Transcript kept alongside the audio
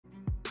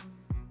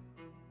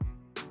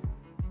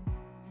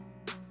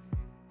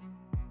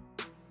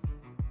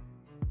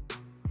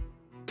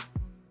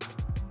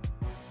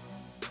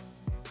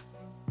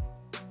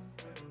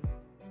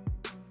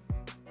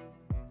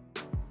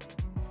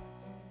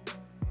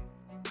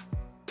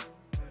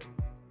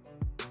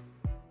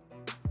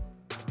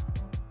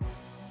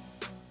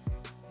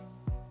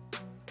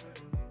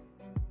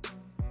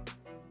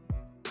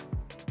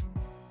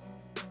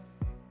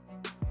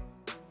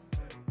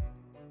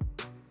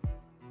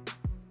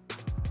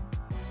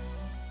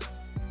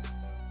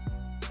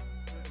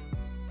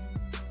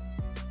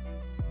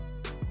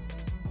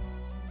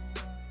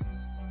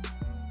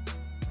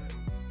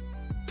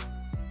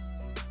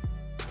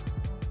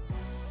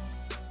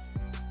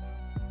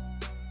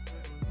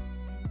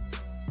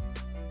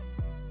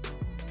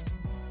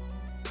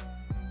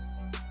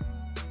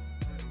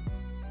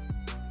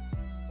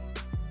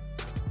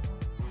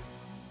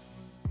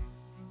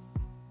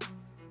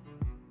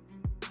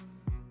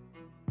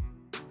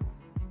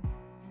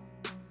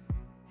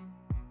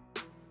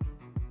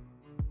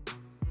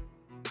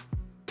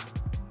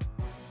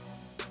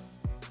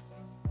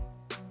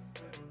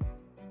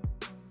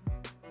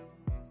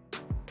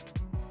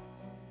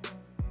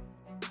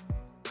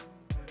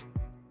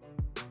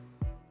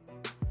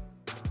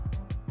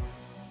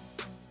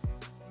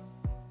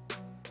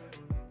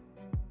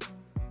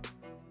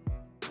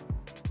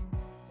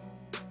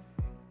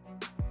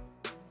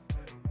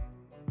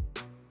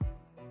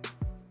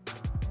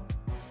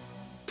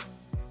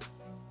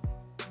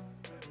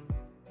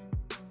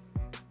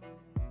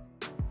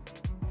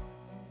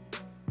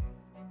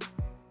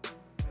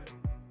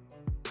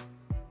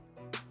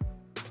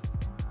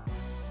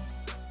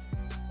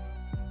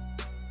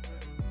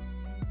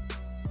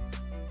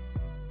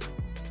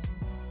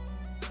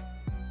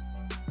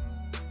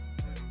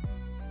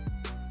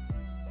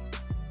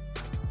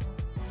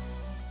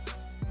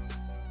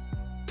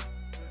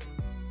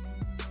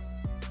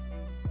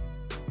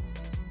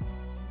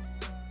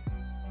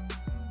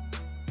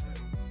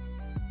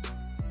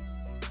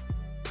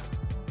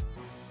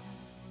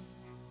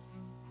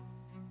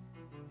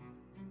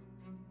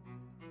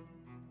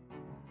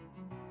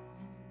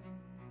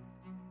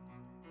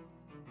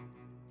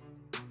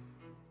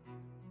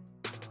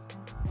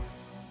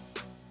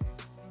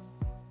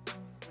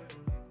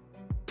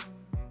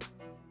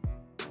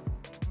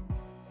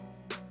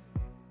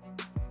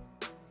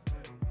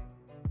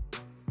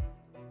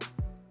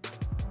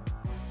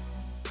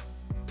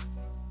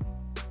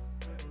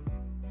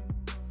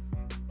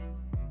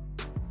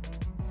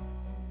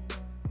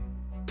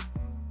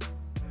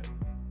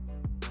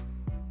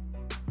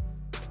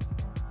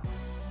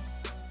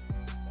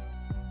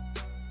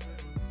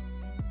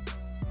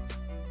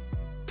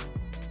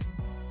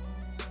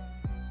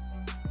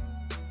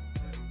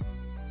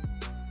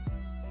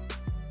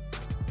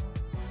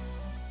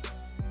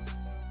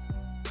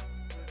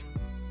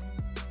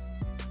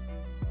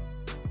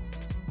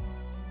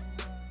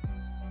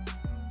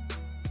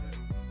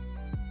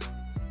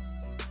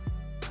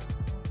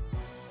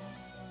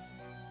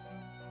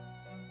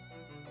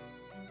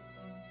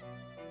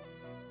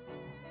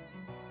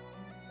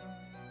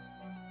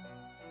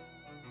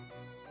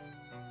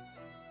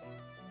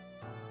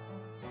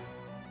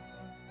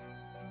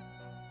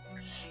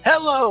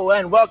Hello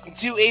and welcome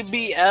to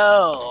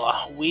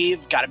ABL.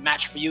 We've got a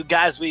match for you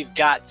guys. We've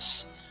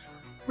got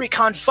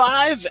Recon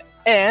 5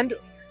 and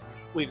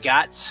we've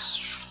got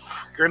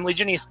Grim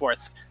Legion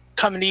eSports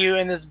coming to you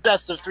in this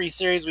best of 3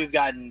 series. We've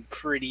gotten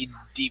pretty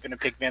deep into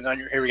pick fans on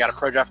here. We got a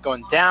pro draft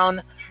going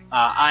down.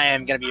 I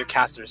am going to be your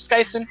caster,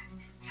 Skyson,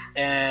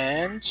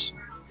 and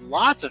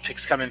lots of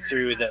picks coming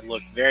through that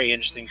look very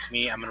interesting to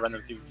me. I'm going to run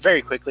them through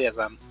very quickly as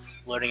I'm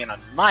loading in on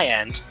my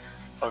end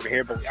over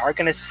here, but we are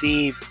going to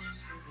see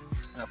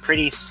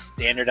pretty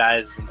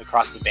standardized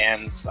across the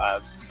bands.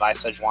 Vi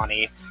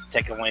Sejuani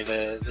taking away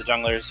the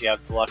junglers. You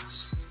have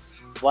Deluxe,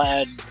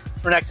 Vlad,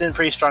 Renekton,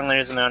 pretty strong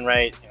laners in their own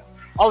right.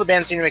 All the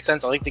bands seem to make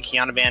sense. I like the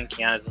Kiana band.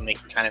 Kiana's been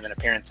making kind of an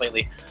appearance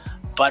lately.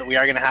 But we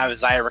are going to have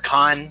Xayah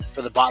Recon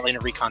for the bot lane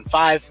of Recon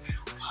 5.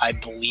 I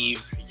believe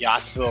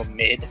Yasuo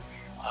mid.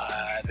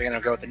 They're going to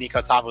go with the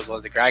Nico top as well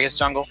as the Gragas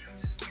jungle.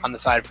 On the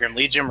side of Grim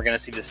Legion, we're going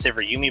to see the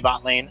Sivir Yuumi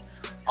bot lane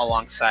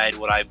alongside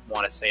what I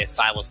want to say is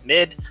Sylas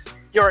mid,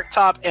 Yorick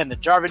top, and the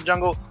Jarvan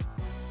jungle.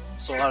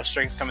 So a lot of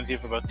strengths coming through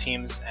for both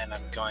teams, and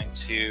I'm going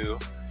to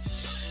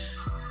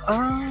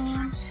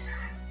I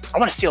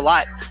want to see a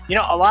lot.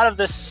 A lot of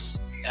this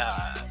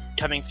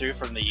coming through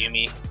from the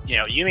Yuumi.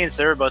 Yuumi and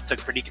Sivir both took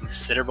pretty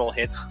considerable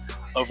hits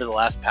over the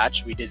last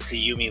patch. We did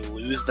see Yuumi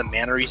lose the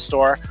mana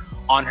restore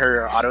on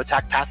her auto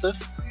attack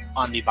passive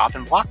on the bop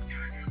and block.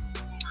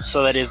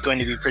 So that is going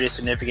to be pretty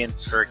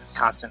significant for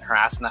constant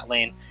harass in that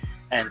lane.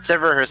 And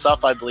Sivir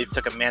herself, I believe,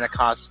 took a mana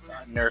cost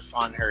nerf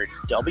on her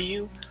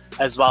W,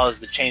 as well as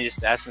the changes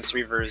to Essence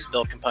Reaver's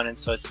build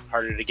components, so it's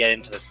harder to get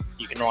into the...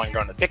 You can no longer go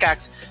into the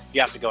pickaxe.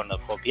 You have to go into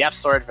the full BF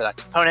sword for that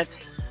component.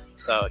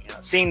 So,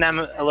 seeing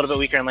them a little bit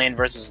weaker in lane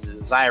versus the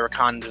Xayah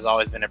Recon has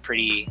always been a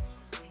pretty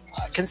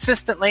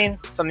consistent lane,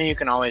 something you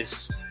can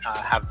always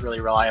have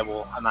really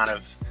reliable amount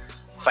of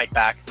fight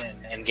back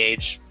and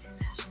engage,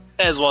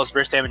 as well as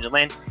burst damage in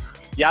lane.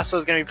 Yasuo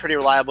is going to be pretty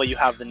reliable. You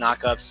have the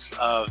knockups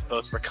of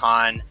both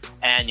Recon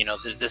and,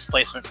 there's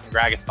displacement from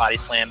Gragas Body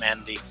Slam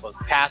and the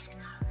Explosive Cask.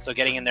 So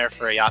getting in there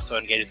for a Yasuo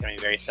engage is going to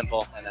be very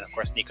simple. And then, of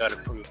course, Nico to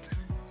improve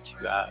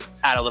to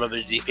add a little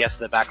bit of DPS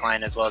to the back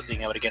line, as well as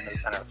being able to get into the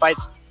center of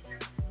fights.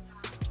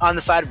 On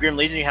the side of Grim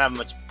Legion, you have a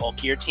much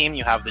bulkier team.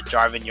 You have the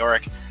Jarvan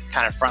Yorick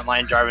kind of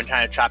frontline Jarvan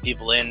trying to trap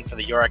people in for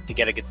the Yorick to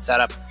get a good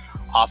setup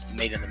off the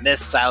Maid in the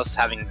Mist. Sylas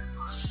having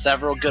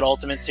several good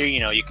ultimates here.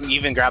 You can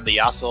even grab the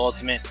Yasuo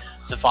ultimate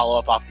to follow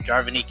up off the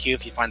Jarvan EQ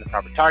if you find the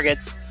proper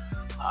targets.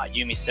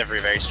 Yuumi,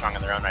 Sivir very strong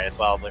in their own right as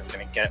well, but we're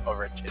going to get it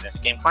over to the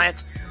game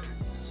client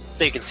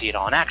so you can see it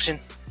all in action.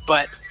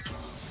 But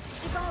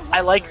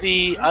I like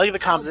the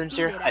compositions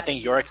here. I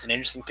think Yorick's an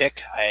interesting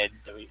pick. It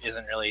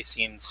isn't really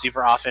seen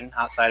super often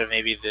outside of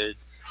maybe the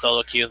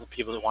solo queue, the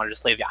people that want to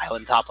just play the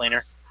island top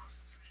laner.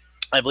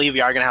 I believe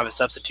we are going to have a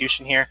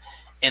substitution here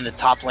in the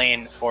top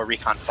lane for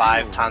Recon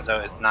 5.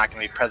 Tanzo is not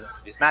going to be present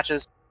for these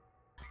matches,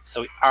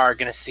 so we are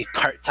going to see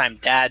part-time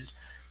Dad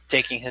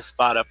taking his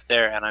spot up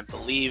there, and I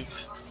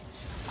believe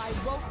I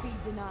won't be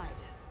denied.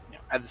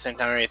 At the same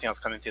time, everything else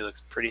coming through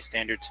looks pretty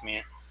standard to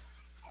me.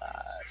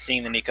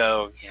 Seeing the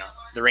Nico,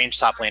 the range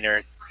top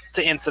laner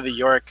to answer the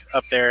Yorick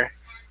up there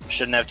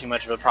shouldn't have too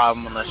much of a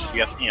problem unless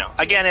you have,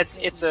 again,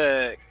 it's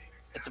a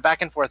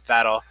back and forth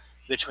battle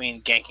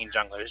between ganking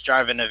junglers.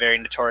 Jarvan, a very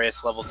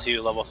notorious level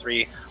 2, level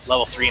 3,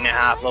 level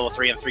 3.5, level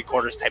 3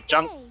 3/4 type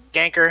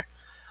ganker,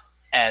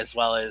 as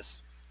well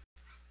as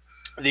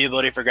the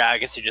ability for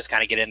Gragas to just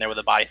kind of get in there with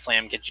a body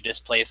slam, get you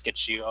displaced,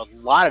 get you a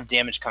lot of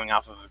damage coming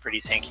off of a pretty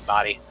tanky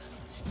body.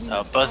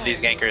 So both of these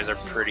gankers are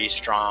pretty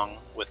strong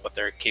with what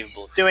they're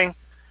capable of doing.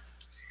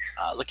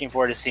 Looking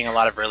forward to seeing a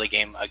lot of early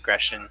game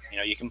aggression.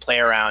 You can play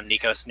around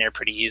Nico Snare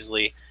pretty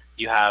easily.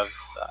 You have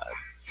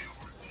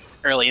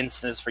early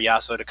instances for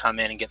Yasuo to come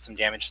in and get some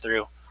damage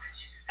through.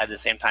 At the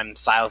same time,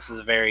 Sylas is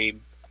a very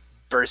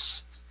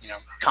burst,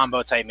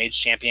 combo type mage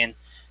champion.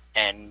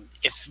 And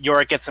if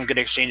Yorick gets some good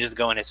exchanges to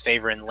go in his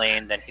favor in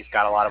lane, then he's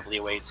got a lot of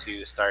leeway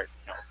to start,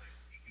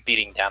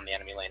 beating down the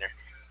enemy laner.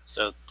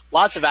 So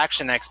lots of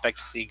action I expect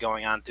to see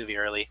going on through the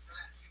early.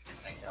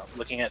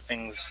 Looking at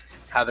things,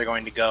 how they're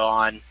going to go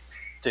on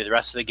through the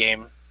rest of the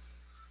game,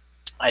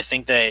 I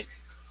think that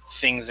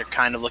things are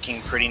kind of looking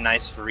pretty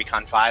nice for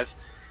Recon 5.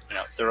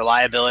 The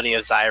reliability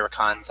of Xayah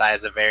Recon. Xayah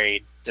is a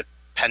very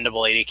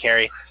dependable AD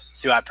carry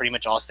throughout pretty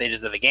much all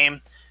stages of the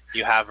game.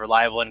 You have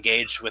reliable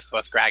engage with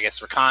both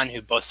Gragas and Recon, who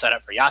both set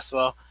up for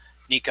Yasuo.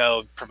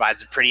 Nico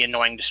provides a pretty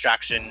annoying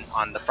distraction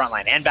on the front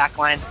line and back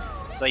line.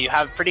 So you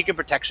have pretty good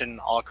protection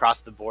all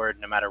across the board,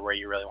 no matter where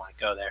you really want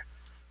to go there.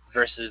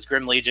 Versus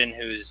Grim Legion,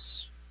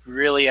 who's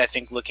really, I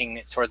think,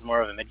 looking towards more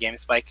of a mid-game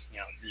spike.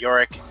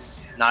 Yorick,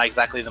 not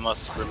exactly the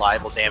most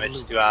reliable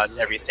damage throughout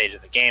every stage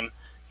of the game.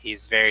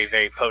 He's very,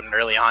 very potent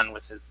early on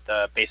with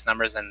the base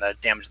numbers and the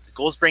damage that the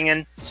ghouls bring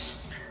in.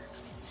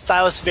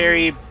 Sylas,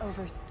 very...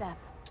 Overstep.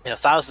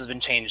 Sylas has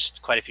been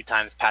changed quite a few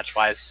times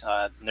patch-wise,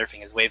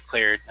 nerfing his wave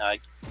clear,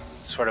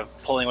 sort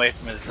of pulling away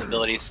from his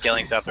abilities,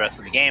 scaling throughout the rest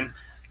of the game.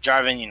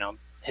 Jarvan,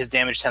 his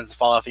damage tends to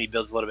fall off and he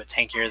builds a little bit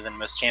tankier than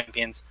most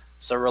champions.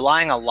 So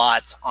relying a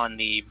lot on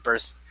the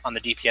burst, on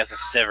the DPS of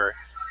Sivir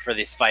for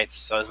these fights.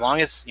 So as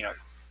long as,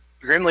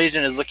 Grim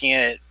Legion is looking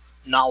at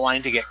not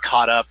wanting to get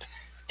caught up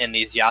in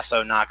these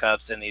Yasuo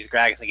knockups and these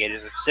Gragas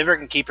engages. If Sivir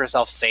can keep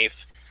herself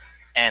safe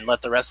and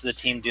let the rest of the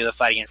team do the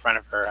fighting in front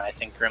of her, I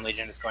think Grim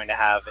Legion is going to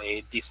have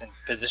a decent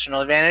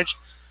positional advantage.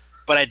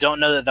 But I don't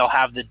know that they'll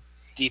have the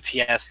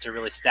DPS to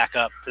really stack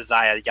up to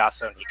Xayah,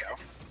 Yasuo, and Nico.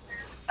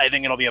 I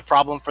think it'll be a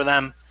problem for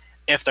them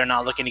if they're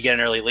not looking to get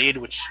an early lead,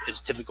 which is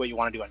typically what you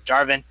want to do on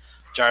Jarvan.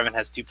 Jarvan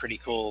has two pretty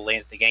cool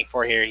lanes to gank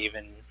for here.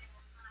 Even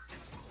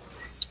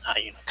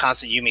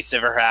constant Yuumi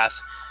Sivir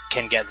harass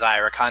can get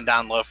Xayah Recon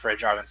down low for a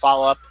Jarvan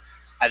follow-up.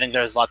 I think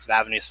there's lots of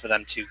avenues for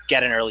them to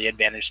get an early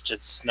advantage to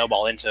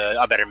snowball into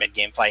a better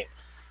mid-game fight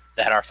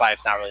that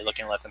R5's not really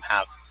looking to let them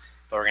have.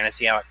 But we're going to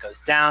see how it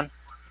goes down,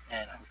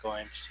 and I'm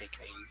going to take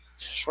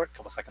a short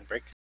couple-second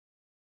break.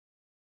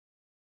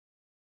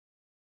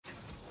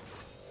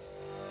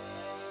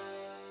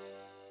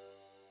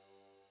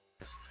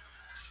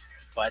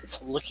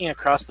 But looking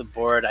across the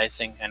board, I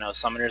know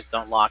summoners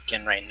don't lock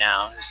in right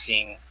now.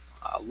 Seeing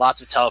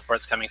lots of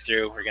teleports coming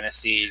through. We're going to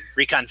see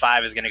Recon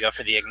 5 is going to go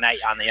for the Ignite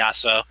on the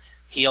Yasuo,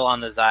 heal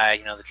on the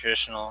Xayah,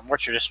 the more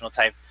traditional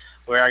type.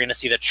 We are going to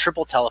see the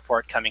triple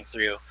teleport coming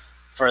through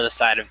for the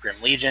side of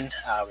Grim Legion.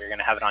 We're going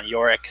to have it on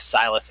Yorick,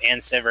 Sylas,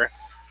 and Sivir.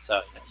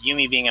 So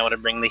Yuumi being able to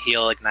bring the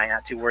heal, Ignite,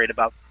 not too worried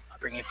about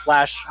bringing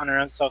Flash on her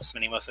own self,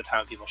 spending most of the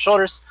time on people's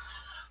shoulders.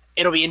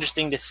 It'll be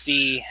interesting to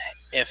see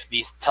if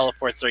these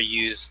teleports are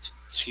used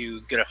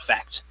to good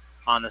effect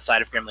on the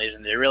side of Grim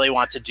Legion. They really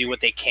want to do what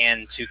they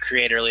can to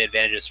create early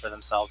advantages for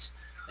themselves.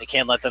 They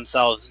can't let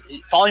themselves...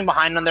 Falling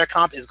behind on their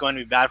comp is going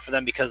to be bad for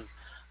them because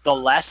the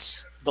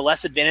less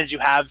advantage you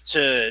have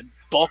to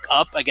bulk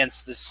up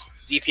against this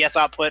DPS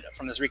output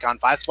from this Recon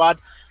 5 squad,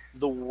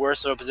 the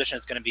worse of a position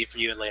it's going to be for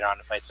you later on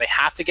in fights. They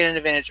have to get an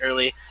advantage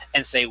early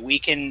and say, we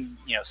can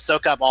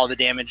soak up all the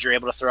damage you're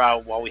able to throw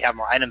out while we have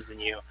more items than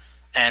you,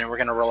 and we're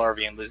going to roll over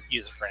you and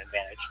use it for an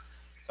advantage.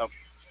 So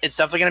it's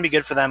definitely going to be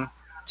good for them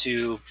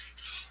to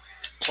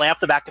play off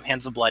the back of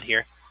Hands of Blood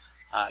here,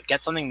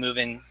 get something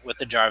moving with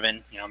the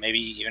Jarvan, maybe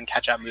even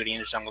catch out Moody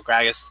into Jungle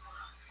Gragas.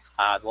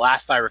 The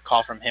last I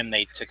recall from him,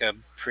 they took a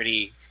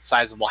pretty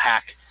sizable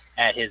hack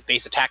at his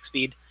base attack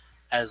speed,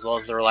 as well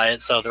as the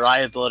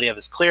reliability of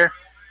his clear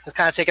has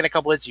kind of taken a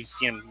couple hits. You've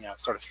seen him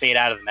sort of fade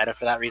out of the meta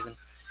for that reason.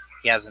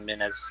 He hasn't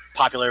been as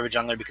popular of a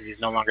jungler because he's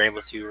no longer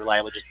able to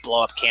reliably just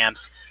blow up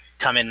camps,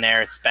 come in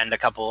there, spend a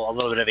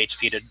little bit of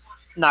HP to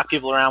knock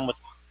people around with,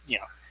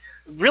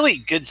 really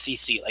good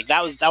CC. Like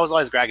that was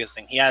always Gragas'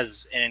 thing. He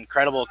has an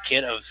incredible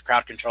kit of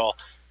crowd control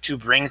to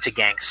bring to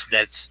ganks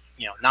that's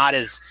not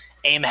as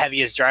aim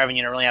heavy as Jarvan.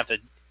 You don't really have to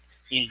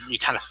you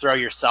kind of throw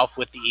yourself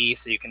with the E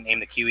so you can aim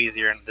the Q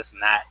easier and this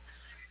and that.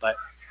 But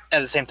at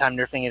the same time,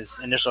 nerfing his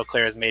initial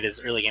clear has made his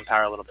early game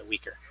power a little bit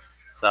weaker.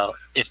 So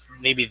if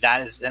maybe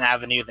that is an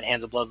avenue that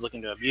Hands of Blood is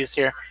looking to abuse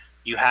here,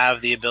 you have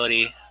the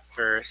ability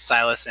for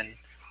Sylas and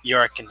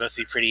Yorick can both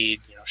be pretty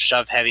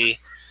shove heavy.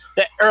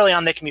 Early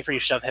on, they can be pretty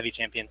shove-heavy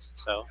champions,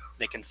 so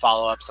they can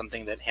follow up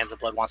something that Hands of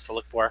Blood wants to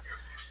look for,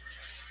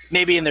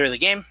 maybe in the early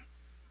game.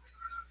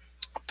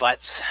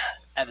 But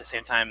at the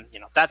same time,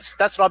 that's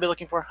what I'll be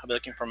looking for. I'll be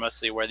looking for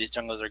mostly where these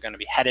junglers are going to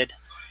be headed.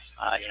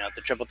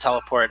 The triple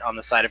teleport on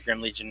the side of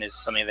Grim Legion is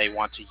something they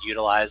want to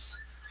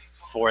utilize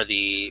for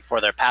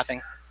their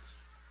pathing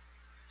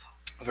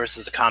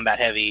versus the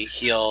combat-heavy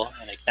heal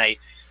and Ignite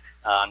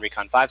on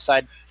Recon 5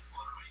 side.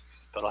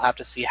 But I'll have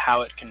to see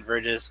how it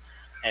converges.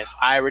 If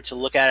I were to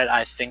look at it,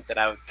 I think that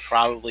I would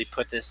probably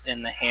put this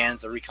in the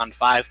hands of Recon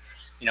 5.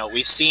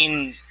 We've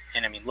seen,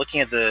 and I mean,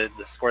 looking at the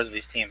scores of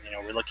these teams,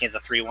 we're looking at the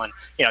 3-1.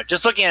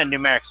 Just looking at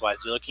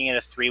numerics-wise, we're looking at a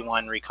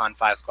 3-1 Recon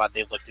 5 squad.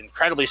 They've looked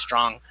incredibly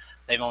strong.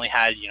 They've only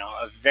had,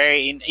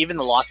 even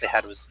the loss they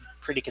had was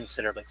pretty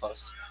considerably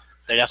close.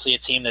 They're definitely a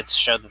team that's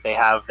showed that they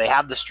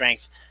have the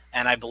strength,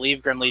 and I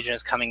believe Grim Legion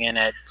is coming in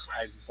at,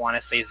 I want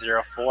to say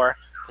 0-4,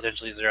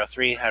 potentially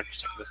 0-3. I have to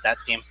check the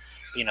stats team.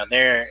 But,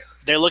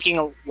 they're looking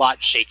a lot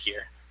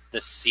shakier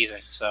this season,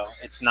 so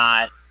it's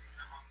not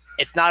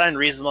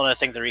unreasonable to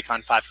think the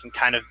Recon 5 can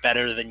kind of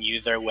better than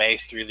you their way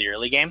through the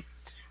early game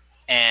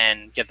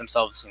and get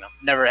themselves,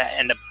 never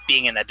end up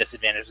being in that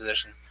disadvantaged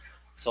position.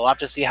 So we'll have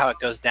to see how it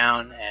goes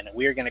down, and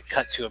we're going to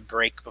cut to a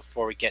break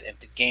before we get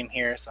into game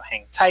here, so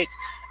hang tight,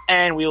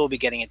 and we will be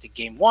getting into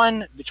game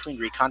 1 between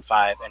Recon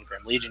 5 and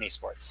Grim Legion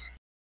eSports.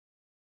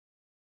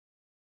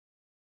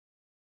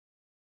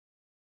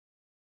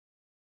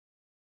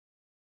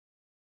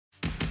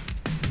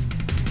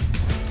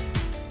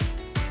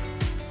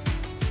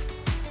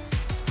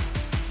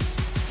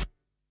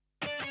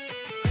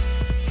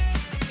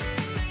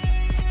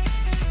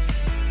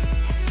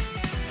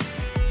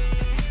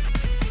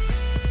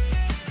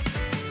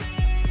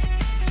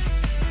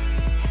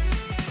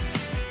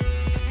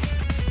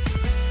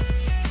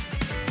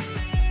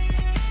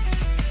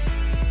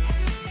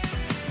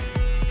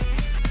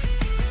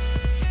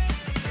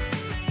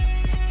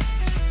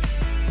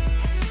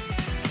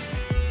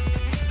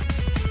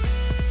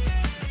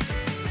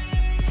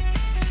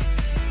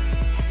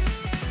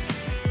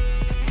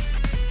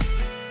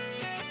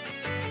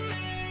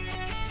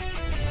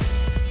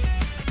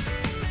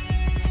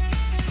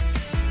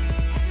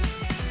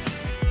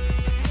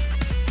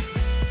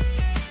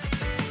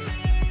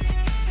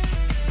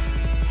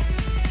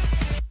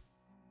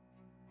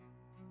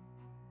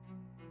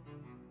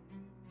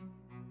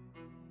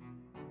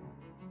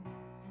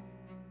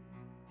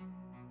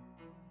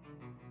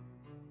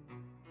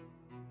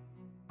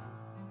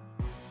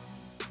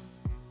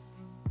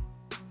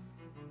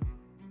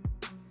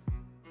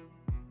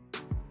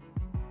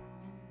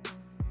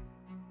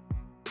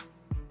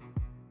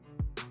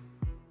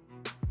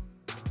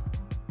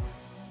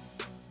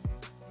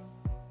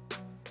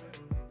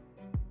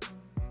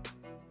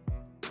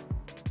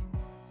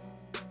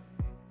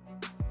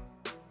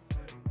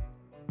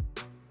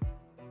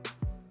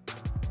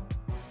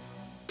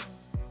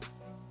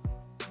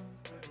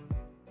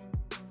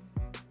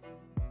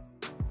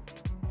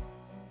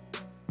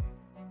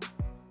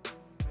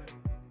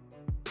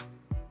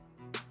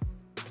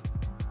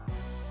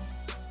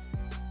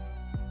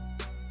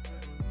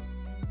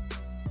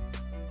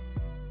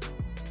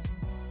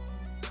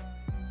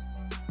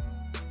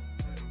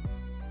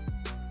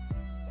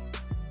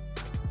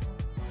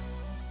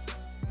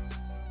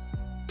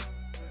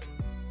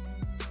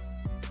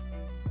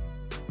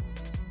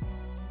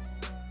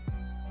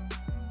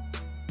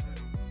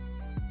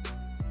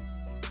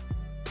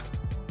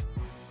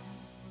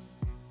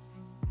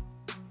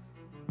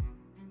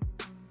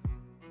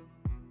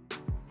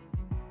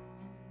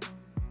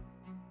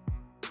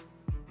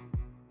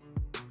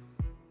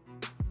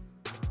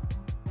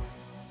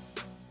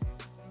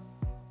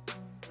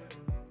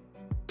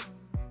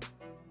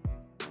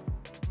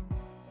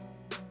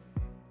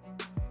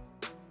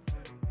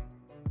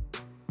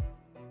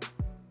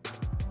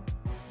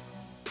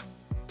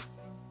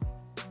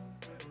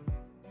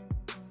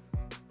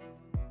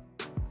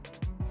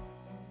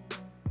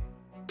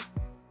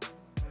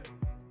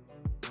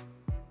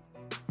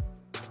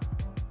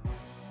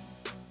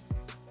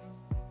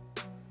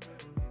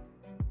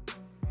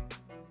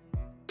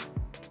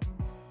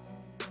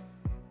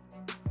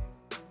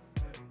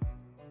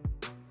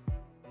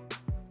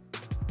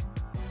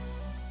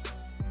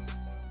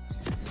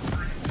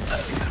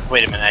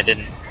 Wait a minute, I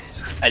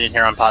didn't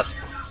hear on pause.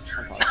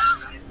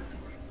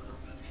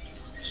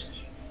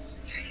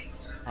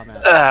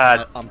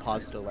 I'm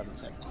paused at 11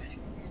 seconds.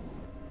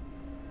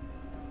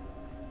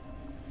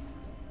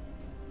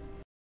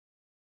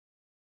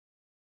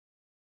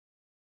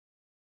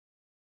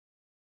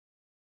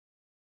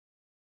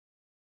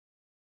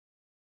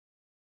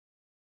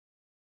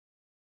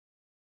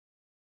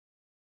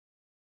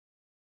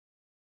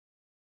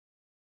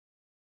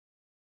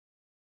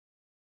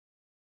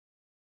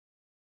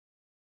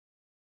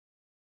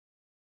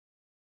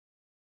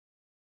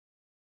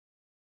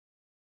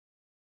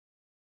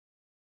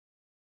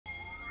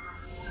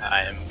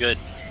 I am good.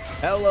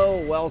 Hello,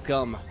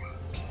 welcome.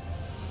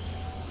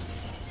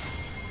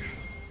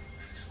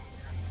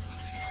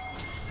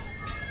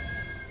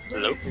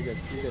 Hello. You're good.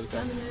 You're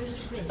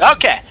good.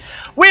 Okay,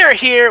 we're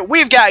here.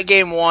 We've got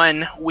game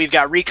 1. We've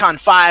got Recon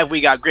 5.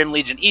 We got Grim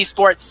Legion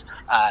eSports.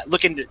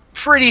 Looking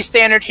pretty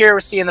standard here.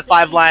 We're seeing the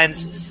 5 lines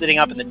sitting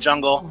up in the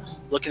jungle.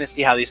 Looking to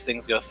see how these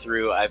things go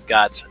through. I've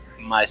got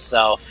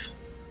myself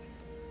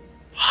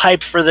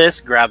hyped for this.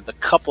 Grabbed a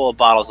couple of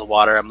bottles of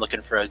water. I'm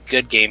looking for a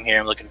good game here.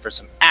 I'm looking for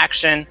some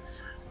action.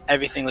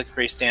 Everything looking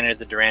pretty standard.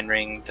 The Duran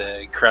Ring,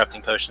 the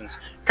Corrupting Potions.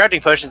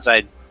 Corrupting Potions,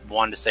 I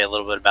wanted to say a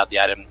little bit about the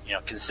item. You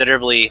know,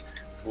 considerably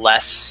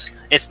less.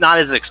 It's not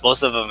as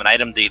explosive of an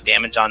item. The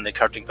damage on the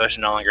Corrupting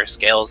Potion no longer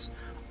scales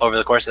over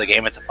the course of the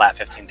game. It's a flat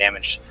 15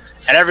 damage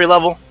at every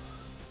level.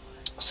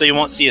 So you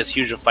won't see as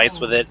huge of fights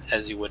with it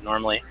as you would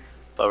normally.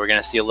 But we're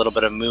going to see a little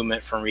bit of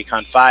movement from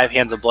Recon 5.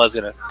 Hands of Blood is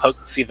going to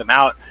see them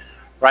out.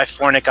 Rife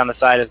Fornic on the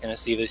side is going to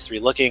see these 3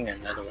 looking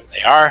and know where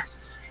they are.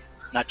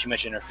 Not too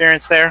much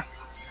interference there.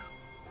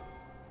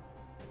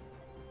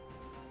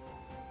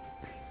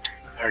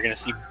 We're going to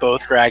see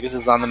both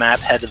Gragas on the map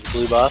head to the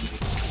blue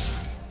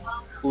buff.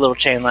 A little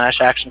chain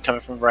lash action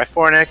coming from Rife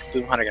Fornic.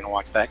 Boom Hunter going to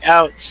walk back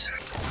out.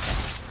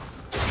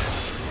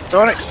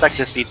 Don't expect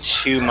to see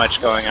too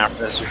much going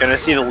after this. We're going to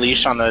see the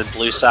leash on the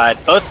blue side.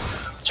 Both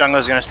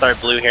junglers going to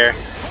start blue here.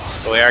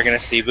 So we are going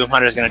to see Boom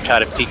Hunter is going to try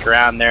to peek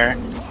around there.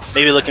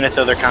 Maybe looking to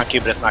throw their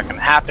concube, but it's not going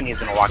to happen. He's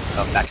going to walk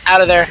himself back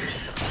out of there.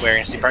 We're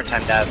going to see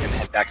Part-Time Dad is going to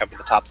head back up to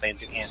the top lane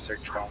to answer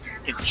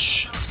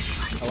 12-inch.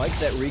 I like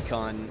that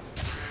Recon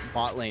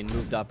bot lane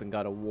moved up and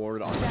got a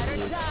ward on the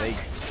blue. They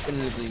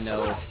definitively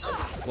know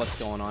what's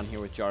going on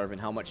here with Jarvan,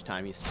 how much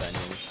time he's spending.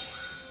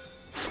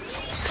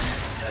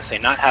 I say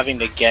not having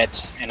to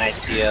get an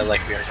idea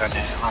like we were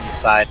talking on the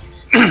side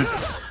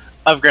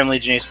of Grim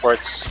Legion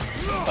eSports,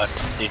 but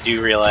they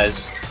do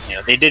realize, you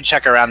know, they did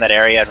check around that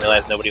area and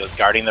realize nobody was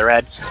guarding the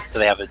red, so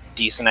they have a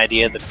decent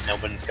idea that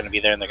nobody's going to be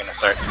there and they're going to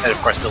start. And of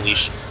course, the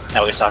leash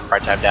that we saw from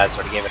Part-Time Dad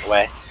sort of gave it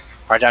away.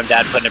 Part-Time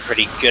Dad putting a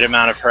pretty good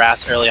amount of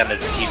harass early on the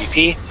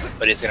PvP,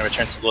 but he's going to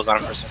return some blows on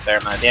him for some fair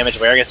amount of damage.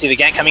 We're going to see the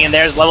gank coming in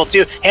there is level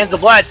 2. Hands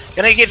of Blood.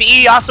 Going to get the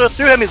E also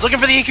through him. He's looking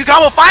for the EQ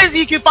combo. Finds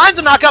the EQ. Finds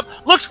a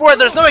knockup. Looks for it.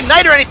 There's no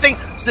ignite or anything.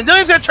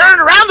 Sindelian's going to turn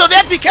it around, though. They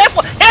have to be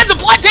careful. Hands of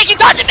Blood taking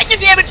dodge and making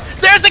damage.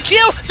 There's the Q.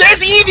 There's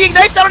the E. The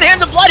ignite's down on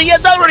Hands of Blood. He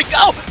has nowhere to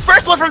go.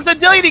 First one from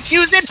Sindelian. He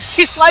Qs in.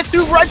 He slides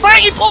through right fire.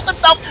 He pulls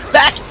himself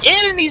back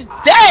in, and he's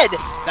dead.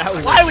 That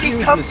was Why a would he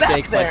huge come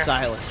mistake back by there?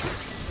 Silas.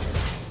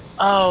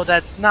 Oh,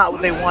 that's not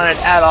what they wanted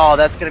at all.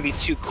 That's going to be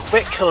 2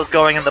 quick kills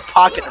going in the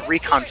pocket of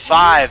Recon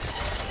 5.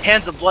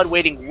 Hands of Blood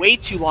waiting way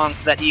too long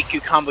for that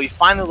EQ combo. He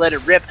finally let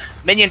it rip.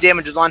 Minion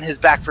damage was on his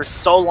back for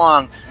so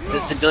long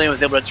that Sindelian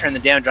was able to turn the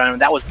damage on him,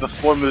 and that was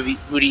before Moody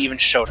even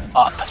showed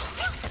up.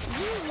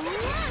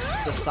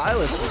 The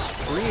Silas was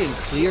free and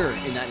clear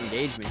in that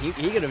engagement. He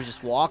could have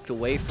just walked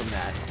away from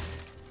that,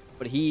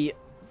 but he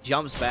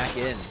jumps back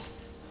in.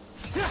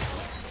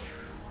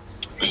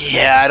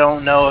 Yeah, I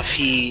don't know if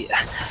he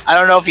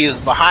was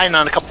behind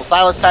on a couple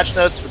Silas patch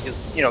notes,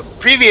 because, you know,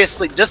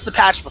 previously, just the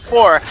patch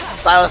before,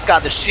 Silas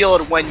got the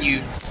shield when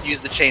you use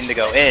the chain to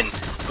go in,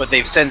 but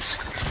they've since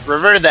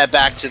reverted that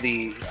back to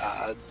the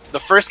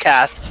first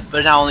cast, but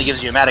it now only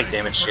gives you a magic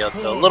damage shield,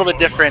 so a little bit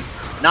different.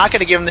 Not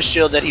going to give him the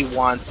shield that he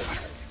wants.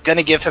 Going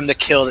to give him the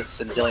kill that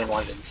Sindelian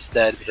wanted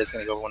instead, but it's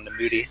going to go 1 to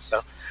Moody.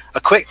 So a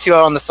quick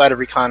 2-0 on the side of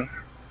Recon.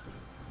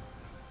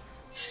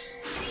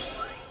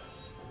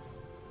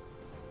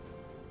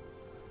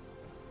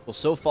 Well,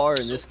 so far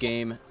in this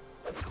game,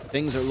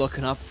 things are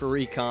looking up for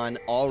Recon.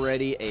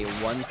 Already a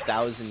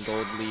 1,000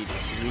 gold lead,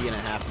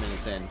 3.5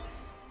 minutes in.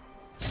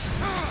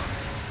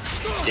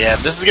 Yeah,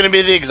 this is going to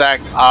be the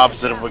exact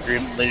opposite of what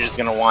Grim Legion is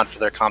going to want for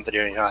their comp to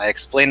do. You know, I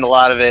explained a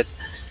lot of it.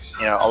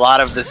 You know, a lot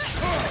of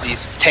these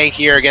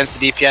tankier against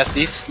the DPS.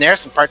 These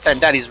snares from Part-Time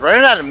Dad. He's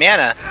running out of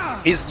mana.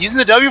 He's using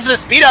the W for the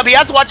speed up. He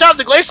has to watch out for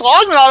the Glacial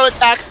Augment auto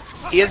attacks.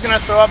 He is going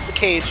to throw up the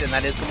cage, and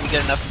that is going to be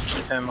good enough to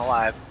keep him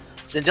alive.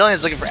 Sindelian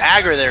is looking for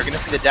aggro there. We're going to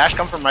see the dash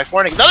come from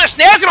Ryfornic. Another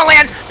snare's going to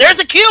land. There's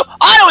the Q.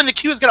 Auto, and the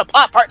Q is going to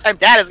pop. Part-Time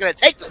Dad is going to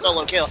take the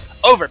solo kill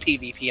over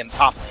PvP in the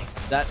top lane.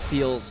 That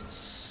feels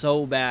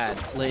so bad,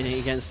 laning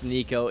against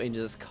Nico and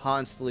just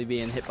constantly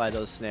being hit by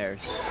those snares.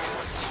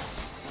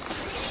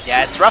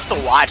 Yeah, it's rough to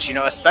watch, you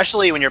know,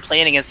 especially when you're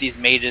playing against these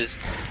mages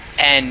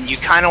and you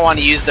kind of want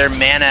to use their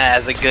mana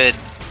as a good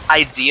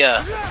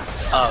idea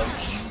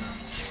of,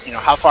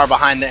 how far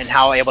behind and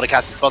how able to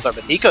cast these spells are.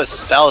 But Nico's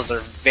spells are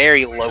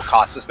very low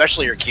cost,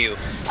 especially her Q.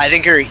 I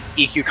think her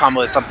EQ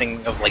combo is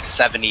something of like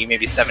 70,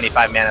 maybe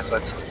 75 mana,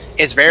 so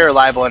it's very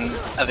reliable and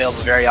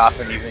available very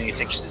often, even when you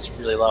think she's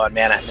really low on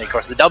mana. And of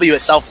course, the W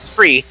itself is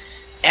free,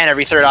 and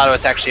every third auto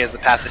attack actually has the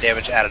passive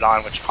damage added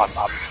on, which costs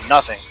obviously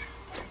nothing.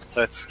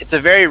 So it's a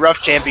very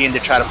rough champion to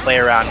try to play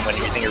around when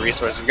you're thinking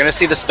resources. We're going to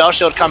see the spell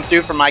shield come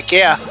through from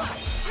IKEA.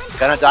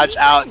 Gonna dodge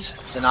out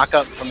the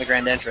knockup from the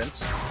grand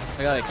entrance.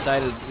 I got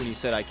excited when you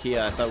said IKEA.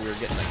 I thought we were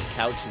getting like a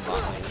couch in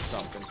bot lane or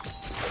something.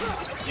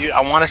 Dude,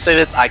 I want to say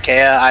that's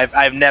IKEA.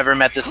 I've never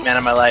met this man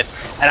in my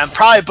life, and I'm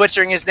probably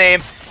butchering his name.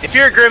 If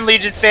you're a Grim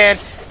Legion fan,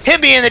 hit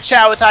me in the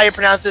chat with how you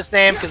pronounce this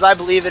name, because I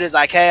believe it is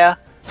IKEA.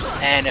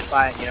 And if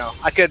I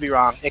could be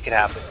wrong, it could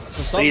happen.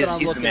 So something I'm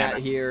looking at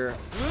here,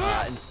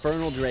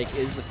 Infernal Drake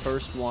is the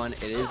first one.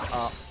 It is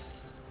up.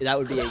 That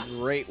would be a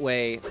great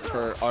way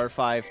for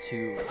R5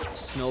 to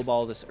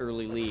snowball this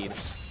early lead,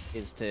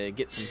 is to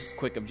get some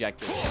quick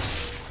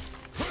objectives.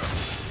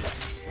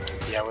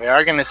 Yeah, we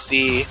are going to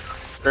see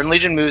Grim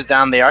Legion moves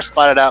down. They are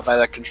spotted out by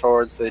the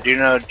controllers. They do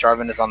know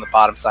Jarvan is on the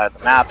bottom side of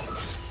the map.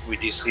 We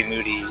do see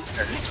Moody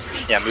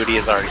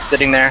is already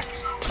sitting there.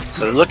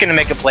 So they're looking to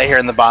make a play here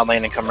in the bot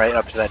lane and come right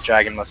up to that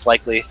dragon, most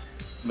likely.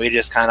 Moody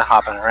just kind of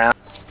hopping around.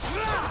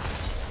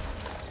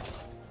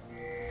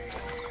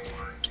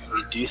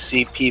 We do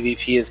see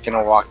PvP is going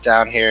to walk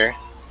down here,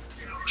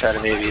 try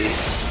to maybe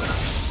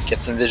get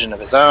some vision of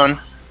his own.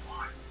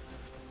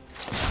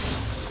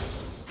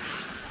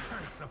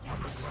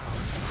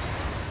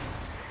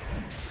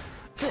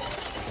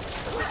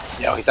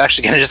 Yo, he's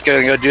actually going to just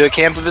go do a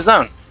camp of his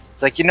own.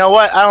 It's like, you know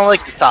what? I don't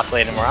like this top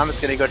lane anymore. I'm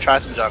just going to go try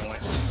some jungling.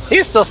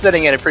 He's still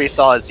sitting at a pretty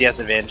solid CS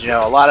advantage.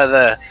 A lot of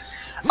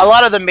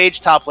the mage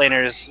top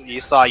laners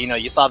you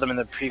saw them in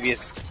the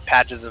previous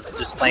patches of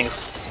just playing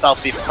spell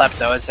thief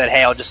klepto and said,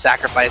 hey, I'll just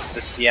sacrifice the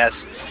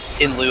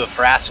CS in lieu of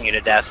harassing you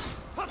to death.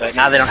 But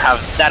now they don't have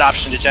that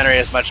option to generate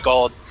as much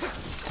gold,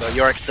 so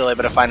Yorick's still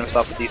able to find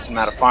himself a decent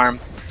amount of farm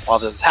while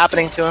this is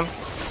happening to him.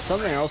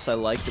 Something else I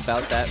liked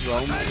about that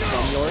roam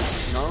from Yorick,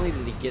 not only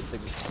did he get the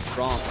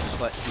romp,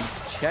 but he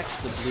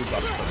checked the blue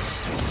buff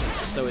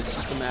first. So it's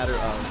just a matter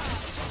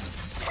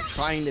of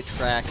trying to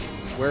track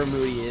where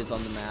Moody is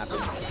on the map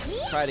and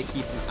try to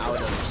keep him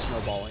out of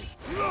snowballing.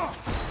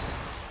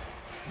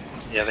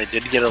 Yeah, they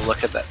did get a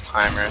look at that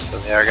timer, so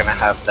they are going to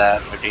have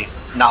that. Moody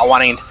not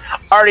wanting,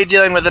 already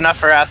dealing with enough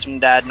harass from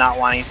Dad, not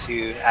wanting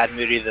to add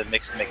Moody to the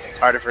mix to make things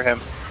harder for him.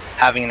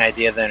 Having an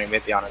idea that he may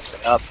be on his way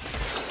up.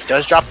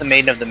 Does drop the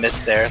Maiden of the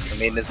Mist there, so the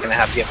Maiden is going to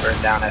have to get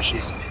burned down as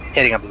she's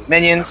hitting up these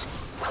minions.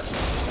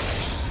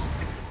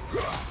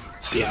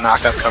 See a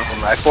knockup come from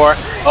Riffor.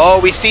 Oh,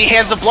 we see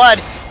Hands of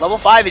Blood. Level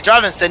 5, he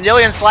drives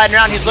Sandillion sliding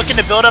around. He's looking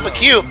to build up a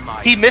Q.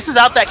 He misses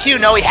out that Q.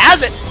 No, he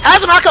has it.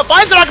 Has a knockup,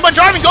 finds the knockup on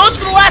Jarvan, goes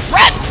for the last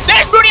breath.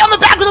 There's Moody on the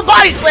back with a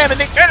body slam, and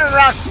they turn it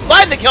around,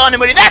 find the kill on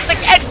Moody. That's the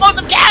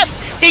explosive gas.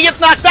 He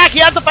gets knocked back. He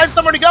has to find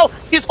somewhere to go.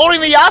 He's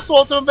holding the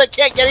Yasuo to him, but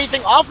can't get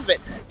anything off of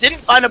it. Didn't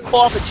find a pull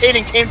off the chain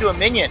and came to a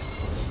minion.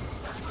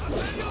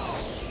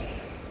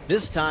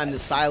 This time, the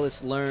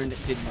Silas learned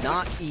did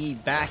not E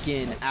back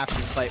in after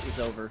the fight was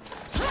over.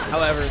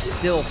 However,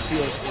 still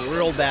feels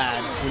real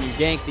bad when you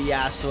gank the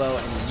Yasuo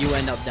and you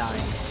end up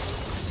dying.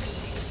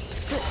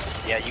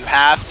 Yeah, you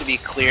have to be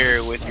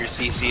clear with your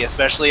CC,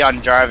 especially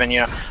on Jarvan.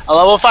 A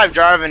level 5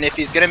 Jarvan, if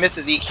he's going to miss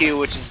his EQ,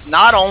 which is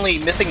not only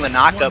missing the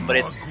knockup, but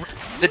it's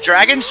the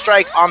Dragon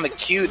Strike on the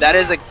Q. That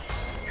is a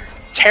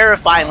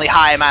terrifyingly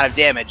high amount of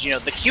damage.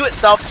 The Q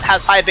itself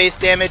has high base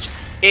damage.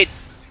 It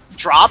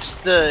drops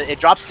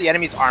the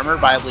enemy's armor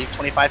by, I believe,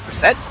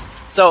 25%.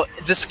 So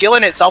the skill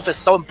in itself is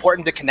so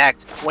important to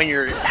connect when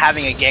you're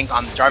having a gank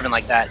on Jarvan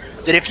like that,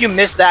 that if you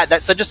miss that,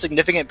 that's such a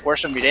significant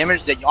portion of your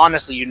damage that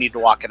honestly you need to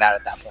walk it out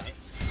at that point.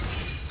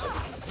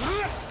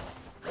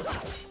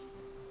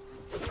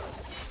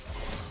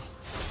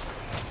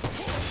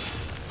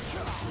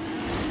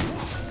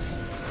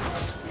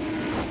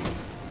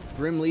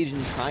 Grim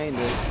Legion trying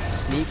to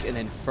sneak an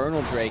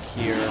Infernal Drake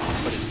here,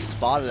 but it's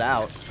spotted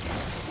out.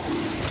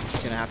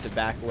 Gonna have to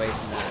back away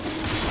from that.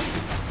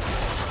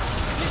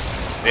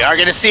 We are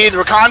gonna see the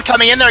Recon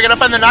coming in there, gonna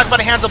find the knockback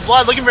of Hands of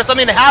Blood, looking for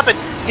something to happen.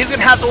 He's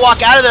gonna have to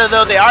walk out of there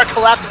though. They are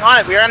collapsing on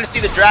it. We are gonna see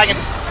the dragon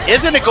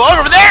is gonna go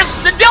over. But there's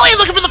Zendilion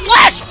looking for the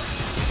flash!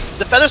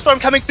 The Featherstorm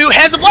coming through,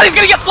 Hands of Blood, he's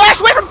gonna get flashed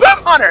away from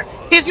Boom Hunter!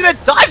 He's gonna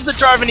dodge the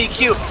Jarvan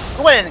EQ.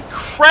 What an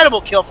incredible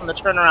kill from the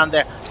turnaround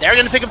there. They're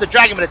gonna pick up the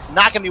dragon, but it's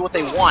not gonna be what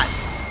they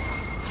want.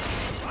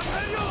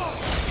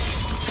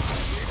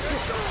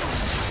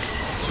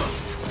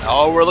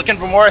 Oh, we're looking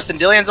for more.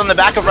 Sandillion's on the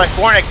back of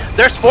Riffornic.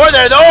 There's 4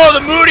 there. Oh, the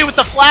Moody with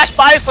the flash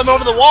Bioslam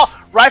over the wall.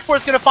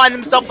 Riffor's going to find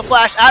himself the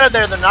flash out of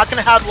there. They're not going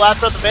to have the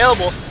last breath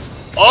available.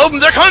 Oh,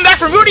 they're coming back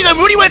for Moody. The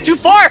Moody went too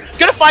far.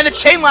 Going to find the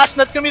chain lash, and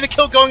that's going to be the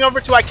kill going over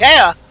to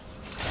IKEA.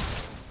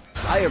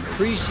 I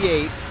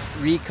appreciate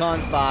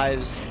Recon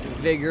 5's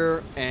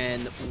vigor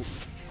and,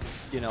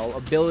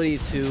 ability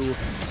to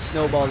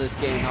snowball this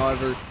game.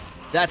 However,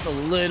 that's a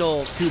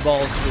little too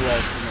balls to the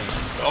wall for me.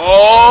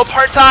 Oh,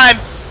 part-time.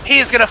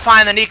 He's gonna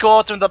find the Nico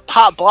ultimate. The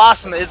pop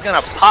Blossom is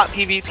gonna pop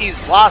PvP's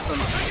Blossom.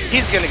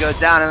 He's gonna go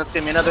down, and it's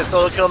gonna be another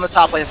solo kill in the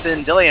top lane.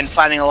 Sindillion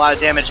finding a lot of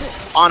damage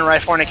on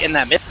Ryfornik in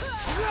that mid.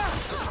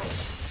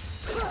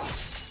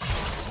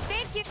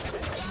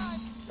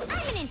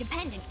 I'm an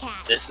independent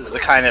cat. This is the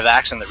kind of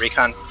action that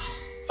Recon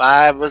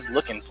 5 was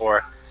looking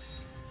for.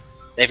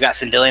 They've got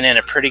Sindillion in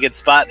a pretty good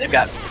spot. They've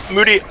got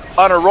Moody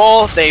on a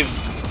roll. They've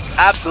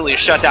absolutely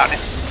shut down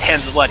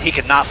Hands of Blood. He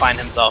could not find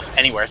himself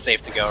anywhere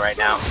safe to go right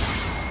now.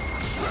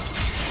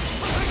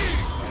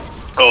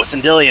 Oh,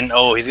 Sindillion.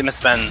 Oh, he's gonna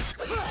spend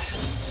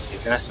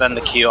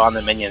the Q on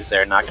the minions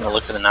there. Not gonna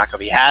look for the knockup.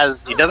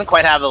 He doesn't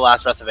quite have the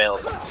last breath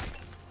available.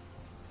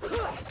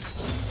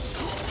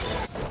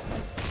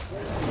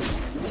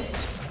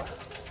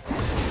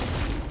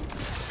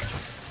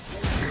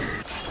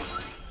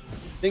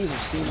 Things have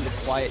seemed to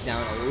quiet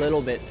down a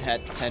little bit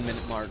at the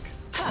 10-minute mark.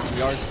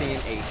 We are seeing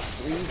a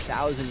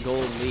 3,000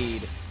 gold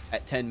lead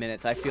at 10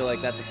 minutes. I feel like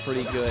that's a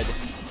pretty good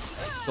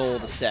goal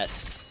to set.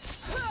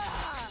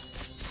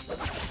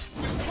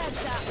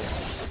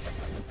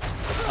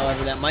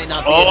 However, that might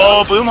not be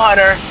enough. Boom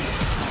Hunter!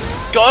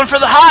 Going for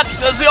the hop!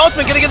 Does the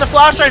ultimate gonna get the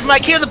flash drive from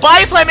IKEA? The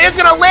body slam is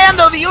gonna land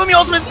though! The Yumi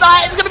ultimate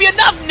is gonna be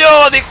enough!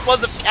 No! The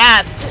explosive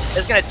cast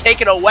is gonna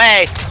take it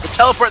away. The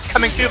teleport's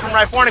coming through from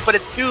Ryfornik, but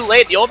it's too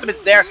late. The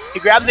ultimate's there.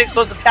 He grabs the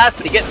explosive cast,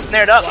 but he gets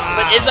snared up.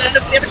 Wow. But is that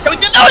enough damage coming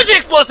through? No, it's the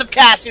explosive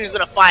cast! He's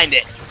gonna find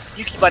it.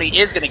 Yuki Buddy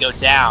is gonna go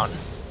down.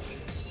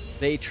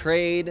 They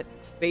trade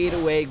fade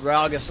away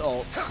Gragas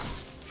ults.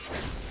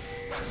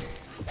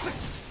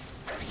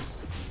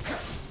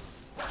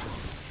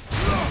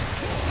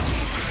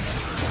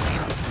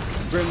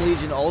 Grim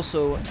Legion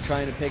also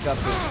trying to pick up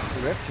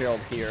this Rift Herald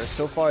here.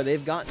 So far,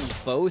 they've gotten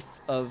both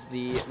of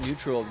the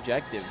neutral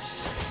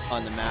objectives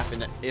on the map,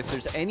 and if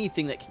there's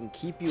anything that can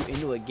keep you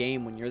into a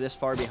game when you're this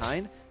far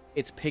behind,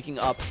 it's picking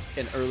up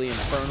an early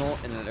Infernal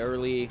and an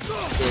early-ish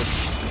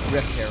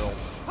Rift Herald.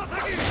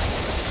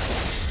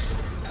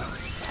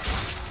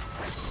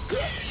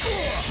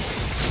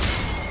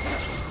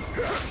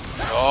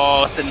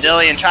 Oh,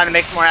 Sindillion trying to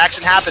make some more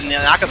action happen. The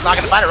knockup's not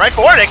going to find it.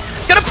 Ryfornik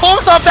gonna pull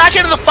himself back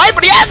into the fight,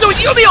 but he has no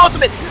Yumi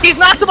ultimate. He's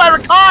knocked him by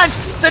Recon.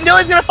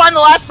 Sindillion's gonna find the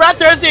last breath.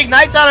 There's the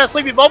ignite down on a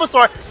Sleepy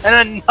Bulbasaur,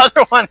 and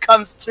another one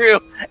comes through,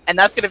 and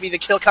that's gonna be the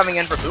kill coming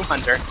in for Boom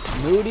Hunter.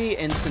 Moody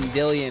and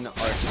Sindillion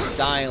are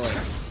styling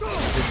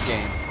this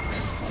game.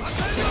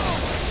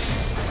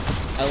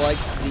 I like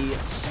the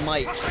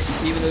smite,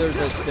 even though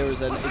there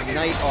was an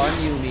ignite on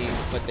Yumi,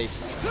 but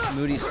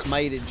Moody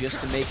smited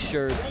just to make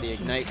sure that the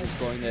ignite was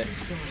going to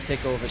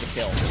take over the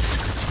kill.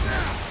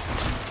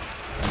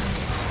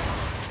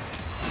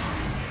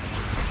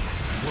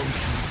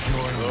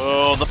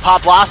 Oh, the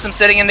Pop Blossom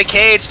sitting in the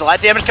cage. The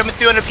light damage coming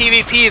through into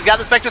PvP. He's got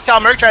the Spectre Skull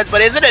Merc Trides,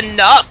 but is it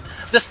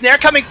enough? The snare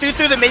coming through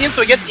the minions,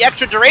 so he gets the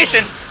extra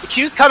duration. The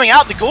Q's coming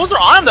out. The ghouls are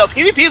on him, though.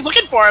 PvP is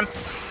looking for him.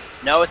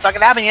 No, it's not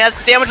gonna happen. He has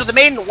the damage with the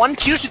main. One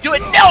Q should do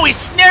it. No, he's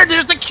snared.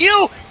 There's the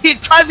Q. He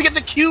tries to get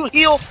the Q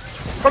heal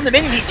from the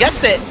minion. He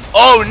gets it.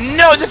 Oh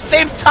no, at the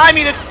same time,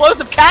 he's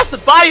explosive cast the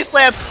body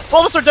slam.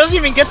 Bulbasaur doesn't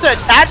even get to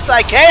attach to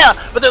Ikea,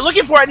 but they're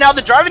looking for it now.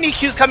 The Jarvan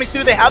EQ's coming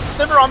through. They have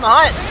the Sivir on the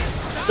hunt.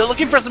 They're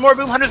looking for some more.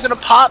 Boom Hunter's gonna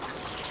pop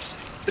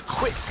the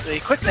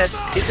quickness.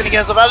 He's gonna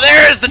get himself out.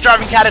 There's the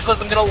Jarvan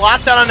Cataclysm. Gonna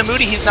lock down onto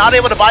Moody. He's not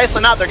able to body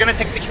slam out. They're gonna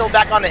take the kill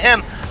back onto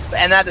him,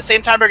 and at the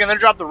same time, they're gonna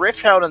drop the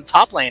Rift Herald on the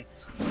top lane.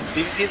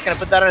 PvP is going to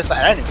put that on his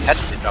side. I didn't even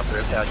catch it to drop the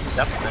Rift Herald. You're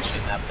definitely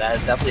mentioning that, but that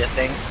is definitely a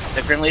thing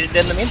that Grim Legion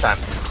did in the meantime.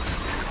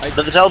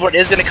 But the teleport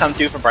is going to come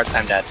through from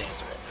part-time dad to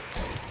answer it.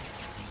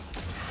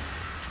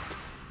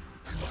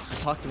 I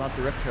talked about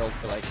the Rift Herald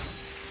for like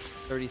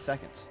 30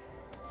 seconds.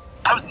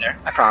 I was there,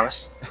 I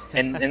promise.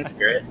 In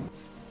spirit.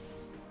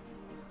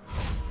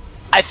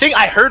 I think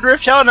I heard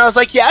Rift Herald and I was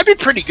like, yeah, I'd be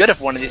pretty good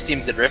if one of these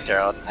teams did Rift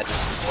Herald. I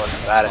just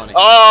wasn't about it.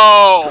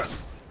 Oh!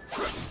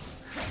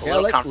 Yeah,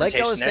 like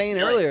I was saying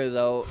earlier,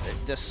 though,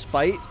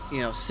 despite,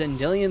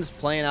 Sindillion's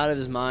playing out of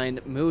his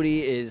mind,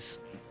 Moody is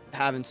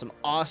having some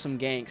awesome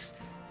ganks,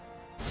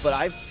 but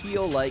I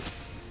feel like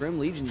Grim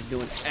Legion's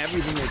doing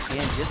everything they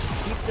can just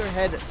to keep their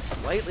head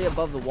slightly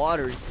above the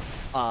water.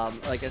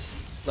 Like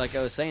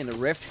I was saying, the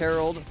Rift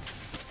Herald,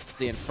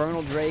 the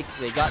Infernal Drake,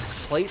 they got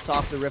plates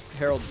off the Rift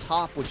Herald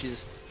top, which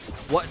is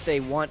what they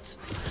want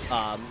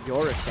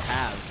Yorick to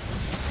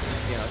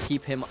have.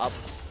 Keep him up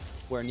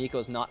where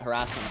Nico's not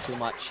harassing him too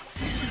much.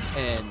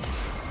 And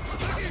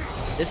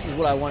this is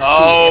what I want to see.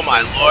 Oh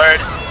my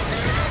lord!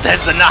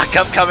 There's the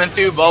knockup coming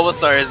through.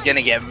 Bulbasaur is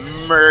gonna get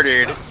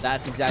murdered.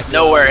 That's exactly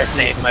nowhere is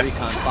safe.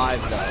 Recon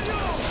 5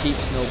 though. Keep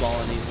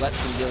snowballing these. Let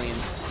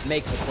Sindillion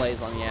make the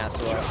plays on the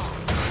Yasuo.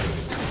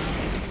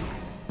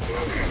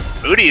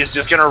 Moody is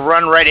just gonna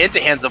run right into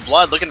Hands of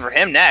Blood, looking for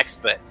him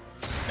next, but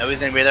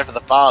nobody's gonna be there for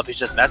the follow-up. He's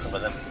just messing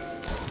with him.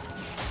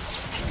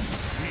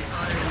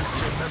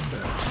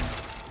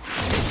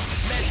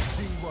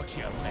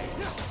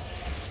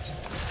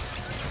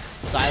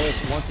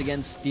 Silas once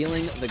again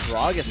stealing the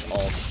Gragas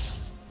ult.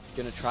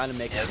 Gonna try to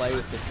make a play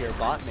with this here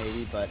bot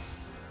maybe, but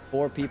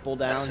 4 people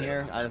down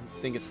here, I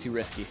think it's too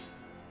risky.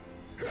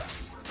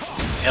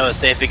 You know, let's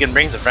say if he can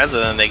bring some friends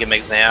with him, they can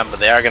make Zam, but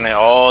they are gonna.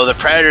 Oh, the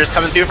Predator's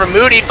coming through from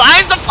Moody.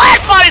 Finds the flash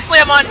body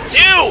slam on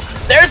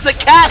 2. There's the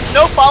cast.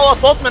 No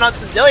follow-up ultimate on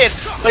Sindillion,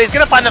 but he's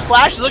gonna find the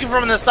flash. He's looking for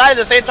him on the side. At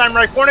the same time,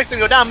 Fornix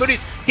gonna go down.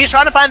 He's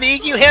trying to find the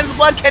EQ. Hands of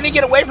blood. Can he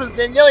get away from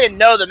Sindillion?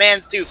 No, the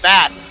man's too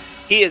fast.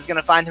 He is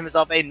gonna find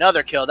himself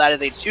another kill. That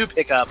is a 2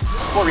 pickup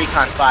for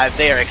Recon 5.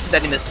 They are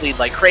extending this lead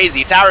like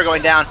crazy. Tower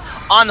going down.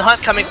 On the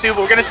hunt coming through,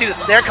 but we're gonna see the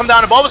snare come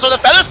down to Bulbasaur. The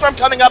Feather Storm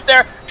coming up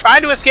there,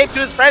 trying to escape to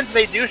his friends.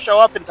 They do show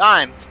up in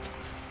time.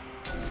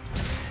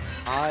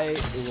 I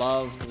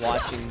love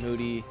watching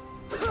Moody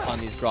on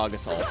these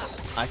Gragas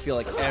ults. I feel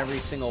like every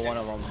single one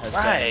of them has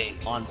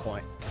been on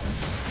point.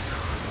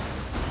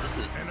 This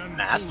is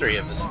mastery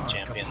of this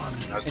champion.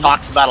 I was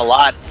talked about a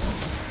lot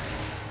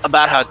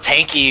about how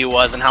tanky he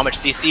was and how much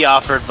CC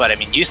offered, but I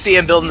mean, you see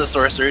him building the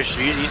sorcerers,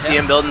 you see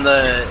him building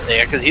the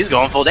because he's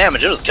going full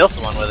damage. It'll just kill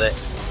someone with it.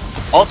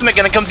 Ultimate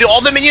gonna come through.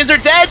 All the minions are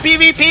dead.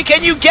 PvP,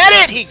 can you get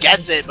it? He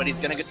gets it, but he's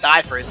gonna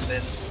die for his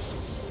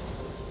sins.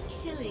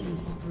 Killing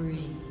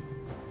spree.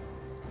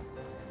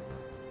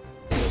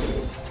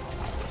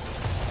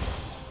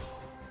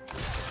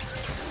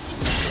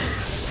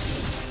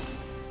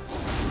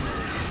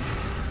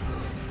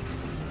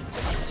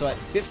 So at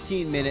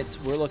 15 minutes,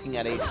 we're looking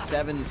at a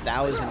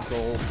 7,000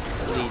 gold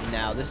lead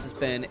now. This has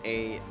been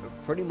a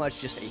pretty much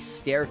just a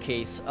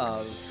staircase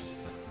of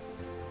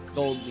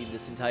gold lead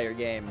this entire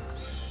game.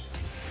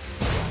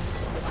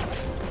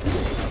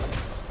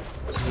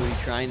 Moody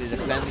trying to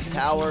defend the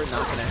tower,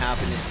 not going to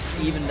happen.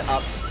 It's evened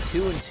up to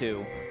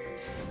 2-2.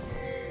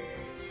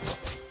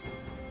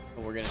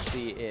 And we're going to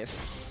see if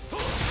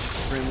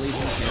Grim Legion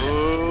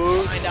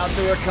can find out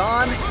the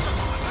Recon.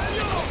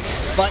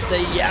 But the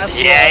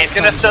yeah, he's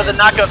gonna throw the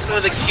knockout through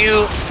the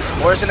Q,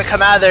 or he's gonna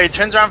come out of there. He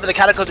turns around for the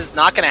Cataclysm. It's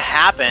not gonna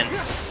happen.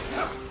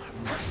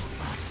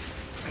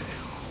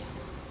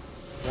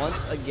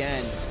 Once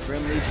again,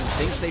 Grim Legion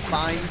thinks they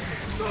find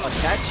a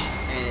catch,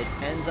 and it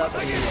ends up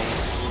being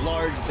a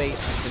large bait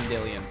for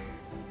Sindillion.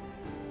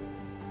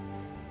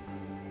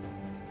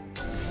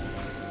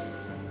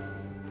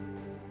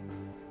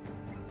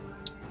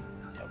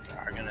 We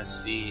are gonna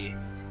see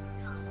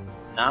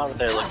not what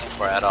they're looking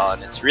for at all,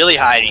 and it's really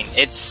hiding.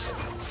 It's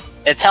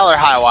hell or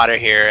high water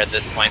here at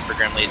this point for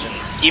Grim Legion.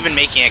 Even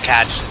making a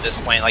catch at this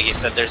point, like you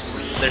said, there's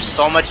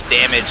so much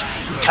damage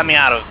coming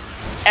out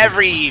of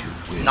every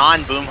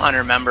non-Boom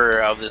Hunter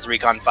member of this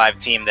Recon 5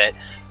 team that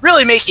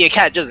really making a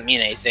catch doesn't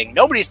mean anything.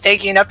 Nobody's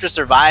taking enough to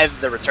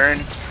survive the return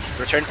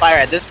fire.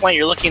 At this point,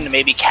 you're looking to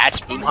maybe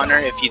catch Boom Hunter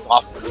if he's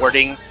off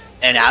warding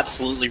and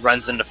absolutely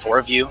runs into 4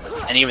 of you,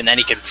 and even then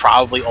he could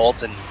probably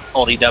ult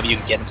EW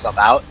and get himself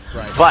out.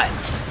 Right. But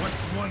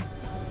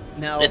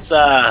now it's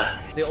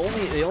the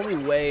only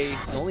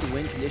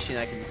win condition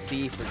I can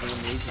see for Grim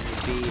Legion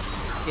would be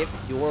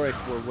if Yorick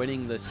were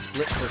winning the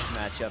split push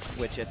matchup,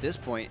 which at this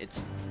point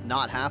it's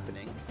not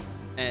happening,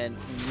 and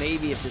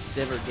maybe if the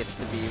Sivir gets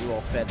to be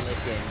real fed late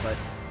game, but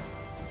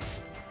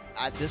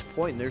at this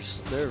point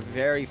they're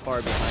very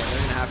far behind.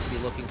 They're gonna have to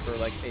be looking for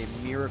like a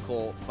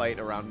miracle fight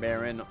around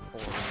Baron or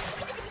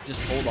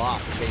just hold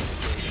off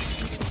basically.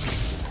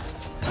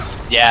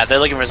 Yeah, they're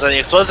looking for something. The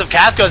explosive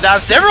cast goes down.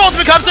 Sivir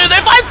ultimate comes through. They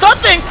find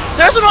something.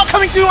 There's an ult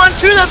coming through on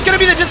 2. That's going to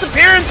be the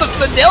disappearance of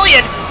Sindillion.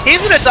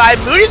 He's going to die.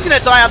 Moody's going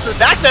to die off the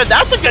back there.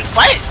 That's a good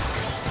fight.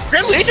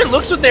 Grim Legion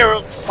finds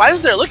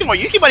what they're looking for.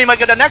 Yuki Bunny might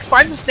go down next.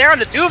 Finds a snare on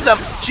the 2 of them.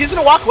 She's going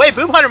to walk away.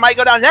 Boom Hunter might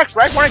go down next.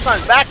 Right Hornix on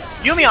his back.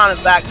 Yumi on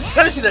his back.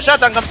 Going to see the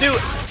shutdown come through.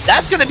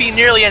 That's going to be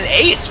nearly an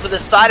ace for the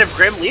side of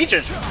Grim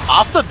Legion.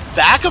 Off the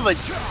back of a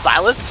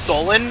Sylas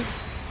stolen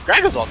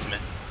Gragas ultimate.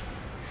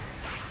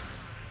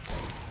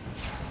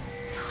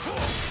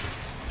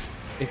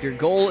 If your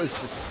goal is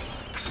to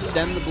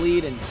stem the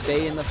bleed and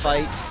stay in the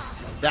fight,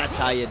 that's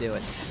how you do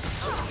it.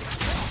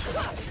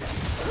 No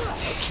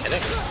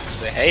kidding.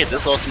 Say, hey,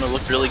 this ultimate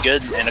looked really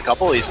good in a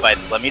couple of these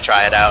fights. Let me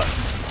try it out.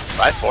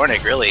 By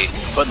Fornic, really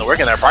putting the work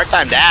in there.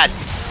 Part-time dad.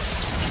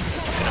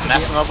 Gonna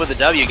mess him up with the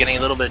W, getting a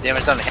little bit of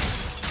damage on the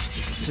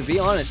hit. To be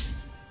honest,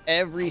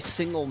 every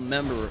single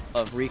member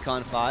of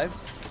Recon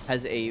 5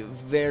 has a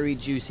very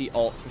juicy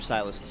ult for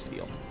Sylas to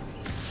steal.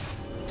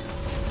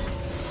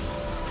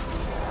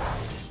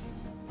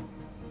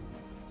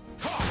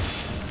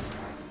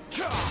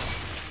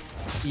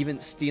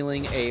 Even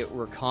stealing a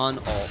Recon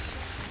ult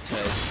to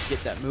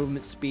get that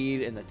movement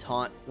speed and the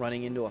taunt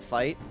running into a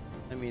fight.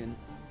 I mean,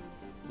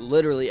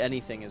 literally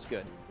anything is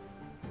good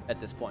at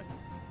this point.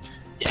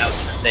 Yeah, I was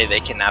gonna say they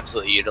can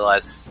absolutely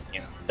utilize. You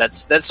know,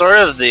 that's sort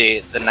of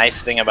the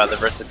nice thing about the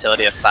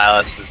versatility of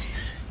Sylas is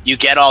you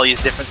get all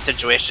these different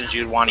situations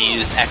you'd want to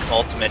use X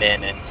ultimate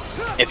in, and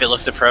if it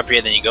looks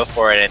appropriate, then you go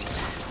for it. And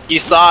you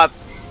saw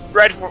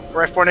Red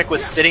Fornic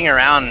was sitting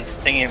around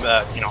thinking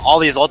about, you know, all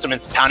these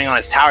ultimates pounding on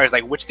his towers,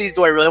 like, which of these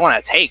do I really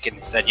want to take? And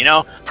he said, you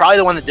know, probably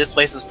the one that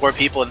displaces 4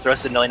 people and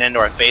throws Sindillion into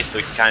our face so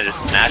we can kind of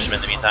just smash him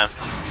in the meantime.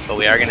 But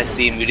we are going to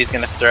see Moody's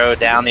going to throw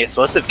down the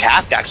explosive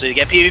cask, actually, to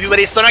get PvP, but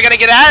he's still not going to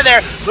get out of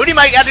there. Moody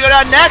might have to go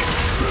down next.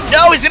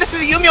 No, he's going to see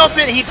the Yumi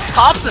ultimate. He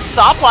pops the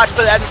stopwatch,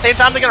 but at the same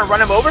time, they're going to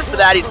run him over for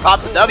that. He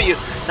pops the W.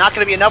 Not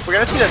going to be enough. We're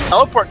going to see the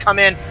teleport come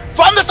in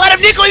from the side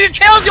of Nico. He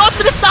trails the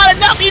ultimate. It's not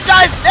enough. He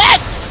dies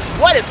next.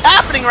 What is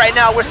happening right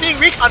now? We're seeing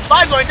Recon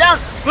 5 going down.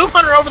 Boom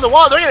Hunter over the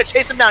wall. They're going to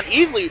chase him down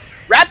easily.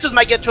 Raptors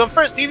might get to him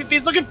first.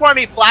 PvP's looking for him.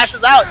 He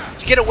flashes out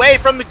to get away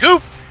from the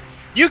goop.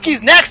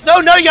 Yuki's next. No,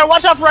 you gotta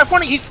watch out for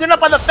Ryfornik. He's sitting up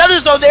by the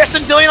feathers though. There's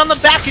Sindillion on the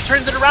back. He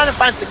turns it around and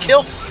finds the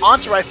kill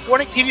onto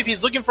Ryfornik.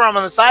 PvP's looking for him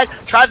on the side.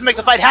 Tries to make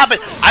the fight happen.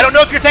 I don't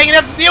know if you're taking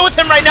enough to deal with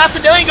him right now.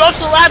 Sindillion goes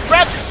to the last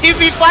breath.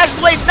 PvP flashes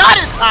away. Not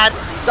in time.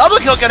 Double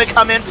kill gonna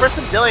come in for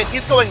Sindillion.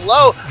 He's going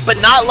low, but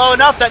not low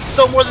enough. That's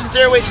still more than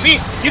 0 HP.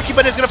 Yuki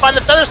but is gonna find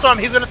the Featherstorm.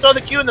 He's gonna throw the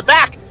Q in the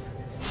back.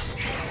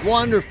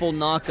 Wonderful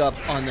knock-up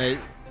on the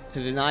to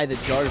deny the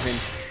Jarvan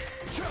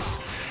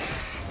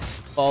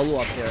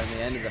follow-up there in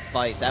the end of the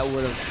fight. That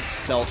would have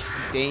spelled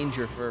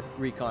danger for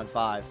Recon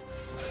 5.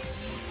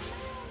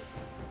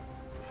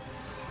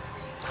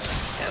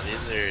 Yeah,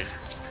 these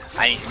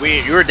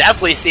are... you were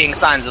definitely seeing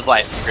signs of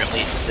life from Grim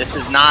Legion. This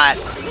is not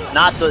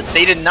the...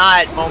 They did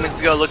not moments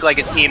ago look like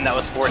a team that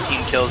was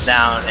 14 kills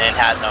down and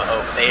had no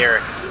hope. They are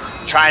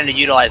trying to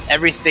utilize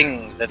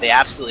everything that they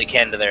absolutely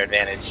can to their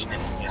advantage.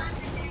 And,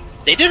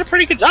 they did a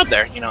pretty good job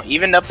there.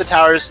 Evened up the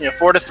towers,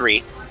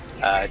 4-3.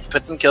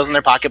 Put some kills in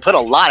their pocket. Put a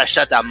lot of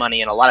shutdown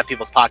money in a lot of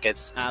people's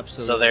pockets.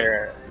 Absolutely. So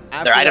their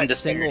After item that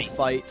disparity. single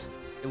fight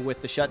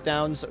with the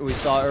shutdowns we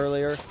saw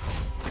earlier,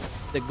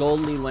 the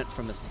gold lead went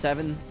from a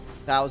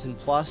 7,000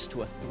 plus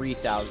to a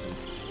 3,000.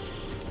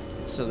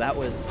 So that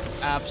was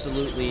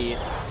absolutely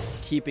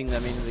keeping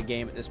them into the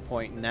game at this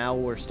point. Now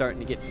we're starting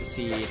to get to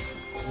see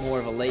more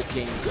of a late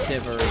game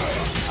Sivir.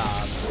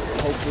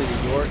 Hopefully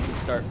the York can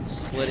start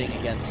splitting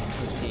against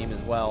this team as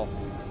well.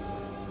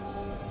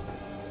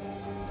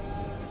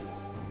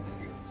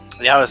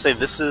 Yeah, I would say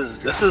this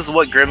is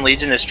what Grim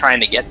Legion is trying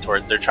to get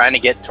towards. They're trying to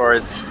get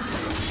towards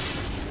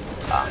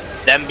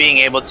them being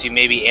able to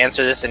maybe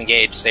answer this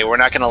engage, say we're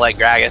not going to let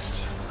Gragas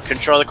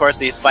control the course of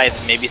these fights,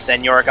 and maybe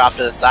send Yorick off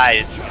to the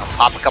side,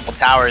 pop a couple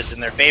towers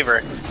in their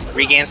favor,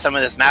 regain some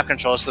of this map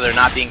control so they're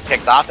not being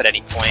picked off at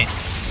any point.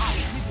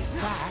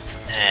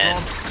 And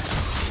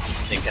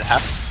I think it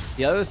happened.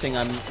 The other thing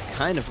I'm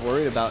kind of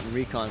worried about in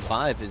Recon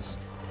 5 is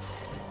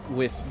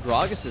with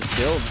Gragas'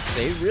 build,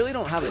 they really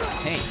don't have a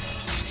tank.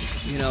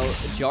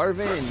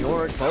 Jarvan and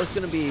Yorick both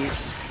going to be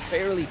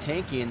fairly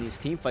tanky in these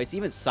team fights.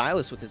 Even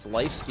Silas with his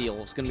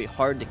lifesteal is going to be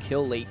hard to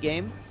kill late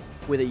game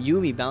with a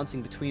Yuumi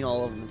bouncing between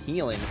all of them and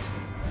healing.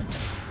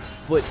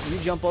 But you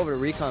jump over to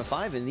Recon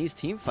 5 in these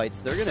team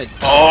fights, they're going to...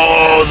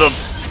 Oh,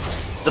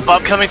 the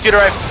bump coming through to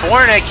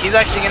Ryfornik. He's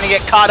actually going to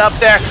get caught up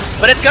there,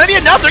 but it's going to be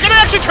enough. They're going to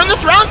actually turn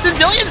this around.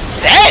 Sindillion's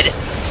dead.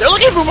 They're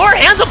looking for more.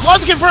 Hands of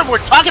Blood's confirmed.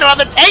 We're talking about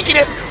the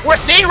tankiness. We're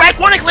seeing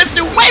Ryfornik live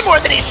through way more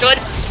than he should.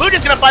 Moody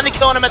is going to finally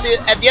kill him at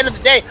the end of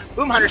the day.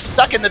 Boom Hunter's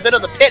stuck in the bit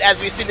of the pit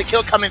as we see the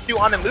kill coming through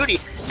onto Moody.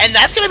 And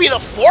that's going to be the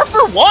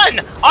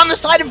 4-for-1 on the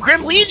side of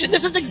Grim Legion.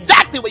 This is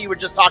exactly what you were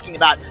just talking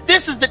about.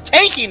 This is the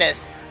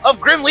tankiness of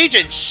Grim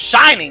Legion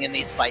shining in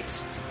these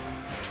fights.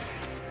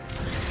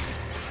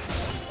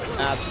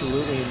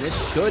 Absolutely, and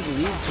this should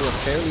lead to a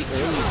fairly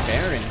early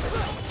Baron,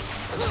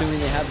 assuming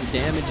they have the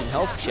damage and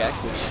health check,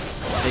 which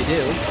they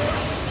do.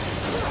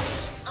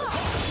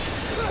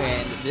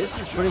 And this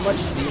is pretty much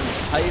the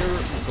entire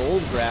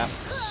gold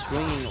graph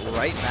swinging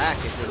right back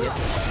if they get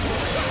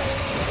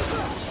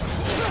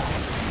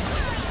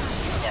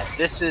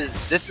this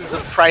is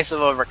the price of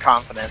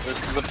overconfidence.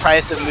 This is the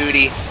price of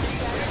Moody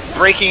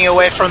breaking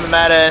away from the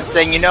meta and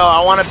saying,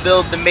 I want to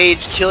build the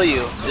mage kill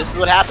you. This is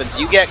what happens.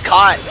 You get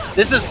caught.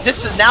 This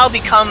now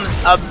becomes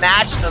a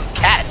match of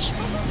catch.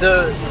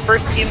 The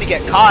first team to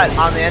get caught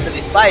on the end of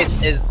these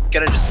fights is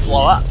gonna just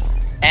blow up.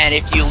 And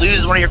if you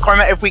lose one of your core,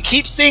 if we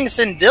keep seeing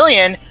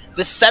Sindillion,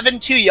 the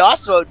 7-2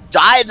 Yasuo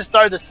die at the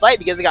start of this fight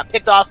because they got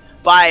picked off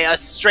by a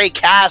stray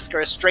cask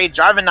or a stray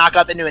Jarvan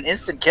knockup into an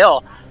instant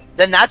kill,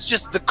 then that's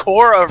just the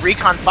core of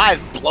Recon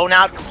 5 blown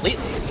out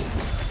completely.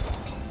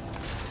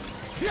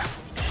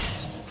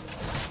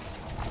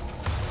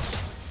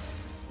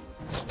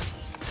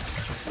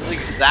 This is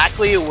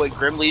exactly what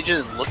Grim Legion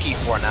is looking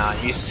for now.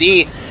 You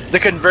see the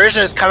conversion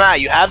has come out.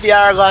 You have the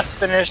Hourglass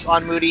finish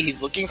on Moody.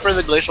 He's looking for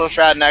the Glacial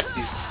Shroud next.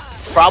 He's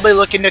probably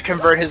looking to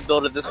convert his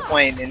build at this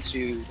point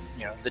into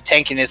the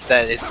tankiness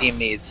that his team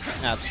needs.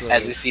 Absolutely.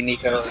 As we see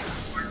Nico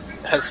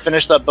has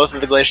finished up both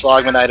of the Glacial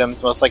Augment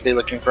items, most likely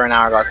looking for an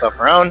Hourglass of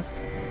her own.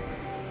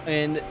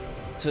 And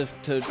to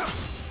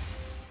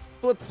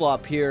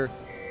flip-flop here,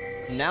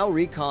 now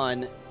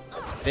Recon,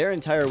 their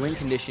entire win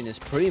condition is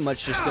pretty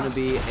much just going to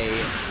be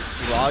a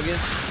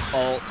Gragas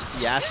alt,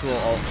 Yasuo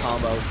alt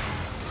combo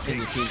in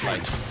the team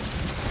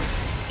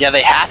fights. Yeah,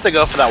 they have to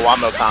go for that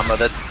Wombo combo.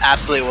 That's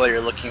absolutely what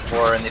you're looking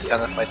for in these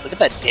kind of fights. Look at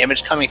that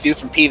damage coming through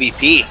from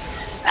PvP.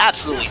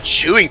 Absolutely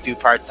chewing through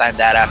part-time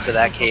dad after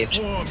that cage.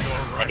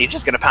 And he's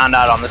just going to pound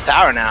out on this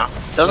tower now.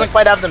 Doesn't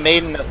quite have the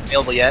Maiden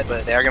available yet,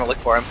 but they are going to look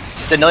for him.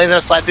 Sindillion's going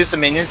to slide through some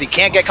minions. He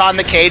can't get caught in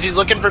the cage. He's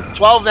looking for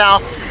 12 now.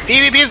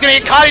 PvP is going to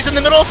get caught. He's in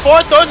the middle of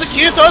 4. Throws the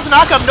Q, throws the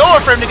knockup. Nowhere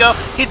for him to go.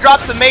 He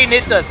drops the Maiden.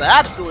 It does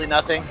absolutely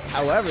nothing.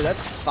 However,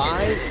 that's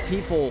 5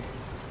 people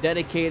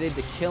dedicated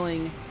to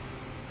killing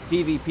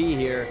PvP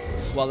here,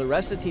 while the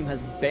rest of the team has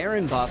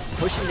Baron buff,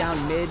 pushing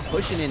down mid,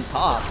 pushing in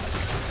top.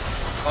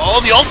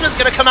 Oh, the ultimate's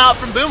going to come out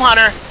from Boom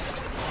Hunter.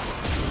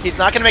 He's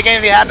not going to make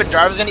anything happen.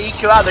 Jarvan's going to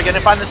EQ out. They're going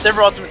to find the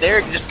Silver ultimate.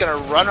 They're just going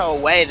to run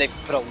away. They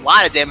put a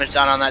lot of damage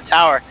down on that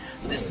tower.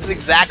 This is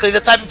exactly the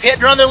type of hit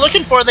and run they're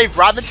looking for. They've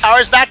brought the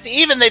towers back to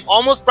even. They've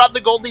almost brought the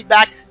gold lead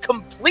back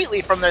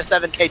completely from their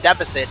 7k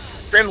deficit.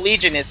 Grim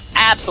Legion is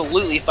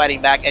absolutely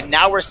fighting back, and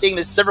now we're seeing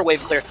this Silver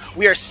wave clear.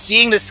 We are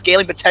seeing the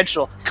scaling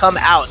potential come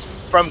out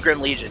from Grim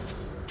Legion.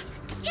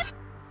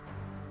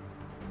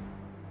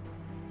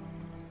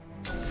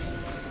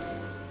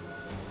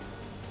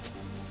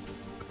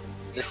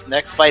 This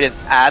next fight is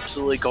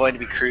absolutely going to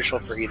be crucial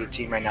for either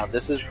team right now.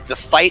 This is the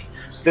fight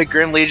that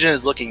Grim Legion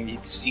is looking. You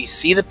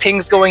see the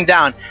pings going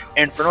down.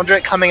 Infernal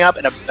Drake coming up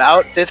in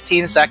about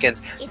 15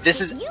 seconds. This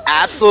is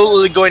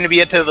absolutely going to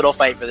be a pivotal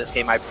fight for this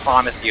game, I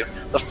promise you.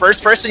 The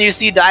first person you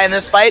see die in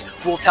this fight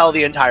will tell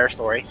the entire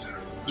story.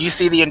 You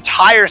see the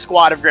entire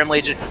squad of Grim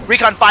Legion.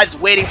 Recon 5's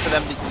waiting for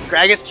them. The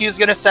Gragas Q is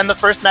going to send the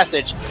first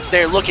message.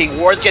 They're looking.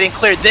 War's getting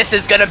cleared. This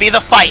is going to be the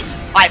fight.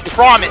 I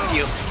promise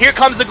you. Here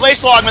comes the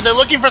Glacial Augment. They're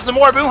looking for some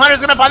more. Boom Hunter's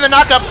going to find the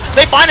knockup.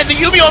 They find it. The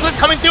Yubi ultimate's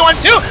coming through on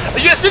 2.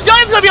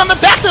 Sidillion's going to be on the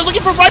back. They're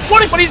looking for right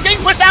Fornix, but he's getting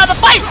pushed out of the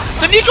fight.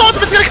 The Nico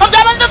ultimate's going to come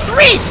down on the 3.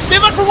 They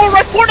went for more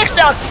right Fornix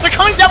down. They're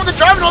coming down with the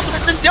Jarvan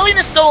ultimate. Sidillion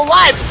is still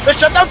alive. The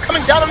shutdown's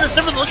coming down on the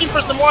Silver. They're looking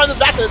for some more on the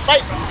back of this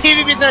fight.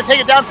 PvP's going to take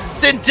it down.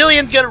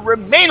 Sidillion's going to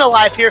remain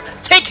alive here.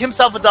 Take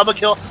himself a double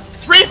kill.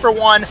 3 for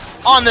 1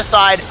 on the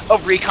side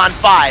of Recon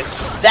 5.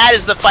 That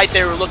is the fight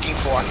they were looking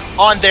for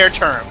on their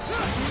terms.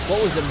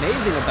 What was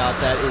amazing about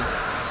that is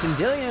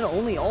Sidillion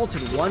only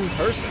ulted one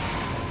person.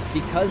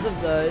 Because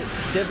of the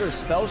Sivir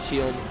spell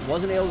shield,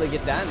 wasn't able to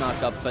get that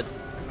knockup, but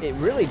it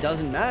really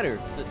doesn't matter.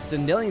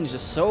 Sidillion's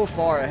just so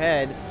far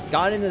ahead,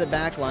 got into the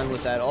back line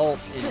with that ult,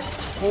 and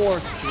tore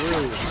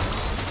through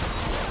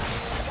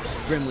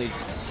Grim Legion.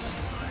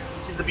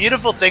 See, the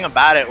beautiful thing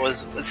about it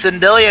was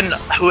Sidillion,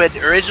 who had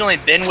originally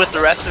been with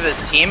the rest of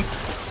his team,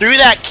 threw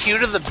that Q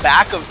to the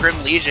back of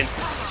Grim Legion,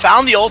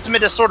 found the ultimate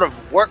to sort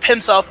of warp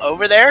himself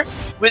over there.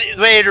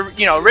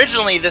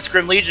 Originally this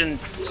Grim Legion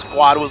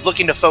squad was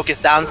looking to focus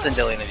down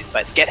Sidillion in these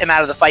fights, get him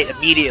out of the fight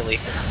immediately.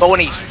 But when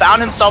he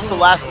found himself the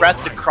last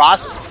breath to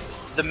cross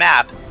the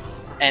map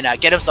and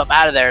get himself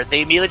out of there,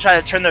 they immediately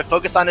tried to turn their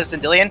focus onto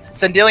Sidillion.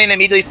 Sidillion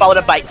immediately followed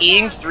up by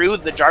Eing through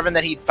the Jarvan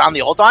that he found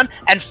the ult on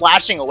and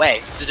flashing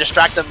away to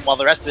distract them while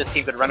the rest of his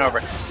team could run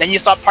over. Then you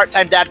saw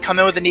Part-Time Dad come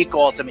in with the Nico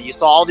ultimate. You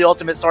saw all the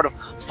ultimates sort of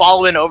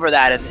follow in over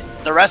that, and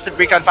the rest of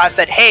Recon 5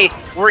 said, hey,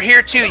 we're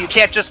here too, you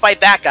can't just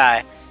fight that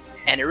guy.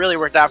 And it really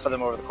worked out for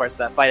them over the course of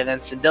that fight. And then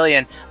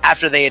Sidillion,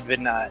 after they had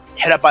been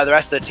hit up by the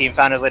rest of the team,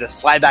 found a way to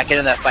slide back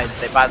into that fight and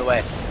say, by the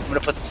way, I'm going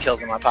to put some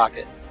kills in my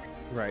pocket.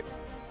 Right.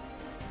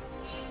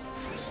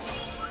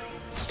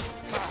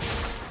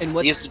 And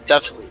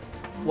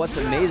what's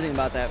amazing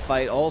about that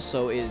fight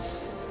also is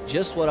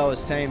just what I was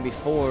saying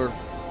before.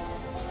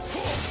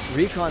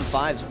 Recon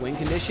 5's win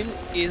condition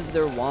is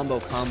their wombo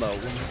combo.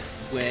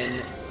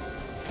 When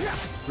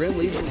Grim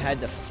Legion had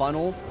to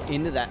funnel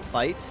into that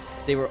fight,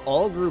 they were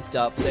all grouped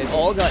up. They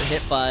all got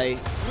hit by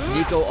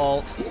Nico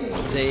ult.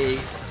 They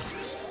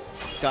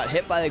got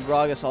hit by the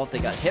Gragas ult. They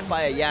got hit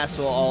by a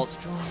Yasuo ult.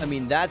 I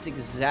mean, that's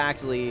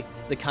exactly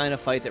the kind of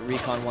fight that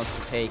Recon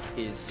wants to take,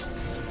 is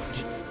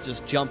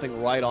just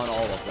jumping right on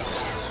all of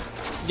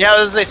them. Yeah,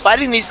 as they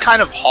fighting these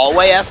kind of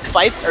hallway-esque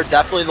fights are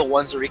definitely the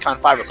ones that Recon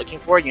 5 are looking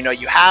for. You know,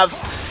 you have,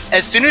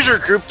 as soon as you're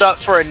grouped up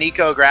for a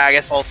Nico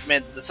Gragas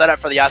ultimate, the setup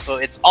for the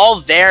Yasuo, it's all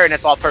there and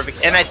it's all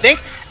perfect. And I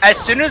think as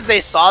soon as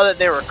they saw that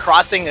they were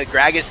crossing a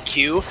Gragas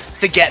Q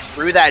to get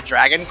through that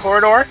Dragon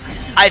corridor,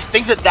 I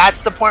think that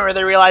that's the point where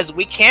they realized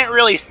we can't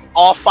really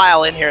all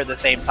file in here at the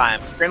same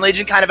time. Grim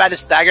Legion kind of had to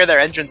stagger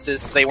their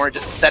entrances so they weren't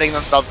just setting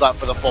themselves up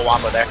for the full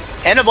wombo there.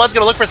 Hand of Blood's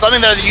going to look for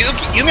something there. The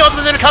Yuumi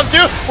ultimate's going to come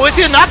through. But we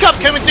see the knockup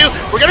coming through.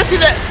 We're going to see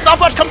the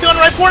stopwatch come through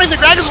on the right corner. The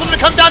Gragas ultimate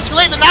come down too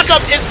late. The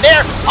knockup is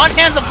there on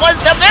Hands of Blood.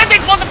 There's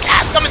the explosive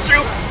cast coming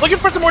through.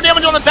 Looking for some more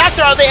damage on the back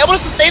there. Are they able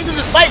to sustain through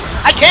this fight?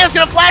 Icane's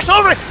going to flash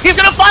over. He's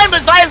going to find,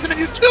 but Zaya's going to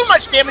do too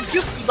much damage.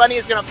 Yuki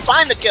Bunny is going to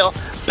find the kill.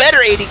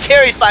 Better AD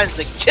carry finds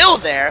the kill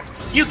there.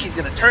 Yuki's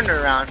going to turn it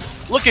around,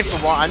 looking for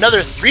more.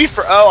 Another 3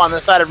 for 0 on the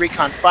side of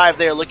Recon 5.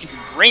 They are looking to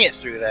bring it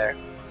through there.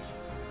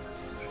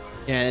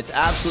 Yeah, and it's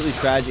absolutely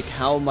tragic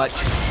how much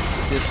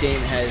this game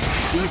has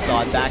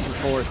seesawed back and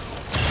forth.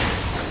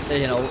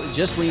 You know,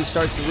 just when you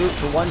start to root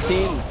for one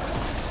team,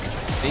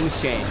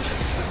 things change.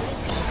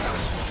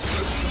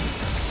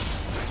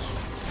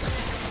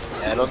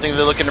 Yeah, I don't think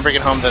they're looking to bring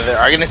it home, though. They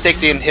are going to take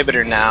the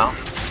inhibitor now.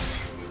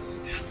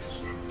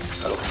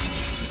 So,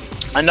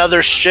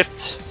 another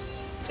shift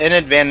in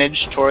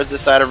advantage towards the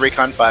side of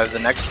Recon 5. The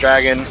next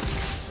dragon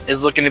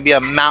is looking to be a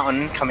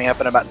mountain coming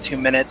up in about 2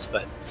 minutes,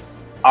 but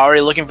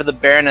already looking for the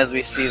Baron as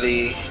we see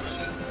the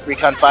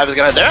Recon 5 is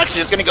gonna, they're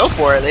actually just gonna go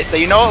for it. They say,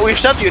 you know what, we've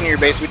shoved you into your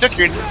base, we took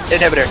your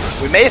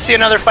inhibitor. We may see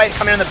another fight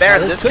coming in the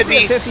Baron. This could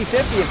be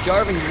 50-50 if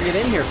Jarvan can get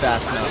in here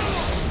fast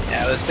enough.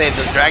 Yeah, let's say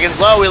the dragon's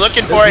low, we're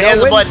looking for it.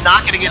 Hands of Blood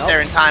not gonna get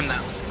there in time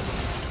though.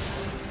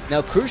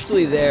 Now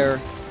crucially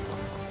there,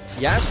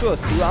 Yasuo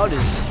threw out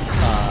his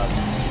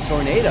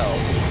tornado,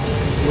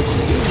 which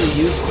is usually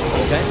used to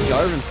prevent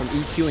Jarvan from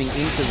EQing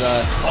into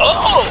the...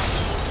 Oh!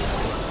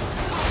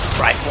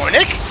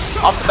 Ryfornic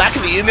off the back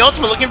of the Yumi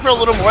ultimate, looking for a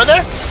little more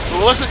there.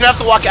 Melissa's gonna have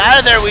to walk out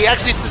of there. We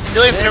actually see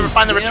Sandillions never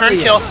find the return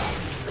kill.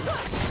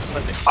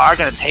 But they are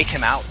gonna take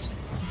him out.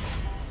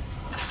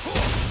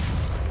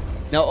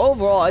 Now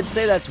overall, I'd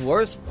say that's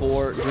worth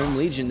for Grim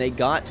Legion. They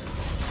got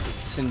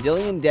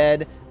Sandillion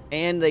dead,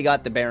 and they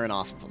got the Baron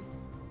off of him.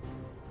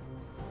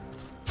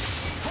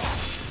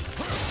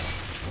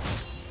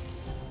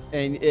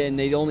 And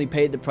they only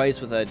paid the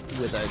price with a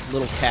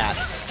little cat.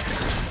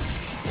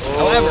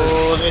 However,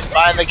 oh, they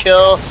find the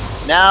kill.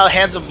 Now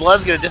Hands of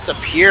Blood's gonna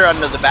disappear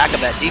under the back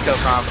of that Deco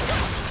comp.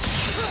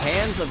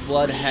 Hands of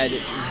Blood had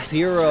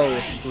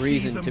zero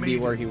reason to be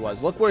where he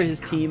was. Look where his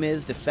team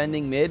is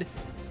defending mid.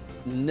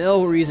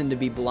 No reason to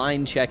be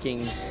blind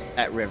checking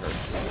at River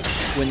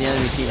when the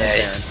enemy team is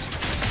Baron.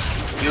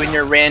 You and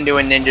your Randu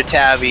and Ninja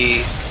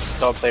Tabby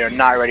player are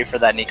not ready for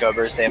that Nico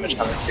burst damage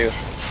coming through.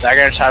 They're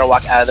gonna try to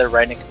walk out of there.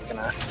 Right, Nick's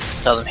gonna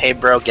tell them, "Hey,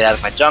 bro, get out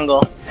of my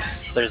jungle."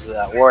 Clears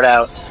that ward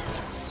out.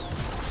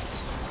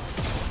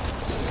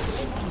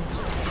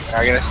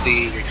 We're gonna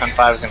see Recon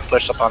 5 is gonna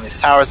push up on these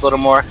towers a little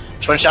more.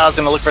 Twin Shadow's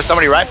gonna look for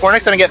somebody. Right,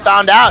 Fornix gonna get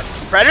found out.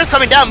 Predator's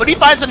coming down. Moody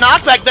finds the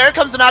knockback. There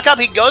comes the knockup.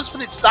 He goes for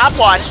the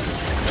stopwatch.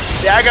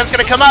 The Argon's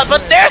gonna come out,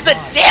 but there's the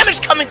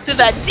damage coming through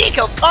that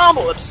Nico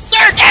combo.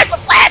 Absurd. There's the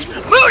flash.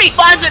 Moody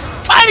finds it,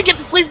 trying to get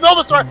the sleep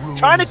Bulbasaur,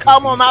 trying to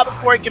combo him out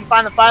before he can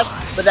find the flash,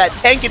 but that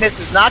tankiness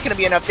is not gonna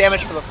be enough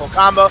damage for the full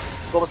combo.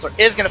 Bulbasaur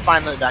is gonna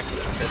find the back of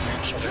the fifth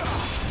man shoulder.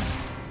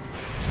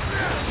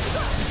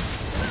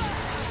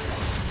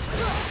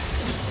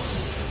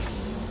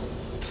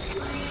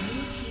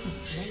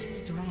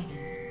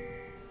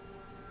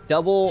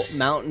 Double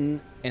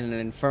Mountain and an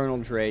Infernal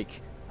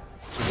Drake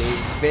is a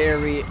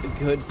very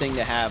good thing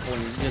to have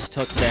when you just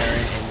took Baron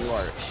and you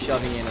are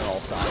shoving in on all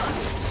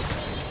sides.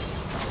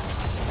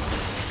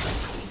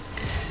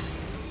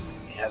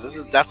 Yeah, this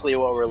is definitely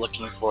what we're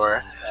looking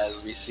for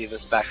as we see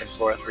this back and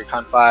forth.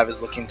 Recon 5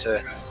 is looking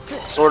to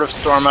sort of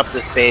storm up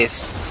this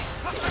base,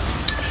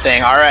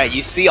 saying, "Alright,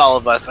 you see all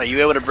of us. Are you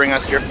able to bring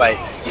us your fight?"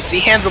 You see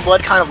Hands of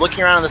Blood kind of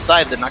looking around on the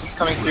side. The knockup's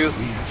coming through.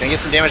 Gonna get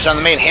some damage on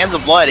the main. Hands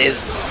of Blood is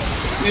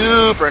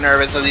super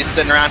nervous as he's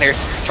sitting around here,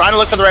 trying to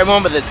look for the right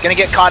moment, but it's gonna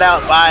get caught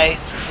out by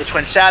the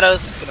Twin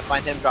Shadows. Gonna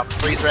find him, drop a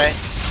freeze ray.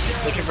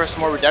 Looking for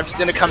some more. Redemption's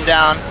gonna come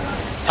down,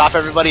 top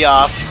everybody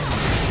off.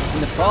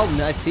 And the problem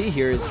I see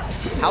here is,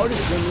 how does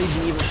Grim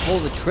Legion even pull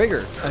the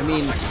trigger? I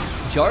mean,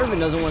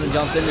 Jarvan doesn't want to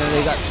jump in there.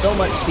 They got so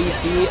much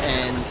CC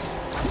and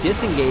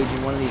disengage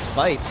in one of these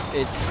fights.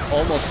 It's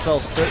almost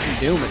spells certain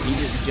doom if he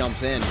just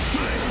jumps in.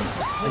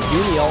 A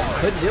Yumi ult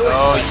could do it.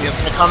 Oh, he's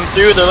gonna come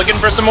through. They're looking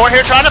for some more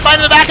here, trying to find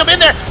the backup in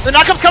there. The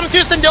knockup's coming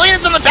through.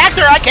 Sandillions in the back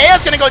there.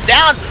 Ikea's gonna go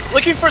down.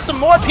 Looking for some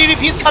more.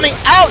 PvP's coming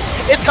out.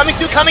 It's coming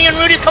through, coming in.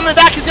 Rudy's coming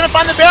back. He's gonna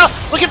find the barrel.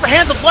 Looking for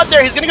Hands of Blood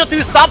there. He's gonna go through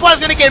the stopwatch.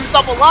 He's gonna get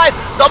himself alive.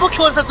 Double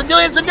killing for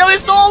Sandillions. Sandillions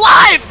still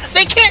alive.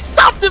 They can't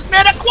stop this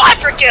man. A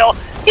quadra kill.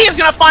 He's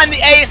gonna find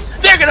the ace.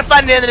 They're gonna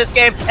find the end of this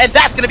game, and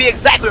that's gonna be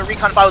exactly what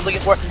Recon 5 was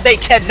looking for. They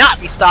cannot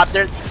be stopped.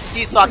 Their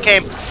seesaw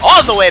came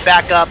all the way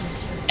back up,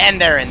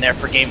 and they're in there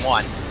for game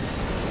one.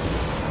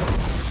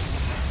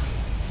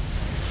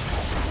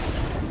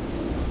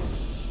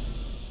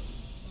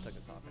 Took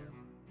us off here.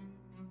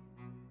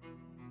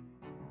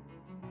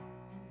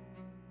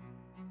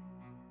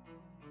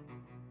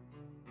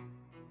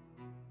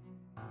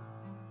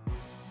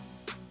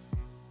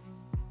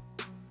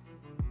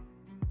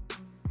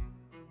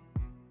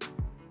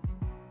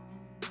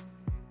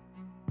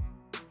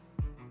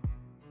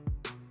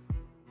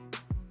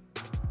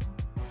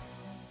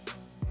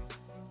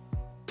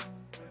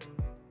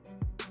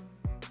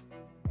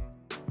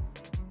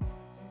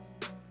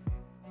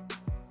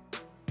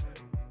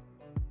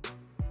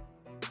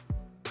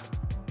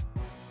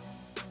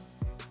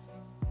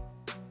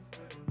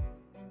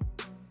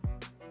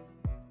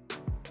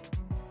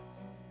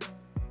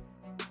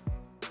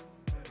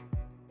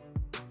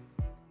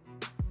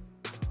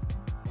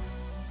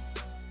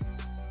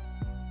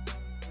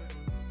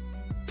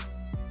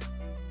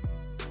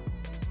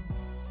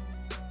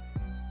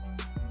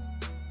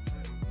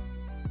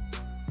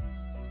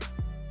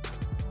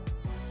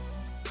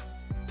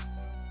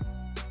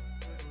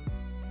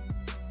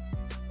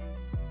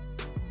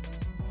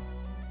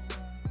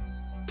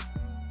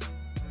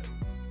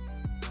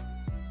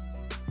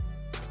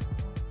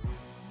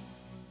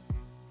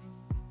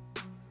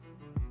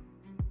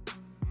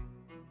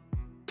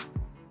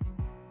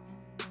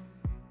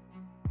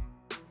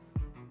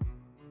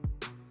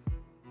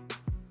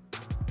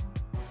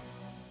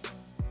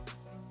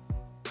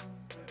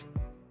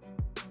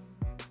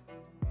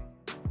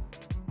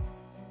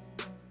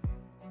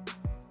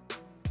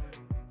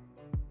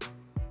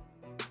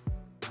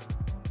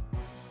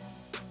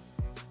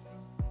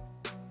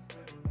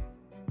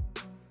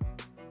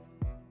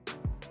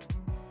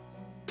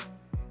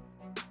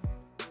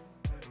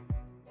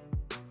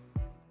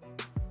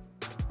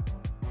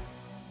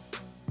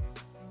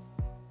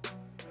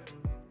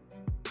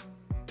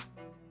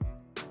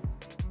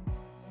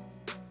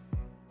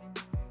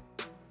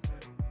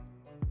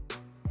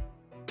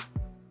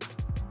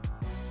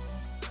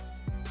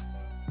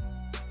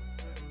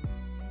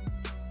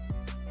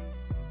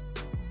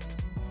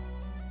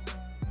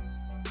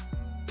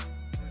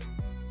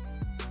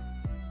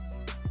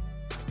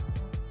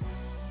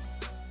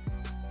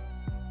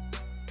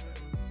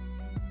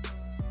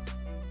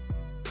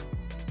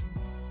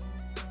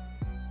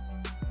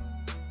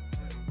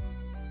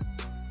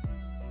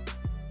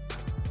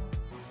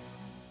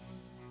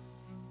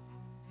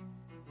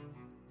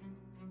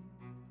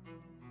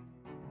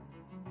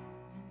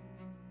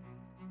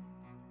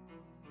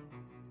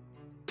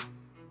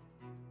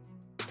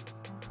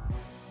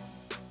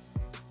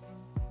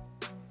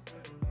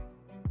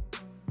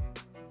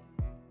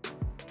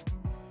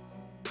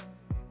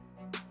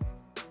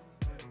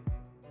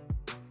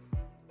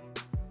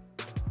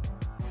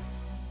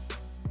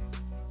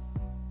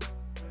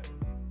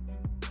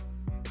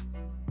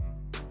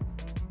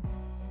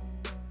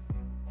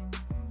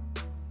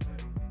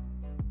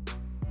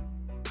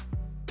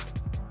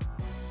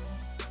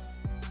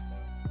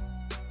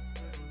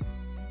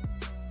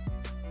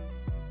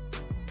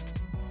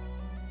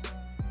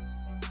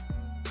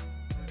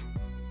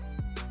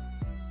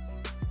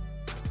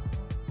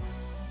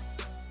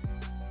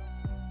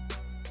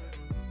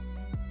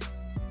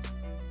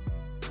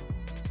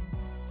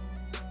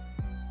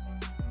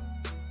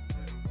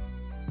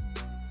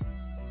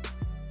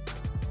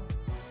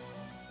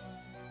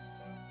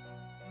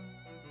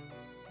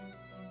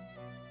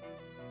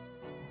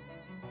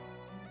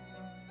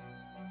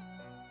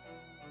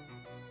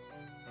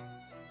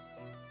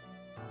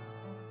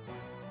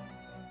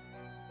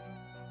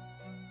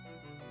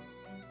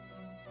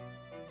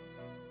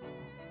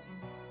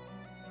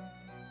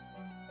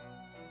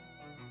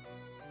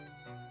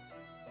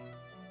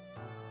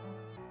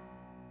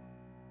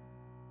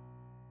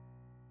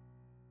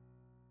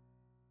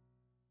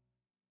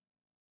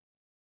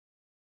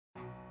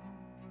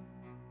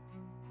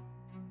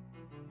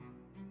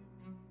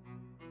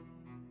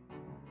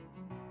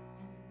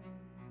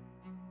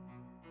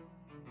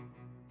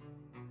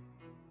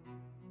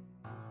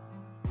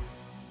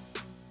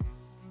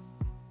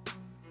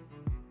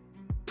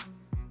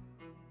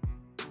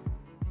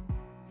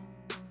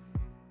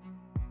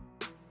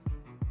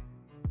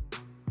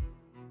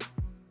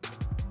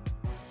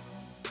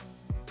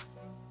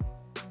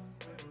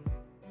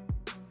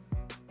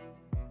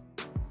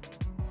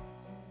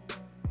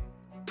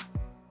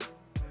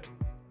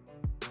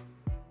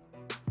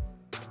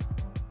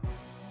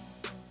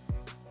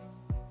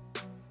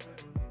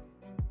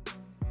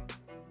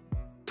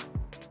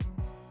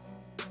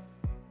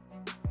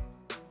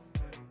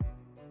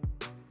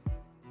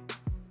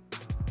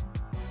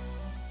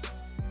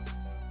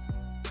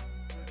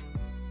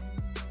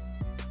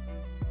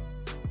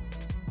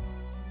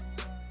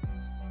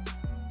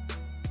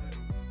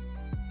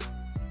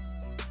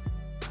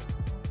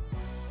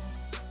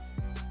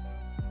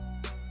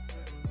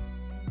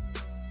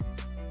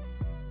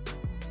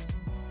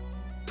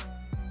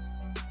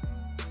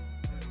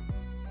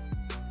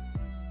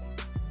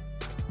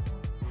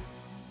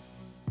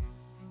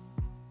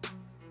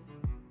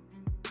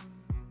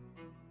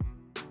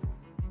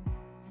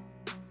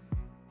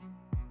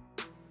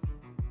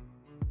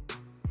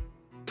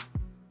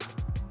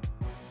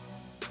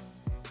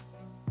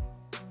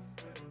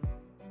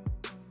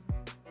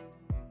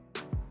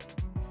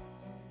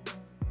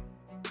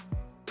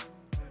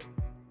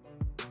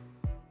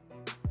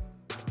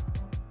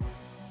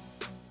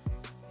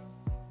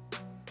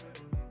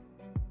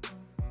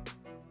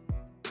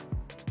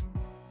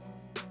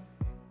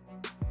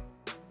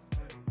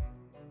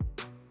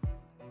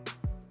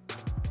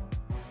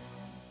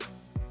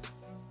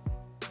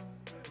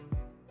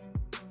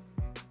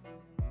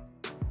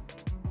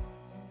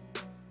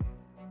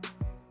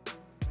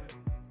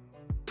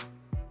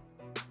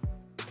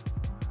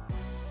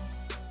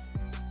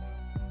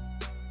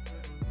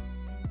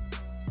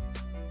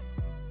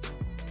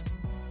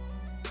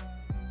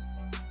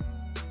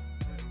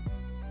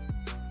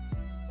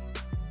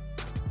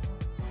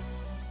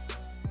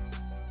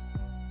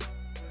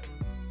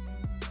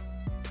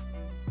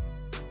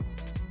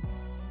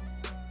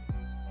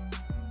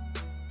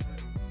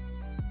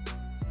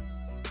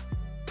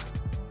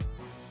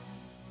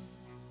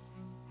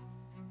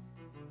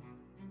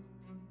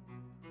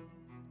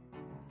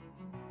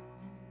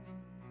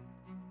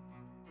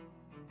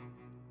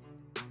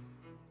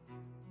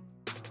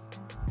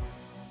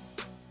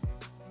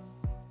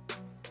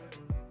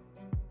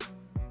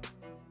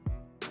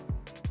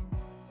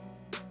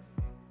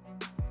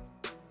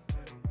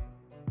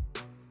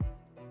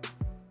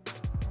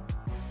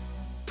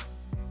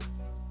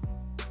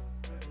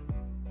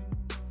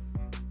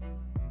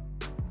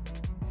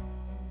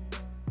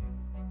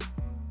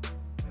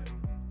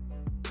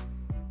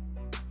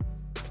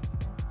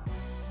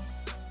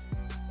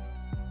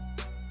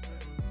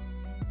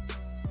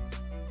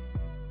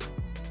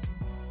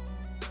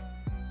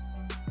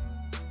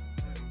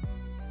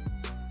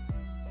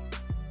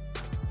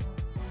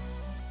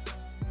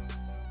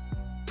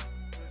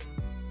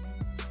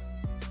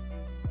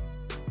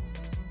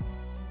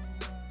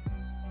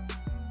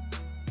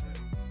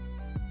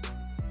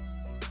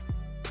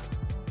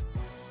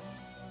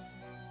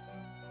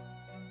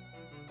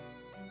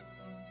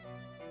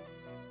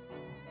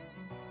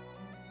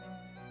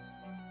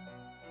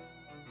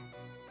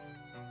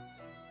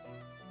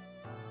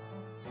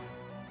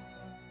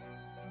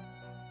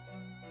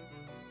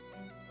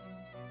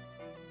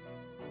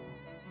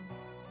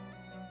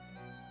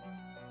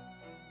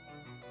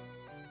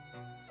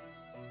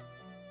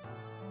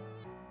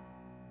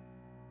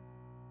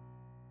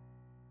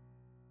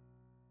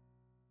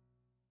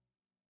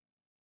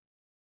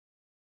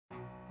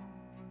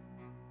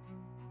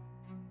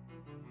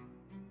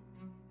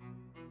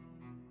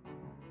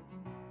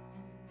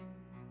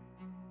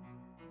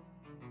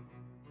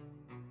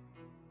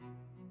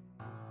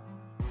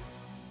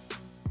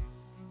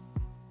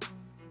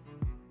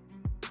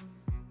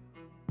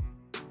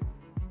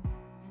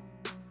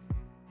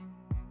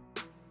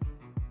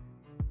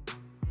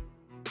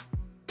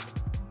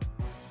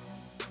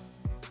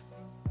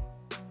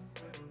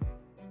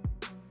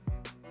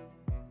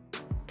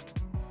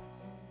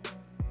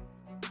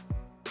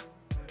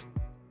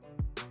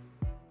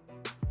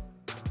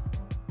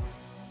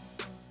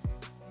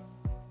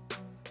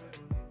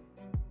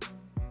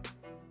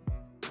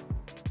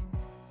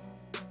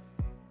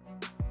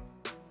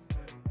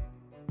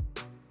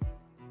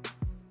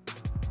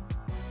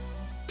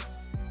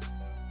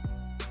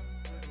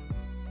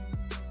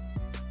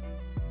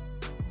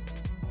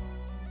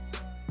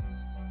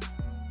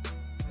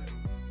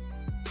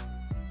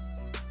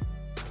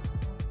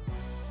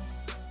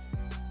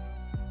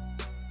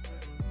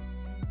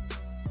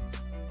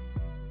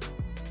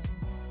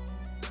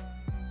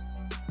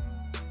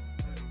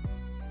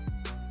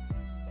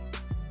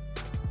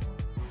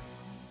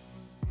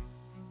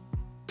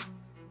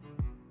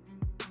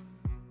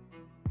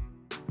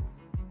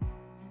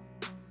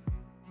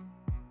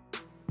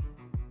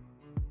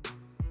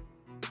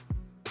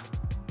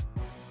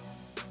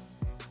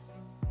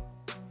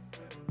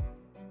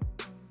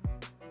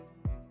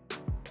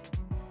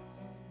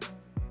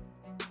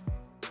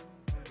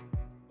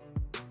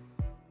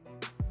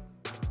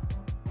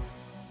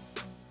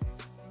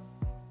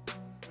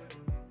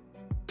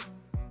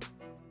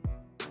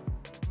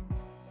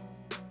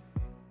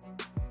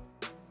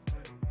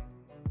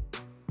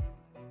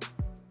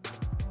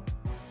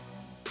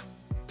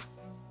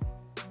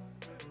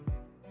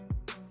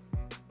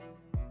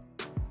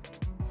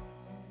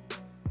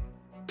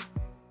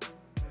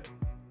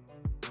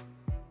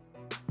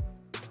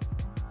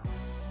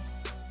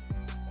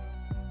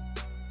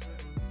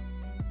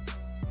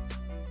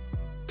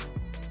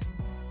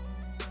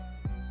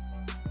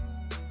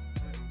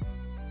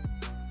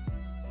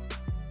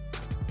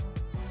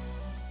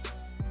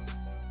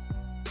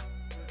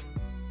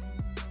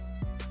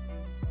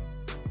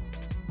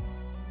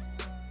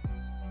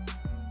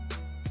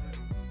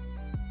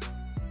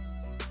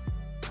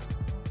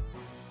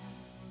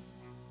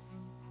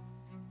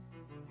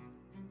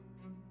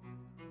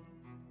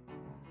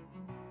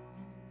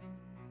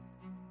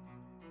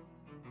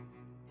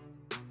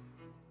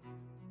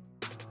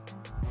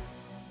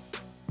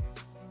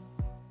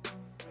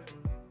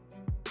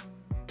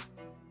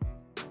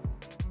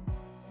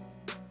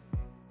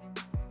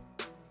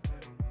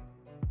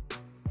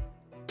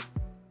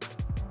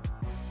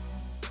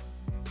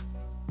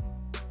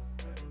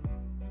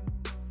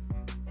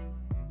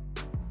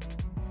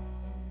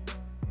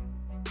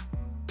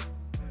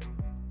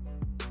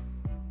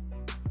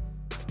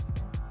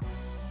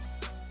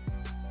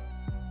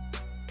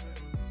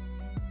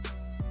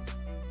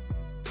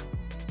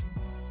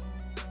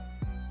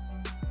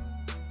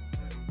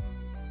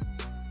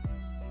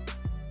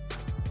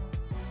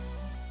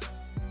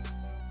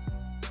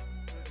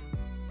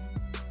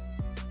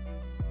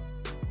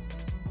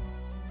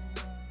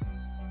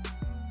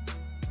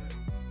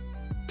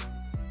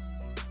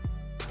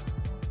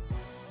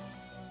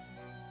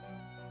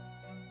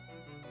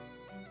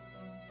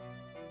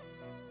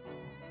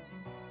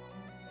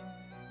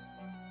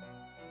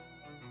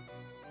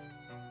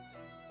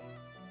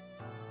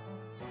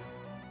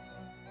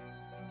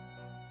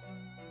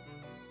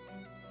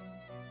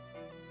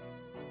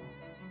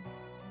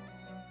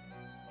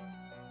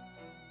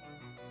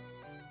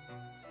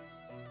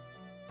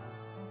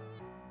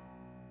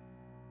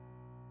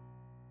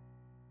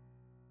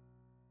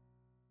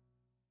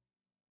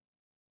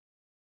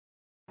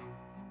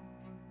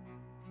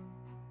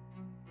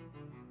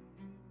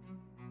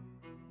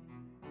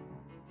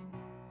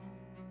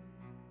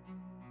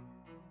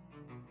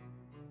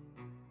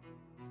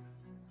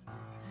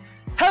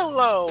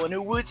 Hello, and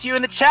who woots you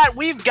in the chat?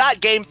 We've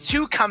got Game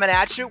 2 coming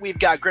at you. We've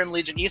got Grim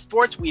Legion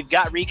eSports. We've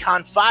got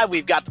Recon 5.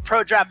 We've got the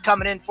Pro Draft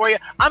coming in for you.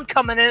 I'm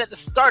coming in at the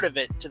start of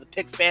it to the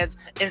picks bands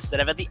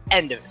instead of at the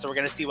end of it. So we're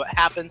going to see what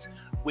happens.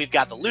 We've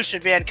got the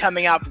Lucian band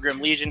coming out for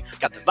Grim Legion.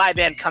 Got the Vi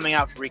band coming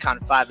out for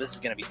Recon 5. This is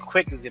going to be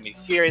quick. This is going to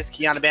be furious.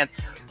 Kiana band.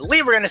 I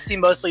believe we're going to see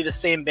mostly the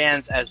same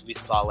bands as we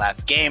saw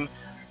last game.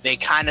 They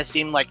kind of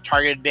seem like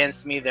targeted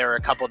bands to me. There were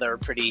a couple that were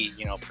pretty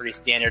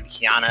standard.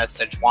 Kiana,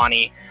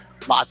 Sejuani.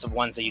 Lots of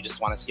ones that you just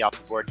want to see off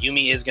the board.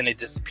 Yuumi is going to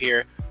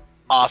disappear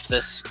off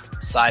this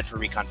side for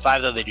Recon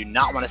 5, though. They do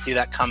not want to see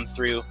that come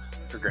through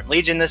for Grim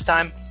Legion this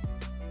time.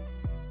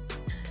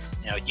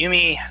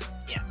 Yuumi,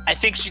 I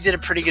think she did a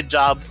pretty good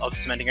job of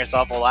cementing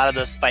herself. A lot of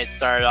those fights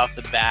started off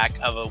the back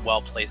of a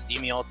well-placed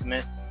Yuumi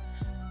ultimate.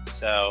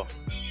 So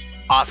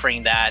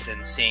offering that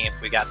and seeing if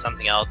we got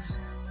something else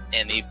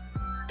in the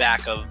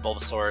back of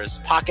Bulbasaur's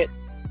pocket.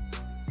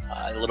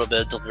 A little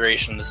bit of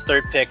deliberation in this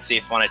third pick, see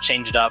if you want to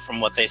change it up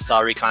from what they saw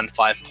Recon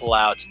 5 pull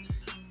out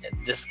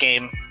in this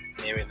game.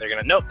 Maybe they're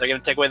going to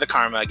take away the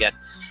Karma again.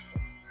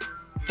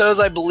 Those,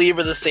 I believe,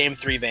 are the same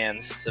three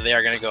bands, so they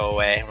are going to go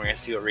away. We're going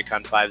to see what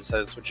Recon 5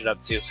 says, switch it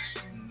up to.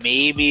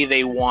 Maybe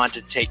they want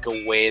to take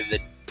away the...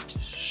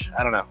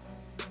 I don't know.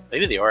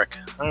 Maybe the Auric.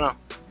 I don't know.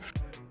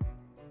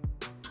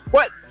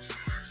 What?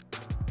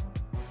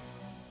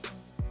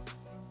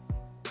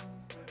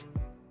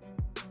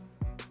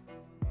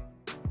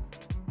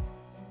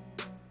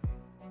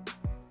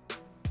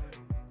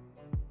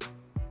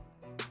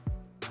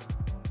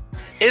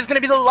 Is going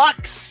to be the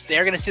Lux.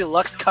 They're going to see the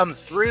Lux come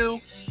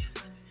through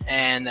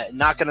and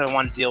not going to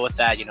want to deal with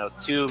that.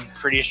 Two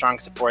pretty strong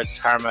supports,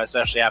 Karma,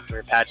 especially after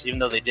her patch, even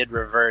though they did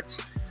revert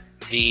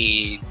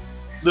the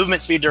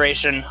movement speed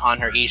duration on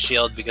her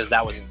E-Shield because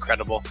that was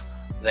incredible.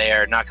 They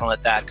are not going to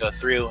let that go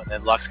through, and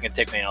then Lux can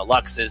take me.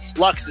 Lux is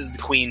the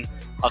queen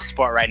of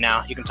support right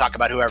now. You can talk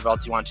about whoever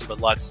else you want to, but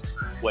Lux,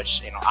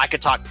 which I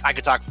could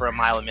talk for a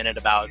mile a minute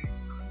about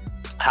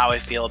how I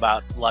feel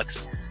about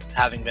Lux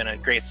having been a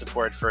great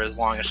support for as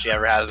long as she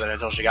ever has been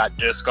until she got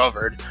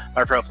discovered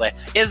by pro play.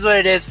 Is what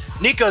it is.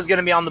 Nico is going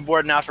to be on the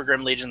board now for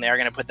Grim Legion. They are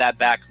going to put that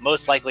back,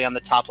 most likely on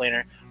the top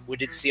laner. We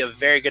did see a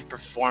very good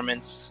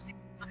performance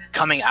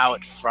coming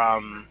out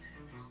from...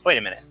 Wait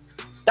a minute.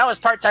 That was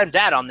Part-Time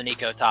Dad on the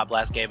Nico top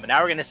last game, but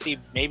now we're going to see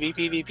maybe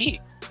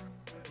PvP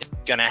is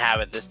going to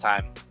have it this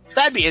time.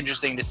 That'd be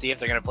interesting to see if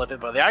they're going to flip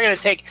it, but they are going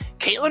to take...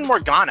 Caitlyn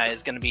Morgana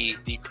is going to be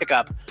the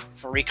pickup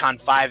for Recon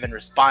 5 in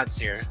response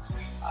here.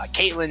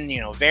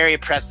 Caitlyn, very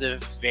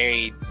oppressive,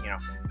 very,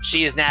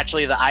 she is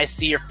naturally the I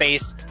see your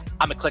face,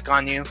 I'm gonna click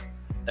on you.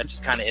 That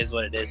just kind of is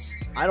what it is.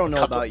 I don't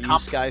know about you,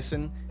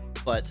 Skyson,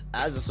 but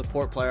as a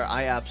support player,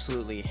 I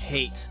absolutely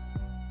hate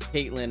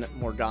Caitlyn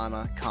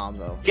Morgana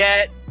combo.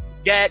 Get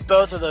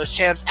both of those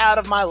champs out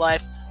of my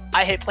life.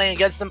 I hate playing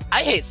against them.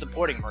 I hate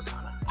supporting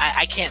Morgana.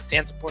 I can't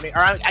stand supporting, or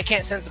I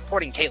can't stand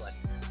supporting Caitlyn.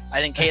 I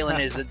think Caitlyn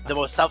is the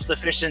most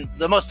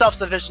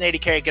self-sufficient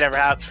AD carry you could ever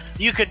have.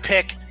 You could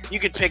pick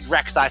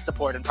Rek'Sai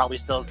support and probably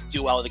still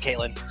do well with the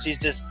Caitlyn.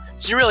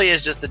 She really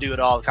is just the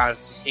do-it-all kind of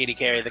AD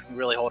carry that can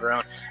really hold her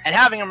own. And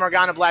having a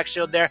Morgana Black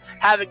Shield there,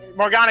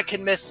 Morgana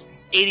can miss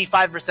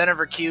 85% of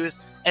her Qs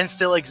and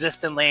still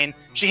exist in lane.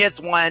 She hits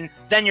one,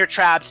 then you're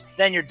trapped,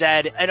 then you're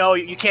dead, and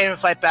you can't even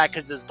fight back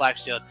because there's Black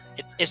Shield.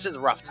 It's just a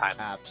rough time.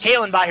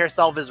 Absolutely. Caitlyn by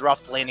herself is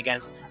rough to lane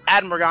against.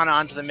 Add Morgana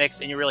onto the mix,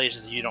 and you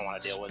don't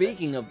want to deal with it.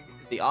 Speaking of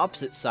the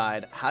opposite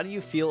side, how do you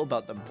feel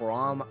about the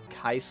Braum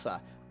Kai'Sa?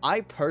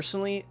 I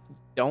personally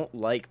don't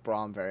like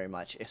Braum very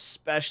much,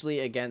 especially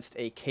against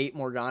a Kate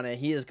Morgana.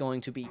 He is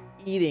going to be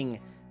eating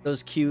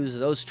those Qs,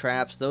 those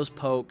traps, those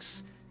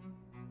pokes.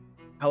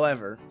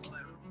 However,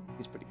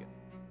 he's pretty good.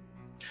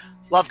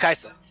 Love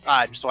Kai'Sa.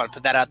 I just want to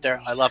put that out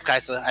there. I love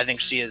Kai'Sa. I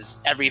think she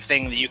is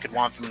everything that you could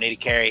want from an AD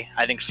carry.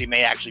 I think she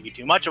may actually be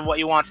too much of what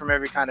you want from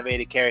every kind of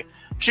AD carry.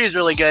 She's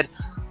really good.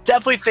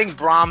 Definitely think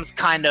Braum's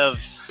kind of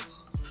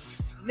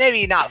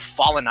maybe not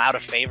fallen out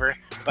of favor,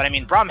 but I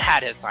mean, Braum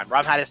had his time.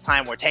 Braum had his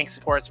time where tank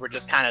supports were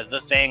just kind of the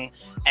thing,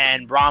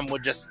 and Braum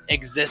would just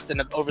exist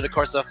over the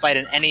course of a fight,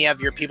 and any of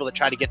your people that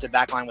tried to get to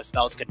backline with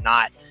spells could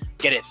not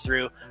get it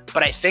through.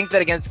 But I think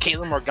that against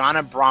Caitlyn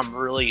Morgana, Braum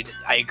really,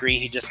 I agree,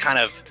 he just kind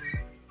of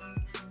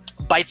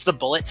bites the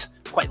bullet,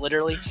 quite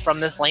literally,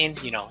 from this lane.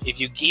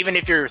 Even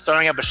if you're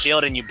throwing up a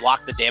shield and you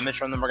block the damage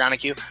from the Morgana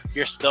Q,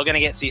 you're still going to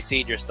get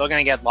CC'd, you're still going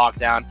to get locked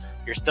down,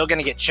 you're still going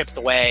to get chipped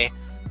away.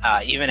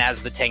 Even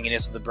as the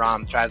tankiness of the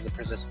Braum tries to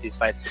persist with these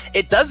fights.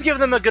 It does give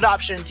them a good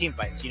option in team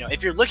fights.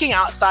 If you're looking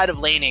outside of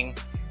laning,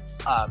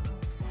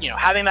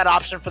 having that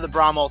option for the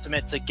Braum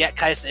ultimate to get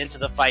Kai'Sa into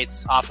the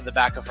fights off of the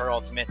back of her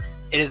ultimate,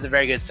 it is a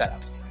very good setup.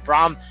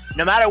 Braum,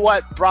 no matter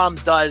what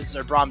Braum does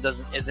or Braum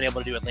isn't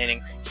able to do with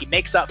laning, he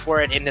makes up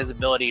for it in his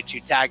ability to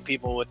tag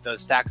people with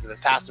those stacks of his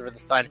passive or the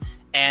stun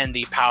and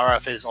the power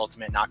of his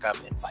ultimate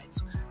knockup in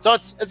fights. So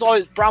it's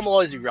always, Braum will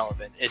always be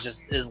relevant. It's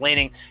just is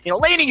laning.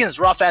 Laning is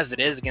rough as it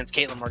is against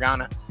Caitlyn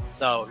Morgana.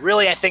 So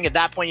really, I think at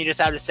that point you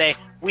just have to say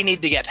we need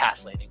to get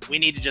past laning. We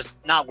need to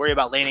just not worry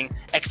about laning,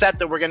 except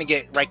that we're going to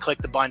get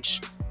right-clicked a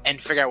bunch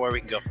and figure out where we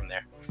can go from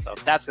there. So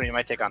that's going to be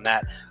my take on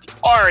that. The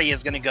Ahri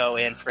is going to go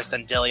in for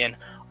Sandillion.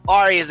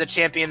 Ahri is a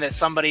champion that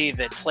somebody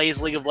that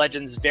plays League of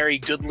Legends very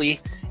goodly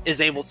is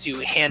able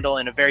to handle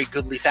in a very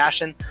goodly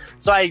fashion.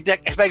 So I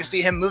expect to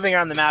see him moving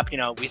around the map. You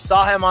know, we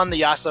saw him on the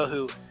Yasuo,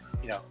 who,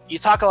 you know, you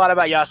talk a lot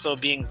about Yasuo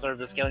being sort of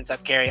the scaling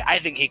type carry. I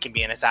think he can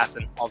be an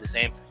assassin all the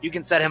same. You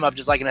can set him up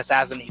just like an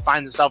assassin. He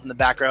finds himself in the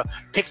back row,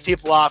 picks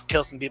people off,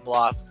 kills some people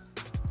off.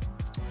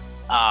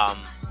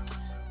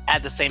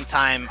 At the same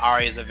time,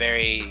 Ahri is a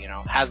very, you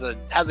know, has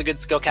a good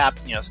skill cap,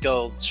 you know,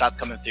 skill shots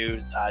coming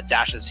through,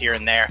 dashes here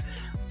and there,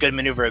 good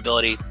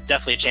maneuverability.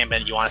 Definitely a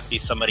champion you want to see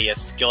somebody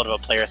as skilled of a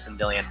player as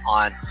Sandillion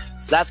on.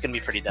 So that's going to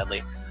be pretty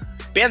deadly.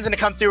 Ban's going to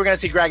come through. We're going to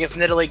see Gragas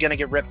Nidalee going to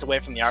get ripped away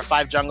from the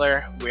R5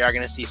 jungler. We are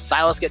going to see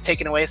Sylas get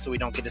taken away, so we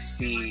don't get to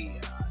see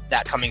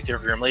that coming through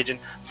for Grim Legion.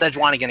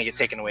 Sejuani going to get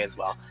taken away as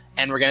well.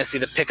 And we're going to see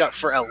the pickup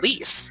for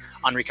Elise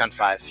on Recon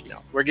 5. You know,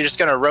 we're just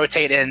going to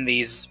rotate in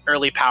these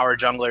early power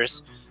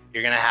junglers.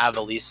 You're going to have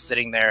Elise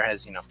sitting there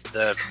as, you know,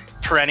 the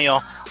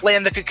perennial,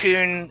 land the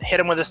cocoon, hit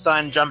him with a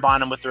stun, jump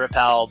on him with the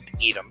repel,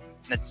 eat him.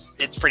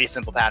 It's pretty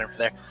simple pattern for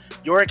there.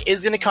 Yorick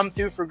is going to come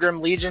through for Grim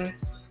Legion.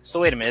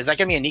 So wait a minute, is that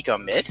going to be a Nico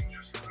mid?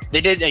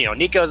 They did, you know,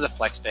 Nico is a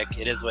flex pick.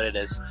 It is what it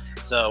is.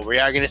 So we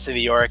are going to see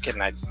the Yorick,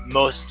 and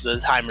most of the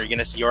time we're going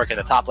to see Yorick in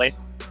the top lane.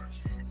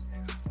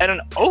 And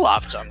an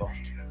Olaf jungle.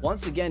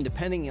 Once again,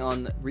 depending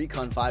on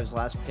Recon 5's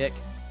last pick,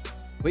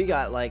 we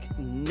got, like,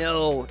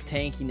 no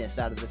tankiness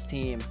out of this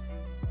team.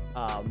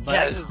 But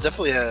yeah, this is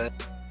definitely a...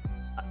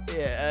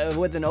 Yeah,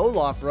 with an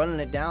Olaf running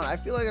it down, I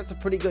feel like that's a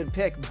pretty good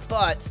pick,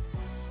 but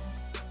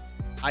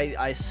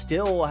I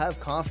still have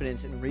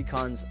confidence in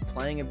Recon's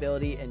playing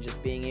ability and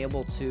just being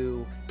able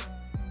to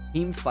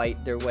team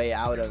fight their way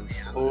out of...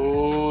 Oh,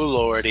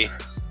 lordy.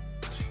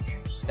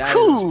 That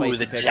Ooh, is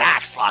the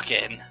Jax lock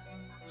in.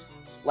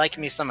 Like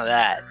me some of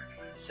that.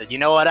 He said, you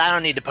know what, I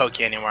don't need to poke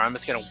you anymore. I'm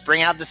just going to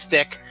bring out the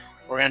stick.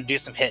 We're going to do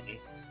some hitting.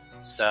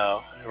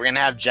 So we're going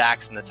to have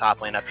Jax in the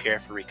top lane up here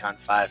for Recon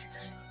 5.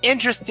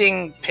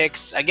 Interesting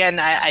picks. Again,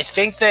 I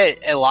think that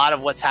a lot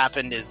of what's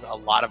happened is a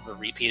lot of a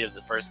repeat of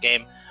the first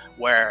game,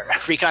 where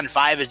Recon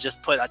 5 has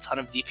just put a ton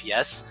of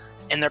DPS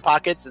in their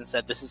pockets and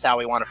said, this is how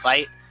we want to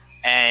fight.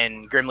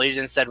 And Grim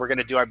Legion said, we're going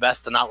to do our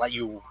best to not let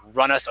you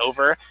run us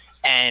over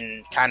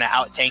and kind of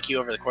out-tank you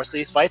over the course of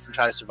these fights and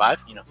try to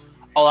survive. You know,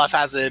 Olaf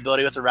has the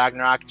ability with the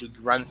Ragnarok to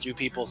run through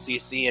people,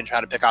 CC, and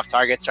try to pick off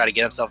targets, try to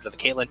get himself to the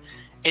Caitlyn.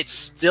 It's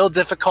still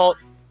difficult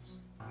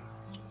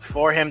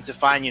for him to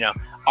find, you know,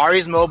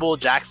 Ahri's mobile,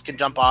 Jax can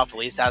jump off,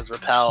 Elise has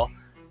repel.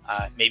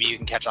 Maybe you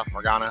can catch off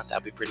Morgana.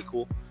 That'd be pretty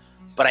cool.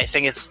 But I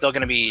think it's still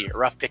going to be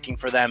rough picking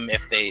for them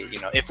if they, you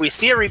know, if we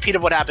see a repeat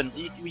of what happened.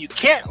 You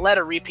can't let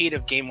a repeat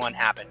of game 1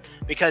 happen,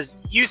 because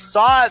you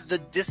saw the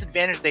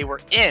disadvantage they were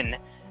in,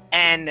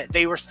 and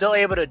they were still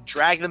able to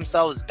drag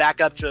themselves back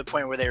up to a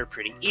point where they were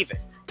pretty even.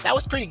 That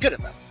was pretty good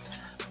of them.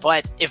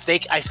 But if they,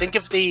 I think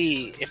if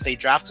they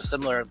draft a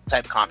similar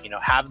type comp, you know,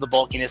 have the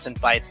bulkiness in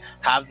fights,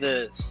 have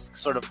the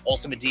sort of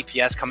ultimate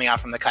DPS coming out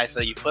from the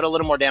Kai'Sa, you put a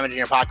little more damage in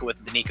your pocket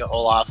with the Nika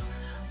Olaf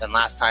than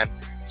last time,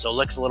 so it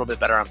looks a little bit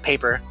better on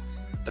paper.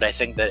 But I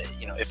think that,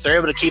 you know, if they're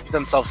able to keep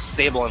themselves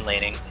stable in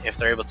laning, if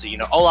they're able to, you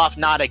know, Olaf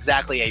not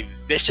exactly a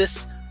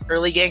vicious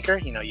early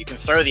ganker, you know, you can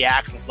throw the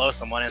axe and slow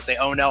someone and say,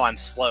 oh no, I'm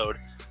slowed.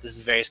 This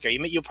is very scary.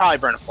 You'll probably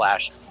burn a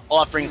flash.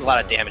 Olaf brings a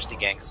lot of damage to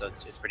ganks, so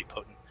it's pretty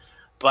potent.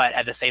 But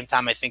at the same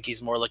time, I think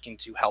he's more looking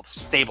to help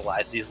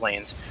stabilize these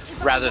lanes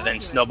rather than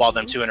snowball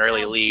them to an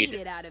early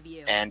lead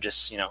and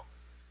just, you know,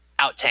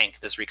 out-tank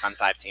this Recon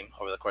 5 team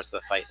over the course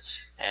of the fight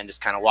and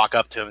just kind of walk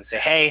up to him and say,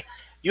 hey,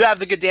 you have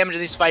the good damage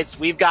in these fights.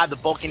 We've got the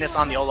bulkiness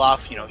on the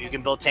Olaf. You know, you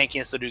can build tanky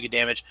and still do good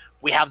damage.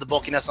 We have the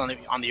bulkiness on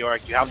the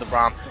Yorick. You have the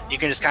Braum. You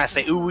can just kind of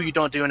say, ooh, you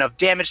don't do enough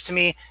damage to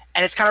me,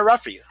 and it's kind of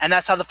rough for you. And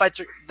that's how the fights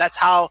are. That's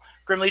how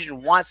Grim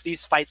Legion wants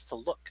these fights to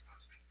look,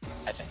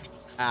 I think.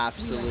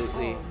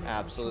 Absolutely,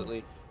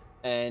 absolutely.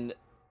 And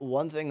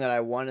one thing that I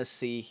want to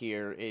see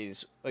here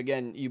is,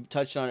 again, you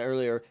touched on it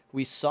earlier,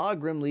 we saw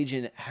Grim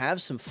Legion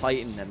have some fight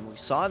in them. We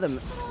saw them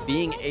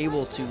being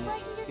able to,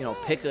 you know,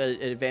 pick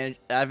an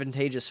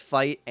advantageous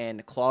fight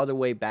and claw their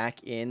way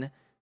back in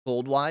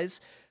gold-wise.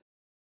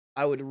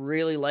 I would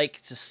really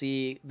like to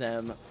see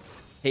them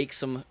take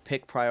some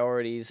pick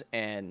priorities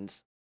and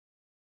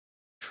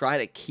try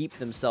to keep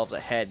themselves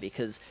ahead,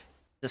 because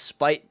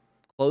despite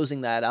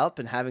closing that up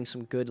and having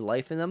some good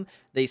life in them,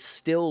 they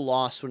still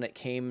lost when it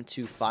came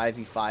to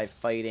 5v5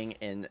 fighting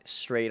and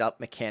straight up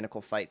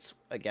mechanical fights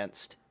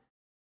against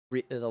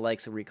the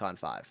likes of Recon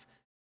 5.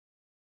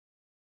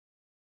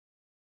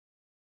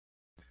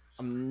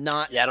 I'm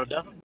not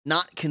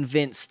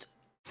convinced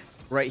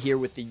right here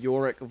with the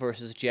Yorick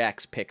versus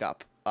Jax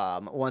pickup.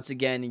 Once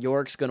again,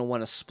 Yorick's going to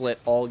want to split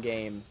all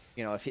game.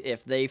 You know,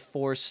 if they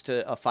force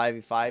to a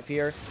 5v5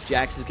 here,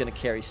 Jax is going to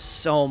carry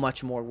so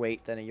much more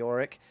weight than a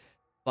Yorick.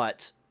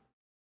 But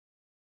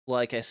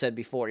like I said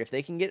before, if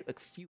they can get a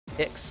few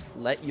picks,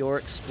 let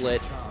Yorick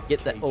split,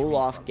 get the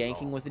Olaf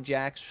ganking with the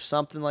Jax or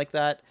something like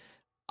that,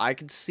 I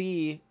could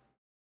see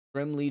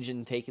Grim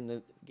Legion taking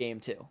the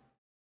game too.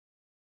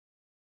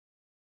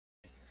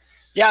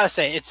 Yeah, I would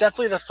say it's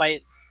definitely the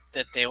fight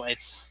that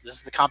this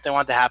is the comp they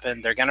want to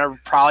happen. They're gonna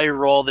probably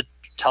roll the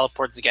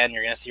teleports again.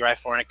 You're gonna see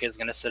Ryfornic is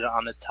gonna sit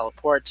on the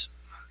teleport.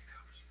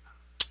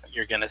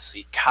 You're gonna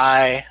see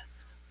Kai,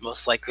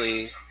 most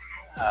likely.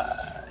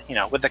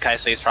 With the Kai,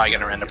 so he's probably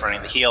gonna end up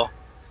running the heal.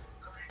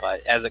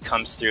 But as it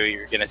comes through,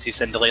 you're going to see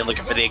Sindelian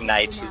looking for the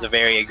Ignite. He's a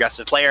very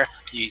aggressive player.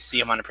 You see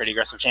him on a pretty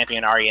aggressive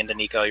champion, Ahri into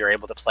Nico. You're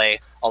able to play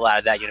a lot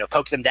of that.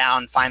 Poke them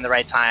down, find the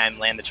right time,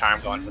 land the charm,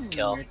 going for the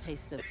kill.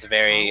 It's a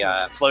very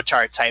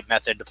flowchart type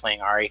method to playing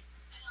Ahri.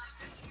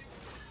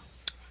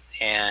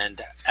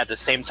 And at the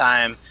same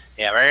time,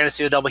 yeah, we're going to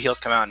see the double heals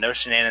come out. No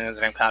shenanigans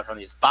are going to come out from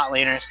these bot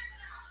laners.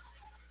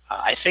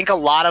 I think a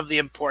lot of the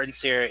importance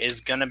here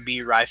is going to be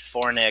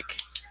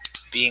Ryfornic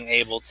being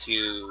able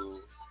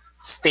to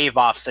stave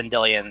off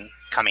Sindelian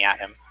coming at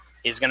him.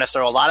 He's going to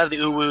throw a lot of the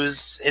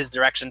uwus his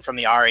direction from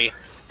the Ahri.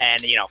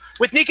 And,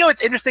 with Nico,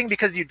 it's interesting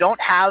because you don't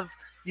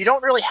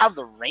really have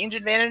the range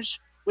advantage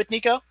with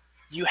Nico.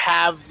 You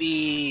have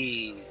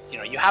you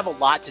have a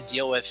lot to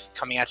deal with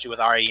coming at you with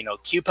Ahri,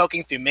 Q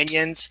poking through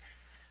minions.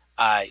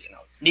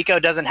 Nico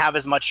doesn't have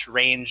as much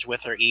range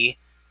with her E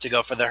to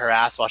go for the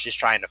harass while she's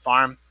trying to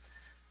farm.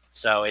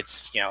 So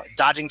it's,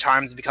 dodging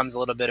charms becomes a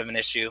little bit of an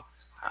issue.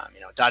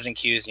 Dodging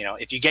Qs,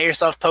 if you get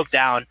yourself poked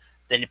down,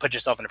 then you put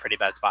yourself in a pretty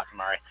bad spot from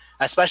Ahri.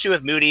 Especially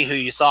with Moody, who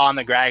you saw on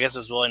the Gragas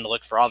was willing to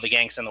look for all the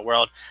ganks in the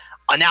world.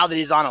 Now that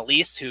he's on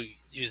Elise,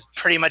 whose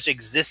pretty much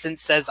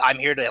existence says, I'm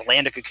here to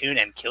land a cocoon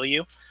and kill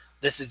you.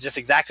 This is just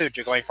exactly what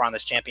you're going for on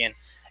this champion.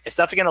 It's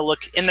definitely going to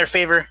look in their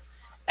favor.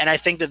 And I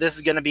think that this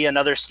is going to be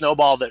another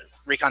snowball that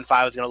Recon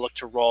 5 is going to look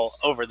to roll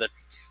over the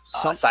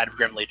side of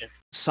Grim Legion.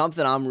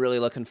 Something I'm really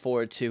looking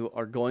forward to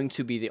are going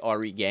to be the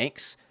Ahri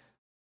ganks.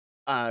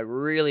 I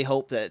really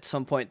hope that at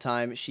some point in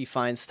time she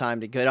finds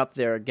time to get up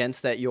there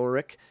against that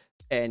Yorick,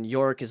 and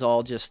Yorick is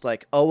all just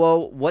like,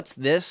 oh, what's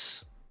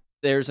this?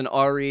 There's an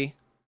Ahri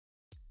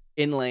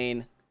in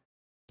lane,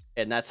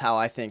 and that's how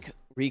I think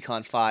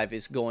Recon 5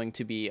 is going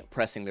to be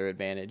pressing their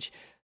advantage.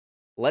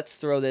 Let's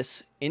throw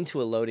this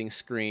into a loading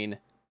screen.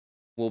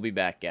 We'll be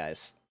back,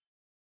 guys.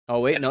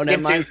 Oh, wait, no,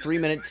 never mind.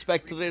 3-minute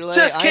spectator delay.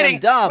 Just kidding. I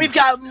am dumb. We've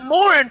got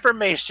more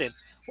information.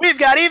 We've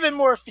got even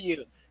more for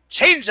you.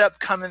 Change up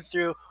coming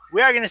through.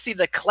 We are going to see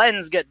the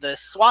cleanse get the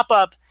swap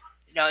up.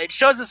 It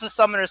shows us the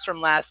summoners from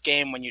last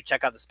game when you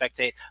check out the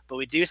spectate, but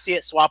we do see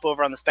it swap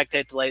over on the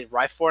spectate delay.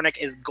 Ryfornic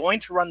is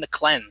going to run the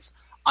cleanse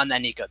on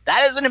that Nico.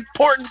 That is an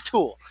important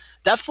tool.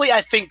 Definitely,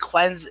 I think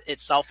cleanse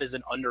itself is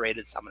an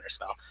underrated summoner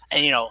spell.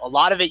 And, a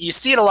lot of it, you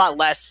see it a lot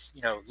less,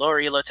 lower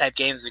elo type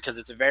games because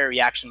it's a very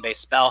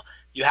reaction-based spell.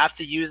 You have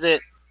to use it.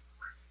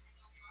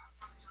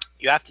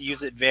 You have to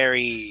use it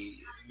very,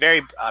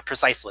 very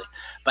precisely.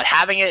 But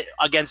having it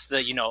against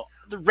the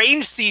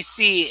range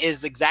CC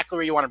is exactly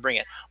where you want to bring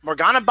it.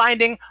 Morgana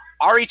Binding,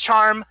 Ahri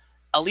Charm,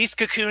 Elise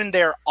Cocoon,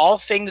 they're all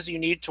things you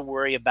need to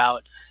worry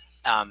about,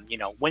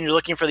 when you're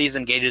looking for these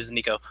engages in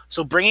Nico.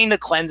 So bringing the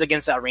cleanse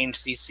against that range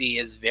CC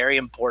is very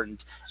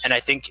important. And I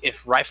think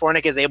if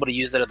Ryfornic is able to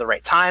use it at the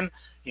right time,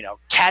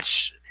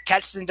 catch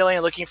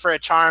Sindelian looking for a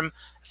charm,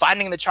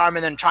 finding the charm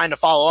and then trying to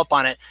follow up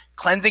on it,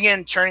 cleansing it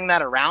and turning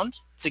that around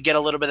to get a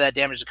little bit of that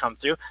damage to come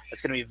through,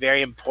 that's going to be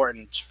very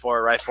important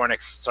for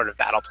Ryfornic's sort of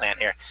battle plan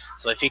here.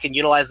 So if he can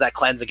utilize that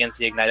cleanse against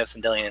the Ignite of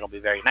Sindelian, it'll be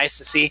very nice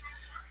to see.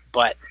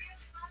 But,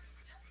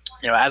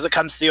 as it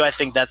comes through, I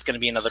think that's going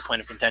to be another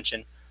point of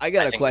contention. I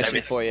got a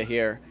question for you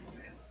here.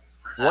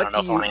 I don't know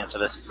if I want to answer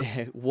this.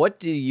 What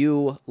do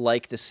you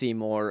like to see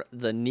more,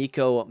 the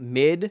Nico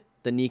mid,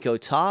 the Nico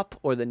top,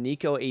 or the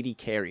Nico AD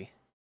carry?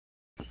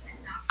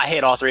 I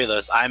hate all three of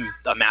those. I'm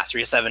a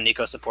Mastery 7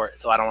 Nico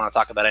support, so I don't want to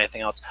talk about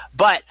anything else.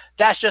 But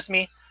that's just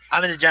me.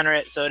 I'm a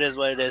degenerate, so it is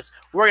what it is.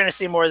 We're going to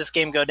see more of this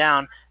game go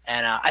down,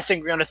 and I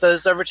think we're going to throw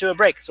this over to a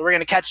break. So we're going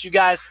to catch you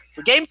guys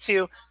for Game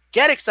 2.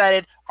 Get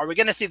excited. Are we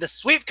going to see the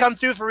sweep come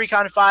through for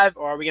Recon 5,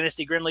 or are we going to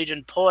see Grim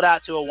Legion pull it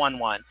out to a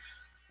 1-1?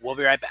 We'll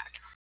be right back.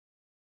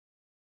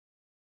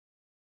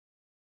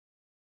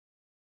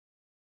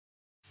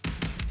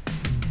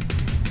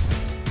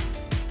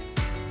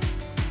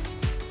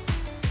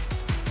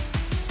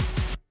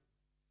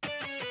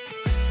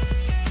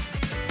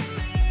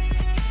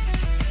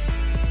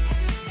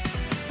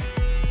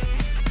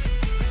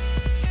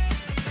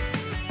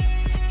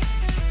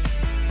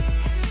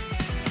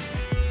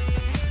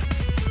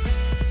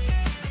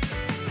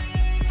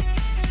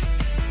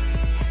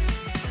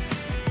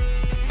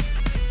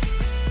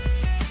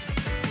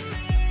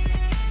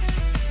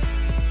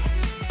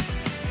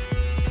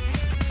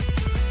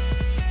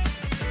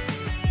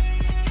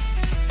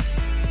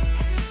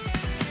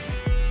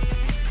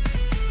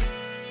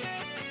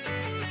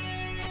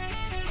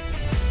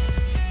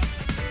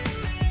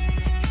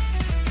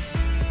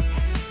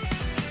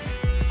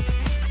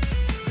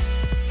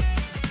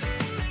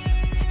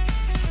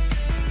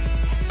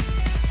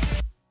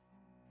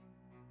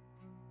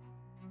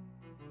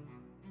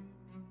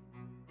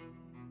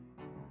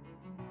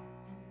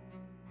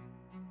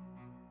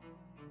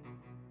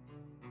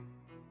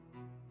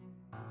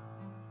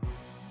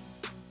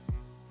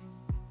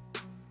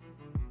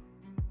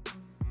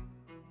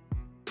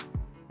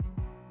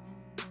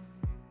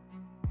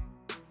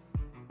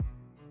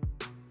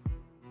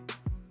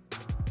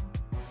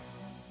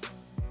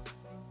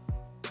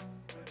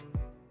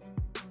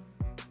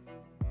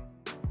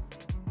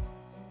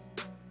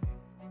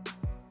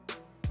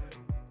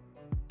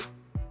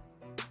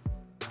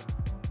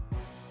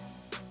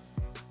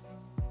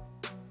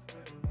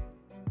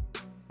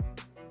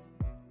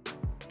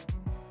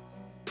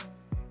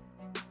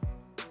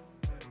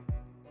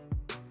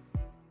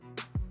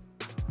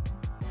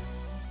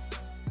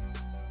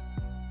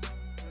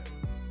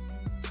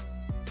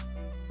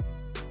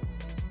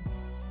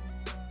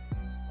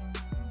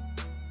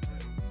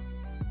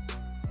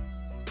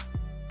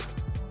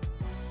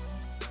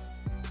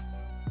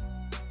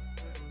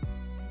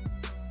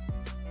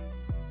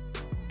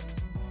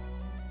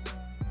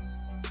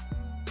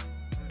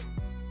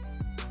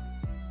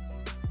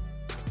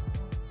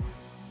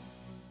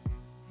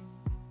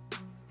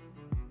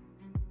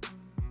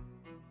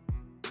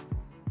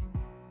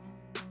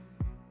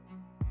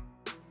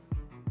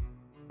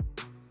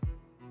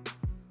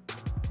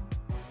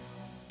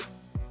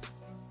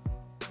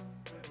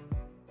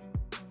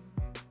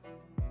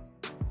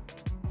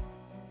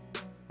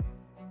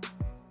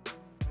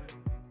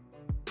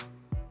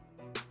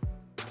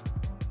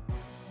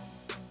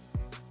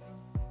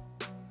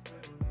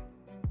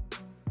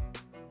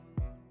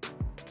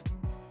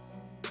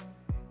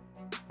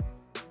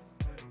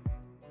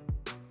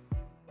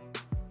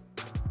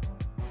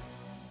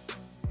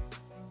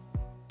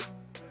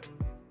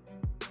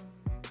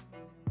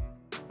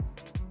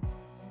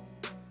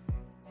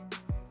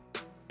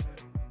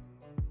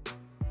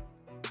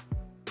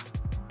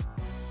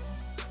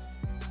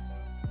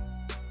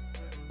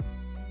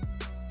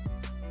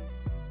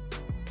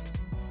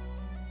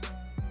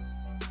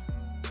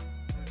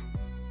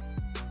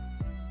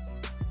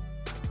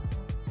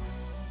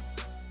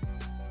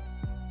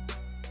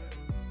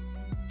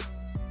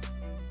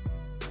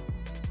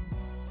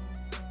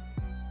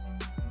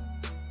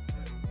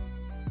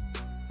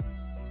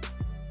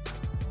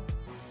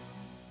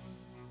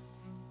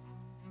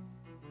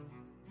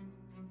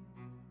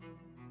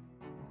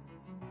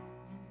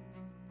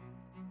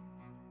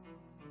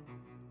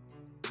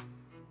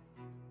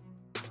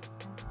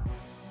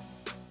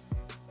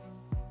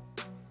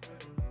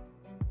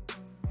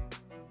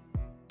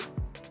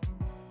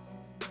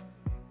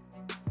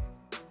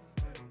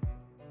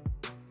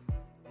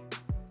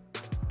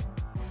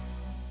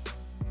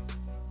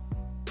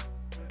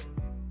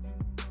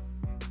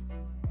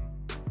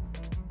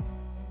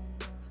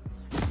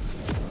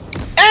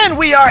 And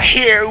we are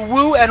here,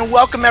 woo, and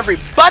welcome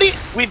everybody.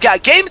 We've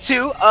got Game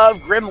 2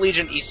 of Grim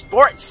Legion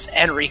eSports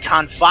and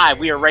Recon 5.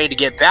 We are ready to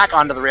get back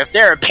onto the rift.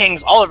 There are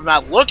pings all over the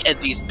map. Look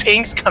at these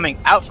pings coming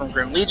out from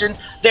Grim Legion.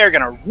 They're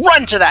going to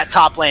run to that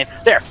top lane.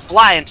 They're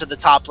flying to the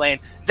top lane.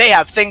 They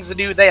have things to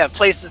do. They have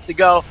places to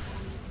go.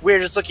 We're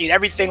just looking at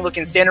everything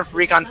looking standard for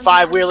Recon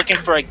 5. We're looking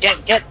for a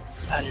get.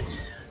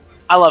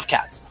 I love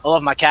cats. I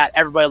love my cat.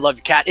 Everybody love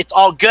your cat. It's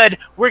all good.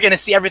 We're going to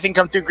see everything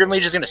come through. Grim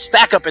Legion's going to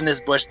stack up in this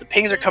bush. The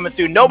pings are coming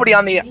through. Nobody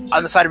on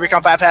the side of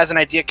Recon 5 has an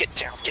idea. Get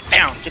down, get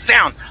down, get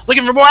down.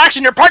 Looking for more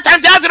action. Your part-time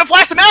dad's going to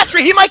flash the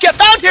mastery. He might get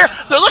found here.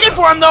 They're looking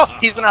for him, though.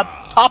 He's going to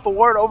pop a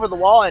ward over the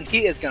wall, and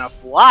he is going to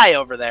fly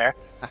over there.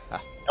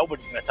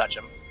 Nobody's going to touch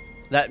him.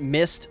 That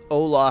missed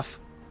Olaf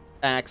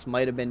axe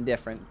might have been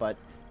different, but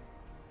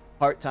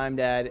part-time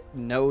dad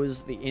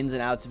knows the ins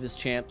and outs of his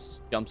champs,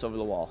 jumps over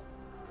the wall.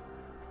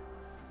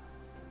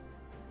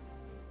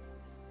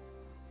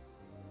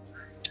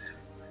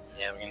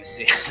 Yeah, we're going to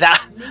see.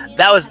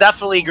 That was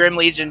definitely Grim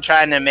Legion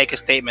trying to make a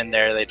statement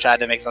there. They tried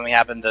to make something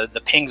happen.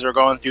 The pings were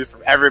going through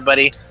from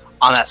everybody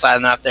on that side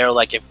of the map there.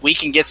 Like, if we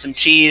can get some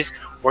cheese,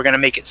 we're going to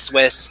make it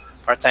Swiss.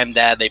 Part-time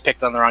dad, they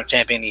picked on the wrong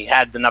champion. He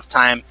had enough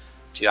time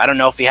to, I don't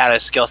know if he had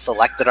a skill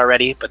selected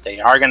already, but they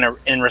are going to,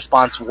 in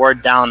response,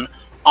 ward down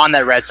on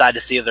that red side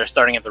to see if they're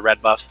starting at the red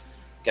buff.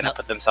 Going to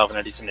put themselves in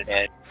a decent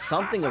advantage.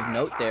 Something of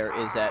note there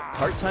is that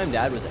part-time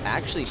dad was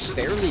actually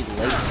fairly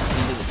late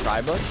into the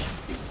tri-bush.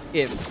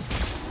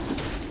 If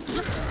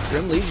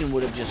Grim Legion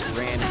would have just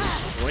ran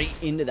straight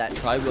into that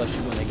tri-bush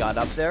when they got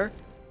up there,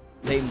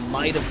 they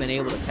might have been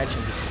able to catch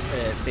him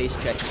face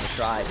checking the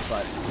tri,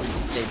 but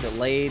they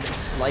delayed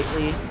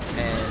slightly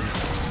and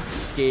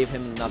gave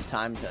him enough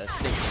time to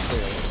think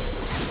clearly.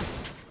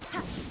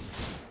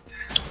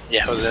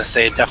 Yeah, I was going to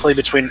say, definitely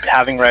between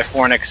having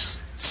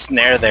Rhyphornic's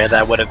snare there,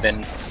 that would have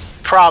been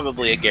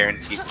probably a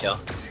guaranteed kill.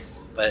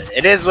 But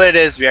it is what it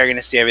is. We are going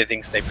to see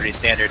everything stay pretty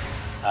standard.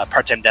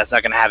 Part-time Dad's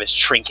not going to have his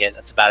trinket.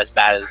 That's about as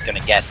bad as it's going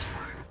to get.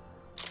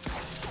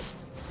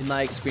 In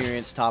my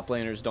experience, top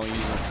laners don't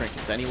use their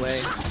trinkets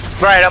anyway.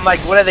 Right, I'm like,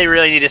 what do they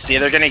really need to see?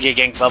 They're going to get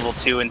ganked level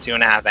 2 and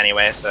 2.5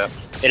 anyway, so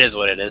it is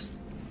what it is.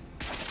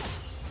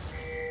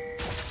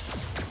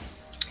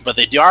 But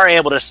they are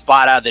able to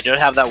spot out. They do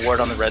have that ward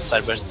on the red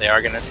side, which they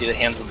are going to see that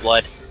Hands of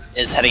Blood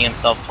is heading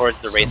himself towards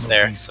the race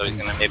there, so he's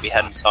going to maybe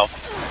head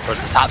himself towards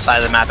the top side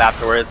of the map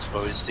afterwards,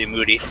 but we see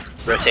Moody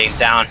rotating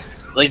down.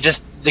 Like,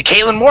 just the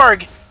Caitlyn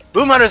Morg,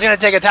 Boom Hunter's going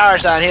to take a tower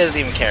shot, and he doesn't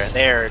even care.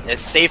 They're as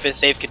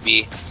safe could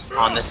be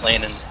on this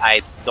lane, and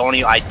I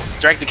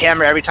direct the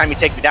camera every time you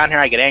take me down here.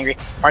 I get angry.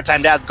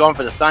 Part-time Dad's going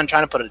for the stun,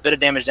 trying to put a bit of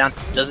damage down.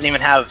 Doesn't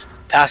even have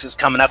passives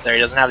coming up there. He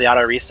doesn't have the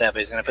auto reset, but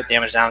he's going to put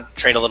damage down,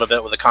 trade a little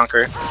bit with a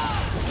Conquer.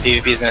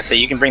 PvP is going to say,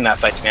 you can bring that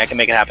fight to me. I can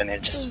make it happen.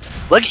 And just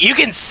look, you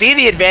can see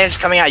the advantage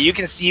coming out. You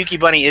can see Yuki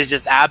Bunny is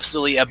just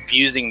absolutely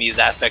abusing these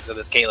aspects of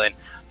this Caitlyn.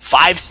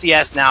 5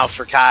 CS now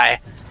for Kai,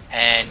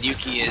 and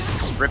Yuki is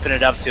just ripping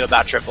it up to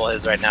about triple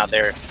his right now.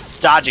 They're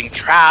dodging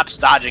traps,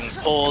 dodging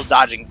pulls,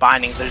 dodging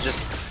bindings. They're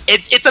just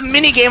it's a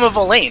mini game of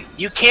a lane.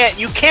 You can't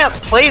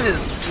play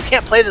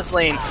this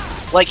lane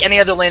like any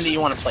other lane that you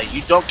want to play.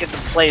 You don't get to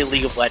play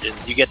League of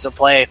Legends. You get to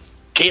play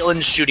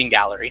Caitlyn's shooting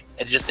gallery.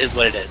 It just is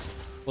what it is.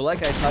 Well,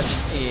 like I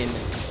touched in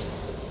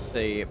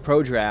the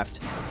pro draft,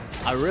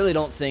 I really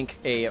don't think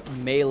a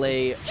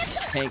melee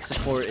tank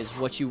support is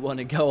what you want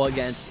to go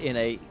against in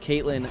a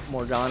Caitlyn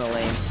Morgana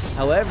lane.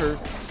 However,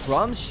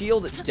 Braum's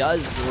shield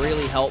does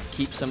really help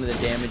keep some of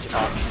the damage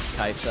off of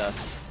Kaisa.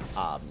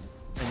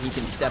 And he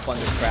can step on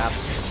the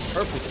traps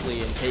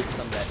purposely and take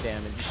some of that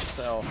damage.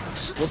 So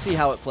we'll see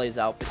how it plays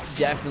out, but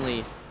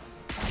definitely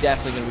going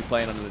to be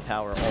playing under the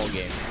tower all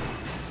game.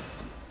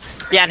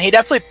 Yeah, and he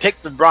definitely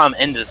picked the Braum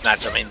into this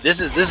match. I mean,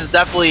 this is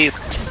definitely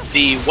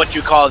the what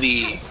you call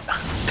the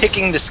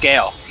picking the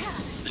scale.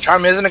 The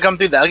charm isn't to come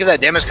through that. Look at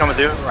that damage coming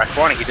through.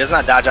 Rhyphornic, he does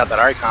not dodge out that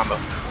Ari combo.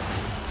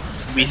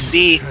 We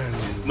see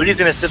Moody's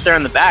gonna sit there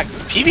in the back.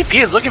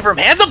 PvP is looking for him.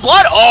 Hands of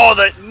Blood! Oh,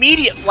 the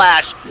immediate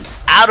flash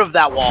out of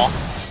that wall.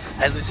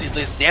 As we see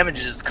this damage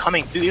is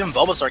coming through. Even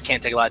Bulbasaur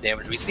can't take a lot of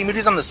damage. We see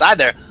Moody's on the side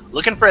there,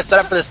 looking for a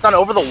setup for the stun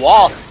over the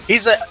wall.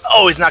 He's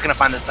he's not gonna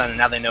find the stun, and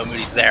now they know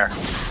Moody's there.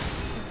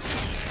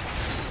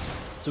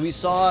 So we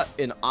saw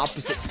an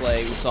opposite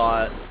play. We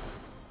saw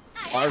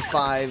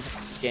R5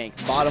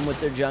 gank bottom with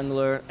their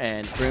jungler,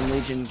 and Grim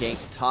Legion gank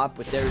top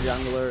with their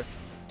jungler.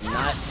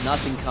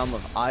 Nothing come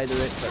of either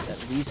it, but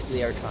at least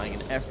they are trying.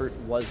 An effort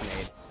was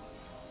made.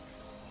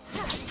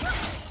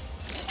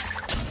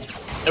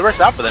 It works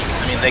out for them.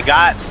 I mean, they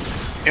got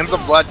Hands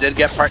of Blood did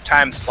get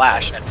part-time's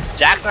Flash, and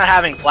Jax not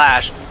having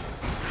Flash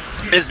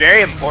is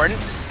very important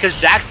because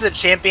Jax is a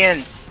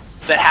champion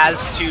that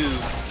has to,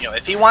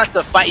 if he wants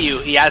to fight you,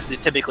 he has to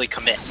typically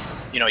commit.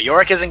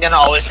 Yorick isn't going to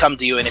always come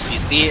to you, and if you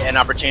see an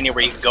opportunity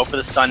where you can go for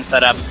the stun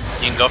setup,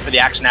 you can go for the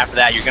action after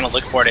that, you're going to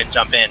look for it and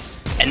jump in.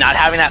 And not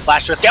having that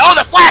flash to escape. Oh,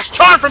 the flash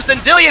charm from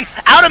Sindillion!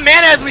 Out of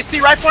mana as we see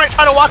Rhyphornic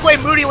trying to walk away.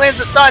 Moody lands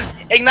the stun.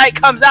 Ignite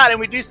comes out, and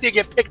we do see it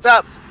get picked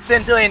up.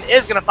 Sindillion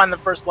is going to find the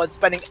first blood,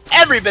 spending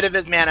every bit of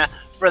his mana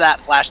for that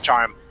flash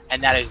charm.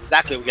 And that is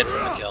exactly what gets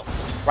him the kill.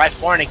 Right,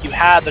 Fornic, you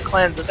have the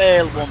cleanse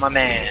available, my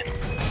man.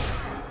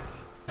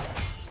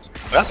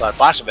 We also have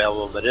flash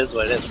available, but it is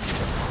what it is.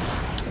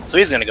 So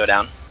he's gonna go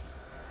down.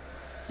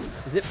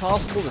 Is it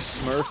possible to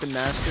smurf in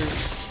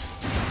Masters?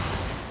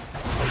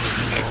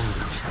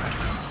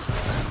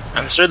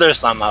 I'm sure there's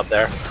some out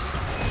there.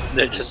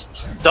 They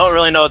just don't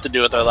really know what to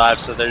do with their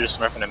lives, so they're just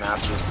smurfing in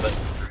Masters, but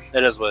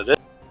it is what it is.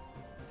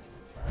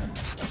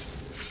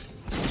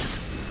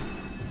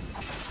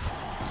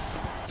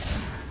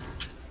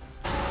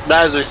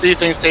 But as we see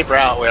things taper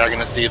out, we are going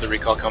to see the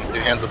recall come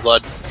through. Hands of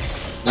Blood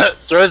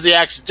throws the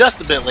axe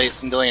just a bit late.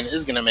 Sindelian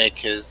is going to make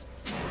his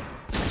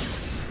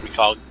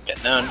recall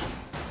get known.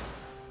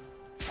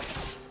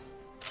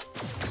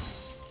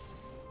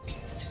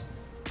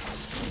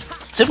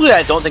 Typically,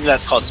 I don't think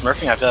that's called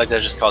smurfing. I feel like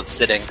that's just called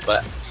sitting,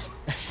 but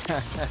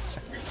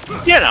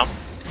you know,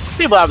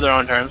 people have their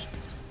own terms.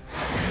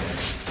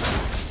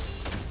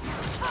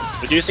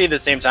 We do see at the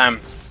same time.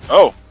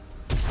 Oh,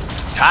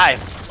 Kai.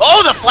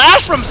 Oh, the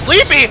flash from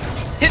Sleepy!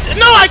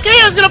 No,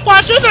 IKEA is gonna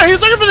flash in there! He's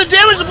looking for the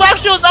damage, the Black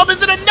Shield's up,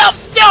 is it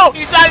enough? No!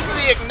 He dies to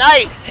the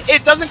Ignite!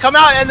 It doesn't come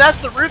out, and that's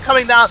the root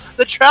coming down.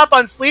 The trap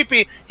on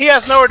Sleepy. He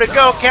has nowhere to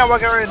go, can't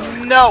walk over.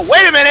 No,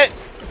 wait a minute!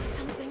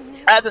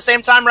 At the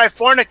same time, right,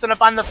 Fornic's gonna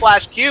find the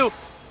flash Q,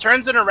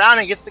 turns it around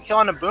and gets the kill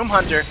on a Boom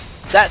Hunter.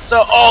 That's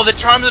so. Oh, the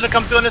charm's gonna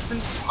come through on this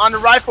on the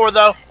Rhyfor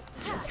though.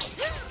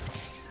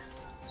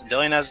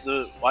 Sindelian has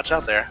to watch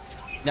out there.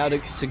 Now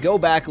to go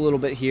back a little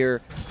bit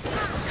here,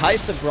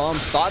 Kaisa Braum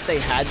thought they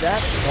had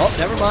that. Oh,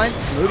 never mind.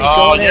 Moody's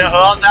going in.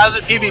 Well, that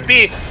was a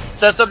PvP.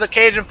 Sets up the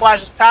cage and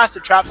flashes past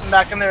it, traps him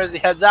back in there as he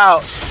heads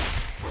out.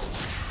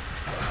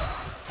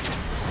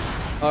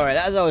 Alright,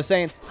 as I was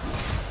saying,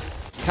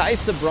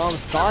 Kaisa Braum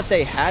thought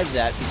they had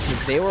that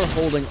because they were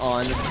holding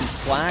on to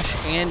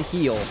flash and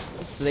heal.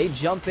 So they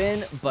jump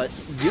in, but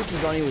Yuki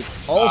Bunny was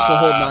also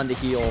holding on to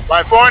heal.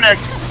 Right, Fornic.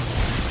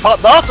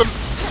 Awesome.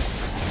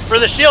 For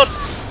the shield.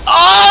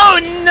 Oh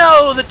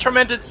no! The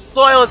Tormented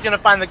Soil is going to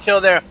find the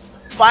kill there.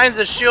 Finds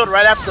the shield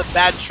right after the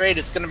bad trade.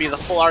 It's going to be the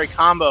full Ari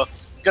combo.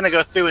 Going to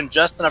go through and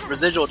just enough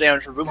residual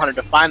damage for Boom Hunter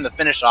to find the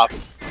finish off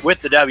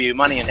with the W.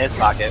 Money in his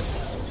pocket.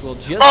 Well,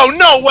 oh,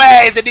 no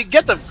way! Did he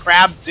get the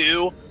crab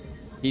too?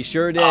 He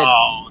sure did.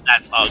 Oh,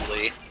 that's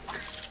ugly.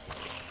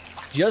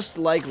 Just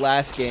like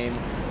last game,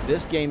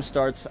 this game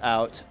starts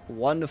out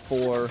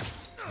 1-4.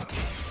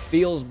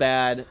 Feels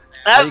bad.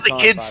 As the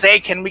kids say,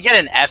 can we get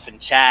an F in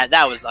chat?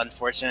 That was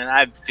unfortunate.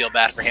 I feel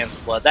bad for Hands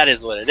of Blood. That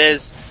is what it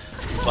is.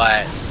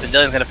 But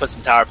Sindelian's going to put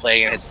some tower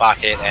play in his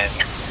pocket, and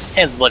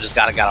Hands of Blood just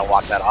gotta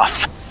walk that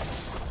off.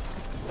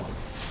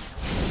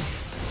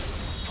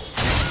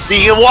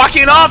 Speaking of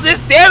walking off, this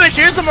damage,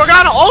 here's the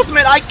Morgana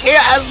ultimate. IKEA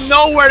has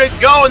nowhere to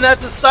go, and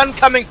that's the stun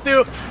coming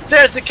through.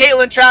 There's the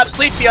Caitlyn trap.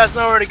 Sleepy has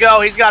nowhere to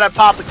go. He's got to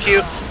pop a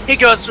Q. He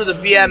goes for the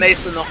BM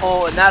ace in the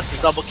hole, and that's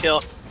the double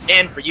kill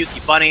in for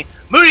Yuki Bunny.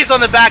 Moody's on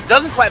the back,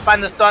 doesn't quite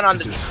find the stun on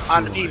the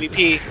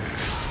PvP.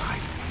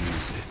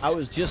 I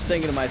was just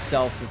thinking to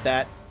myself that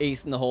that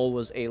ace in the hole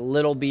was a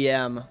little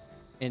BM,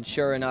 and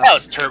sure enough, that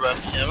was turbo.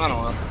 Yeah, I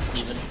don't know,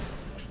 even.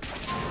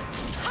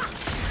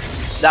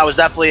 That was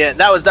definitely it.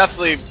 That was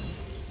definitely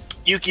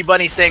Yuki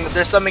Bunny saying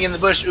there's something in the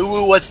bush.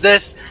 Ooh, what's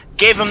this?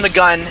 Gave him the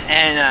gun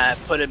and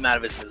put him out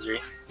of his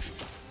misery.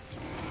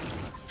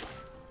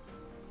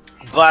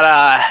 But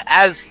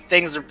as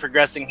things are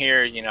progressing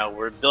here, you know,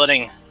 we're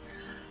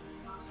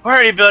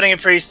already building a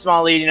pretty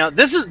small lead. You know,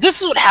 this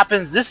is what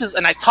happens.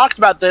 And I talked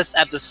about this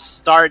at the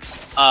start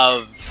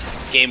of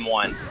Game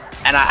 1,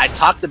 and I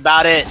talked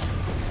about it.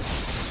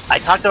 I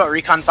talked about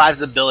Recon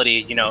 5's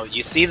ability. You know,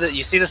 you see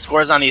the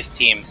scores on these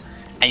teams,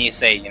 and you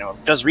say, you know,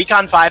 does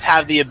Recon 5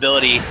 have the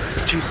ability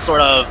to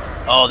sort of,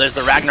 oh, there's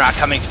the Ragnarok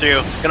coming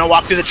through, gonna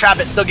walk through the trap,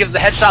 it still gives the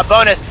headshot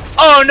bonus.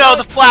 Oh no,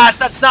 the flash,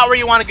 that's not where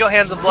you want to go,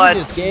 Hands of Blood.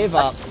 He just gave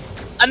up.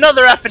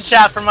 Another F in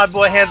chat from my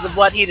boy Hands of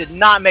Blood. He did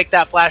not make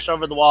that flash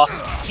over the wall.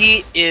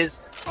 He is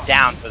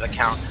down for the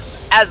count.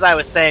 As I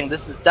was saying,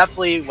 this is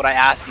definitely what I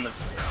asked in the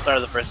start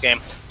of the first game.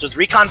 Does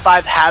Recon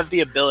 5 have the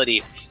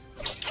ability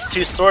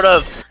to sort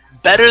of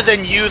better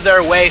than you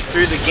their way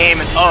through the game?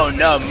 And oh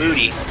no,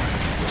 Moody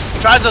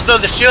tries to throw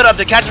the shield up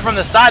to catch it from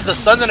the side. The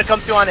stun's gonna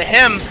come through onto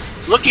him.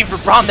 Looking for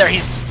Braum there.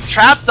 He's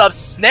trapped up,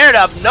 snared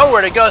up,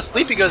 nowhere to go.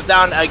 Sleepy goes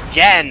down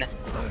again.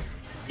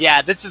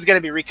 Yeah, this is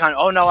gonna be Recon.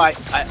 Oh no, I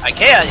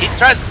can't. He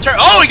tries to turn.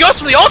 Oh, he goes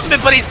for the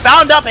ultimate, but he's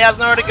bound up. He has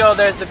nowhere to go.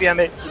 There's the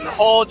BMX in the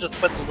hole. Just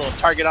puts a little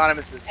target on him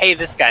and says, "Hey,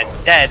 this guy's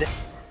dead."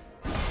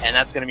 And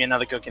that's gonna be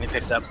another kill getting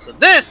picked up. So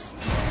this,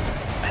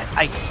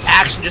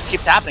 action just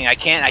keeps happening. I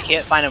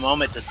can't find a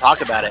moment to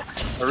talk about it.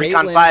 But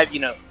Recon 5,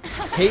 you know.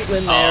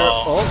 Caitlyn there.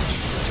 Oh.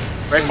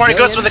 Right before he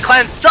goes for the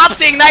cleanse, drops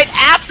the ignite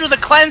after the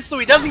cleanse, so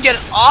he doesn't get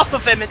it off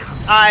of him in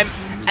time.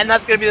 And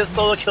that's gonna be the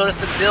solo kill to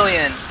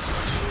Sindelian.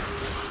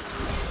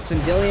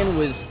 Sindelian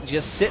was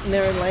just sitting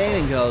there in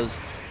lane and goes,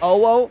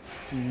 oh,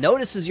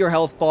 notices your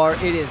health bar.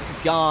 It is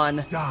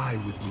gone. Die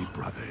with me,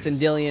 brothers.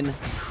 Sindelian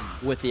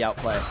with the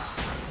outplay.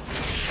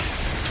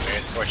 Very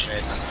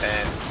unfortunate.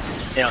 And,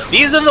 you know,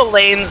 these are the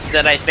lanes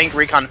that I think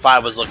Recon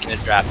 5 was looking to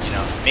draft. You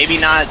know, maybe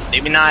not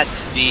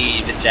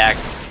the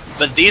Jax,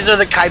 But these are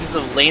the kinds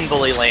of lane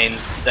bully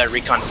lanes that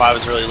Recon 5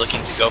 is really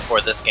looking to go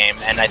for this game,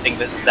 and I think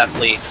this is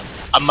definitely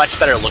a much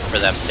better look for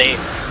them.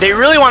 They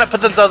really want to put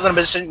themselves in a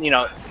position, you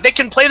know, they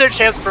can play their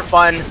champs for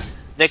fun.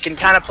 They can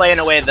kind of play in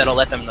a way that'll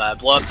let them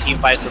blow up team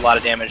fights with a lot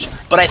of damage.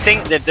 But I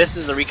think that this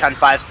is a Recon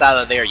 5 style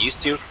that they are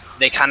used to.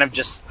 They kind of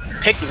just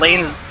pick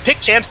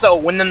champs that will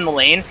win them the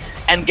lane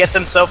and get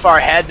them so far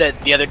ahead that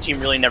the other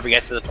team really never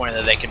gets to the point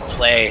that they can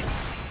play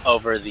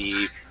over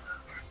the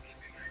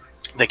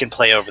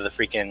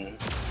freaking,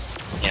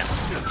 you know.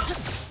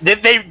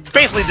 They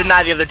basically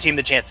deny the other team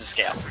the chance to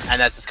scale,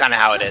 and that's just kind of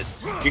how it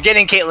is. You're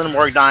getting Caitlyn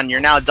worked on. You're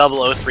now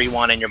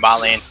 0031 in your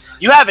bot lane.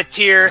 You have a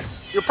tier.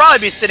 You'll probably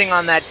be sitting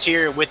on that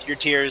tier with your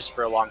tiers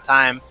for a long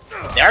time.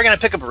 They are going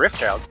to pick up a Rift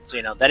Herald, so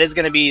you know that is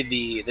going to be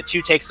the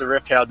 2 takes of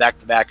Rift Herald back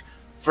to back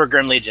for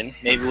Grim Legion.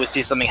 Maybe we'll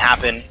see something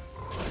happen.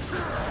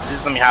 See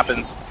something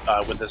happens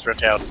with this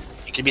Rift Herald.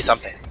 It could be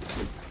something.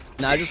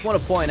 Now I just want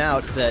to point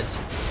out that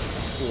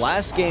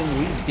last game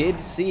we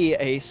did see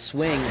a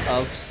swing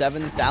of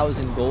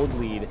 7,000 gold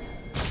lead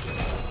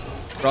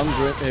from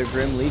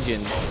Grim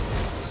Legion.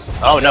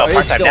 Oh no,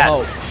 part-time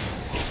dad.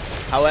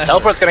 However,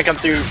 Teleport's going to come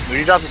through.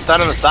 Moody drops a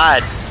stun on the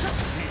side.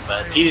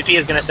 But PvP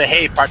is going to say,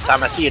 hey,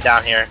 part-time, I see you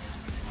down here.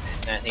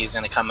 And he's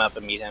going to come up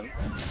and meet him.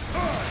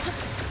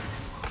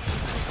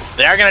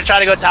 They are going to try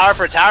to go tower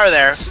for tower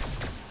there.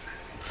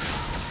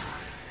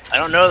 I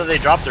don't know that they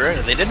dropped the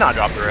Rift. They did not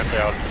drop the Rift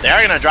Herald. They are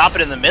going to drop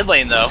it in the mid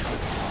lane, though.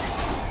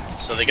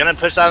 So they're going to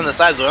push that on the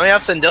sides. We only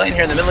have Sindillion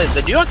here in the mid lane.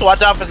 They do have to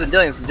watch out for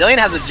Sindillion. Sindillion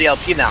has a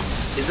GLP now.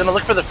 He's going to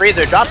look for the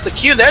freezer. Drops the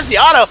Q. There's the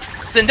auto.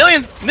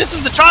 Sindillion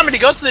misses the charm, and he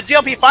goes to the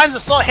GLP, finds the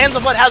slow, Hands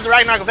of Blood, has the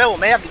Ragnarok available,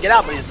 may have to get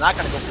out, but he's not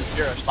going to go for the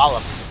Spirit Rush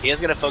follow-up. He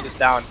is going to focus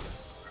down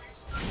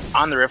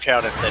on the Rift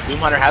Herald instead. Boom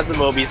Hunter has the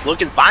Mobies,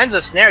 looking, finds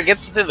a snare,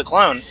 gets through the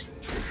clone.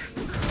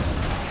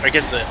 Or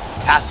gets it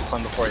past the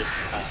clone before he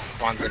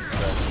spawns into the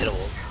Hiddle.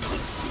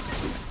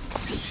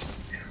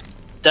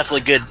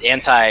 Definitely good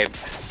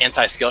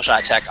anti-skill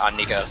shot check on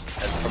Nico,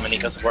 from a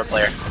Nico support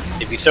player.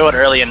 If you throw it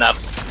early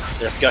enough,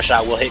 their skill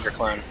shot will hit your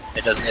clone.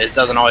 It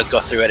doesn't always go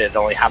through it. It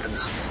only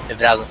happens if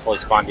it hasn't fully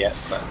spawned yet.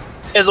 But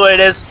it is what it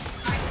is.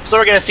 So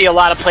we're going to see a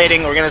lot of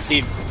plating. We're going to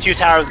see 2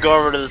 towers go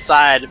over to the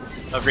side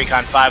of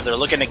Recon 5. They're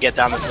looking to get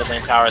down this mid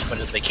lane tower as much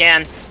as they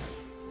can.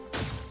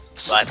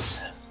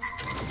 But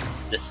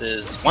this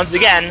is, once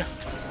again,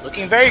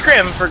 looking very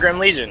grim for Grim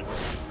Legion.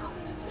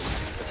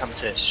 The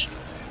Tumtish.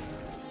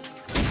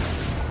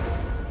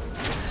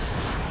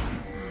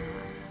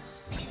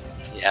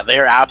 Yeah, they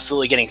are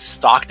absolutely getting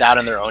stalked out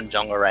in their own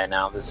jungle right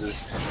now. This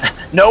is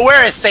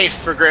nowhere is safe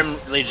for Grim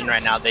Legion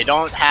right now. They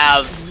don't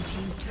have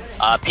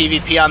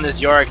PvP on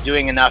this Yorick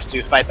doing enough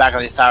to fight back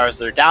on these towers.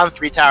 They're down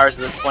 3 towers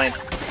at this point.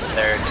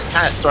 They're just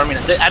kind of storming.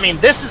 I mean,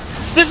 this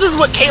is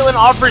what Caitlyn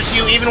offers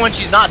you even when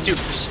she's not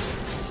super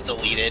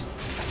deleted.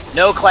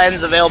 No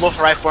cleanse available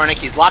for Ryfornic.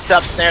 He's locked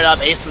up, snared up,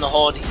 ace in the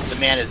hold. The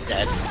man is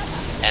dead.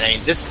 And I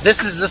mean, this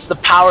is just the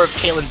power of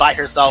Caitlyn by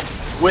herself.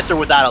 With or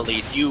without a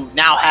lead, you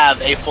now have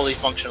a fully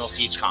functional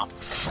siege comp.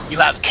 You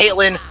have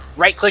Caitlyn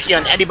right-clicking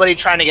on anybody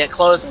trying to get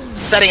close,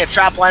 setting a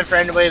trap line for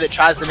anybody that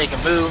tries to make a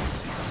move,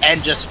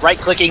 and just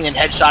right-clicking and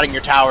headshotting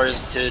your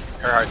towers to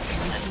her heart's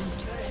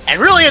content. And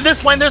really, at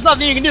this point, there's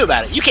nothing you can do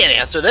about it. You can't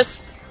answer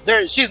this.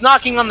 She's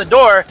knocking on the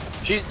door,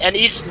 and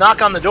each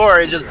knock on the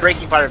door is just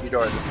breaking part of your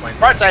door at this point.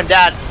 Part-time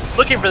dad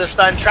looking for the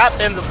stun, traps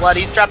Hands of Blood.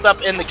 He's trapped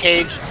up in the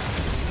cage.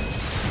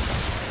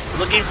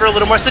 Looking for a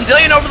little more.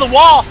 Sindillion over the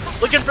wall.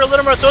 Looking for a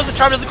little more. Throws the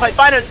charm, doesn't quite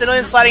find it.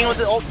 Sindillion sliding in with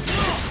the ult.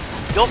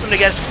 Ultimate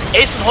again.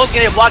 Ace and Holt's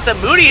gonna get blocked up.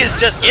 Moody is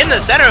just in the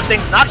center of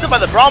things. Knocked up by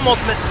the Braum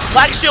ultimate.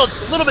 Black Shield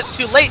a little bit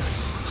too late.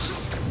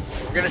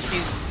 We're gonna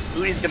see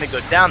Moody's gonna go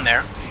down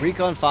there.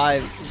 Recon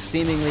 5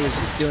 seemingly is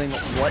just doing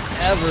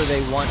whatever they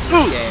want in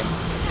this game.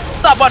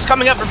 Stopwatch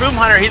coming up for Boom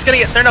Hunter. He's gonna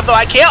get snared up though.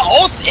 I can't.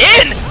 Ult's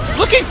in!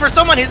 Looking for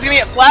someone. He's gonna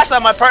get flashed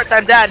on my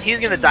part-time dad. He's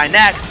gonna die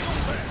next.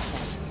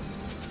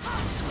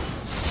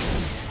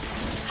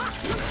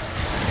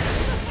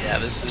 Yeah,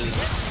 this is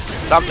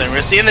something.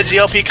 We're seeing the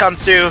GLP come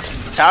through.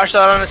 Tower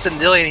shot on a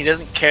Sindillion. He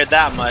doesn't care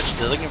that much.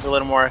 So they're looking for a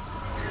little more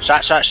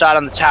shot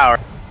on the tower.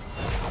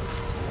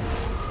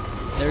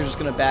 They're just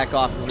going to back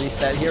off and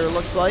reset here, it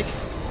looks like.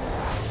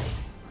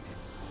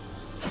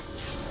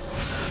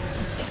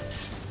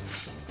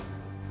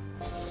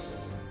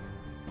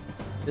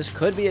 This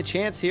could be a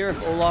chance here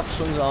if Olaf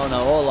swings. Oh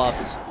no,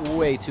 Olaf is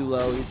way too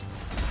low. He's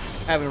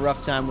having a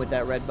rough time with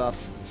that red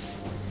buff.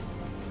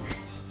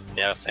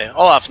 Yeah, I'll say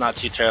Olaf's not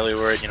too terribly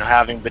worried. You know,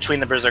 having between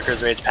the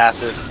Berserker's Rage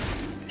passive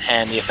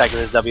and the effect of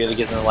his W that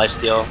gives him a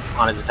lifesteal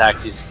on his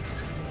attacks,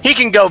 he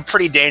can go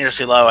pretty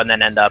dangerously low and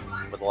then end up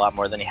with a lot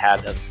more than he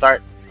had at the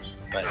start.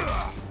 But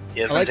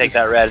he doesn't take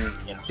that red. And,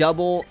 you know.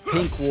 Double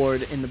pink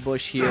ward in the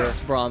bush here.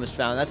 Braum has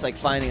found. That's like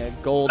finding a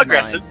gold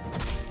aggressive.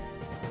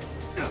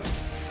 mine.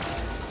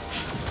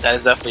 That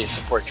is definitely a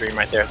support dream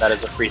right there. That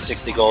is a free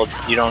 60 gold.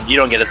 You don't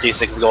get to see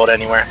 60 gold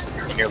anywhere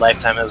in your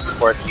lifetime as a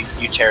support.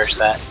 You cherish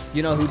that.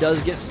 You know who does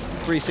get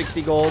free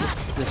 60 gold?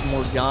 This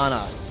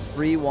Morgana.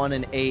 3, 1,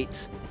 and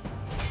 8.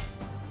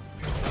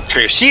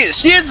 True. She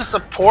is a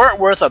support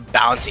worth a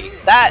bounty.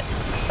 That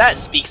That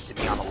speaks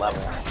to me on a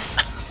level.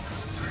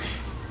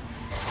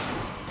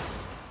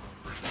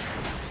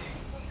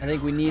 I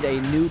think we need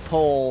a new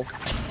poll.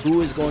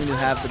 Who is going to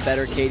have the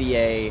better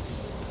KDA,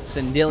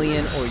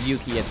 Sindillion or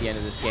Yuki at the end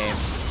of this game?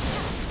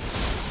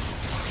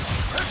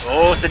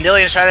 Oh,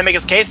 Sindillion's trying to make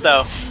his case,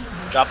 though.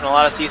 Dropping a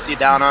lot of CC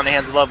down on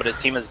Hands Above, but his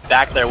team is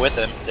back there with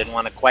him. Didn't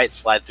want to quite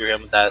slide through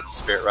him with that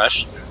Spirit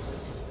Rush.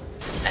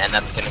 And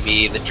that's going to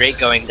be the Drake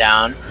going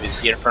down. We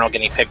see Infernal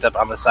getting picked up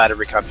on the side of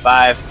Recon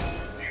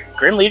 5.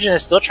 Grim Legion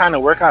is still trying to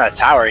work on a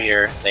tower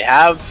here. They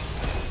have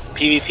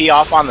PvP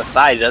off on the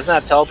side. He doesn't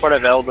have teleport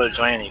available to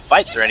join any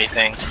fights or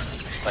anything,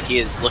 but he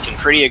is looking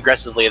pretty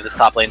aggressively at this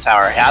top lane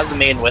tower. He has the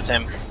main with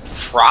him.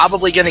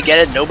 Probably going to get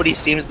it. Nobody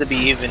seems to be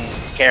even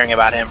caring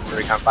about him for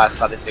Recon 5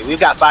 squad. They say, we've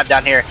got 5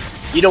 down here.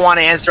 You don't want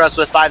to answer us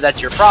with 5,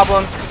 that's your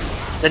problem.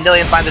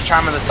 Sindillion finds a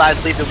charm on the side.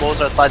 Sleeping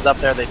Bullseye slides up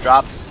there. They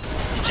drop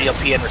the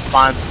GLP in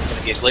response. It's going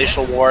to be a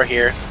glacial war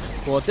here.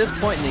 Well, at this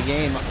point in the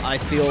game, I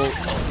feel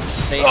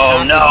they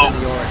have to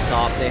send the Oryx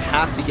off. They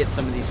have to get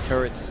some of these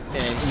turrets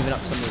and even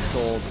up some of this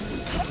gold.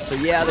 So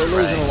yeah, they're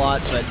losing a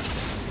lot, but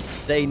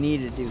they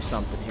need to do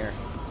something here.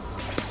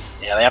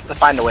 Yeah, they have to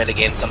find a way to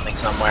gain something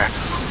somewhere.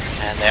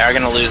 And they are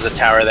going to lose the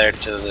tower there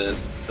to the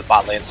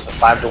bot lane. So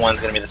 5 to 1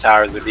 is going to be the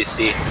towers with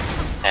DC.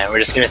 And we're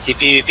just going to see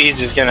PvP's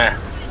just going to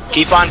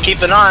keep on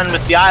keeping on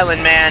with the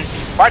island, man.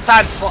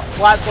 Part-time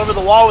flaps over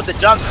the wall with the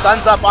jump,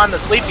 stuns up on the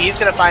Sleepy. He's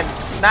going to find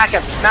smack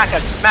after smack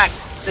after smack.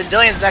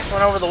 Sindillion's next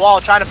one over the wall,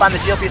 trying to find the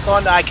GLP slow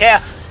into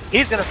Ikea.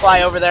 He's going to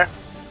fly over there.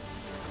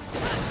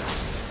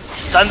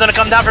 Sun's going to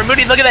come down for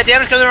Moody. Look at that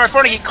damage coming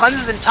from He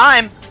cleanses in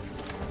time.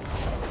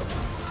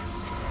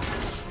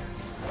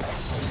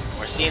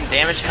 We're seeing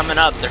damage coming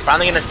up. They're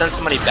finally going to send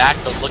somebody back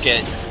to look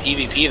at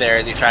PvP there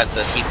as he tries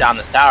to beat down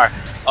this tower.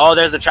 Oh,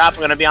 there's a trap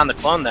going to be on the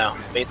clone, though.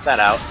 Baits that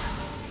out.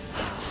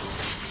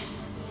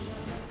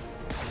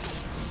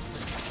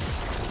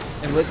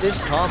 And with this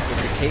comp,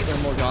 with the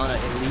Caitlyn Morgana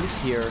Elise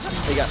here,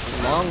 they got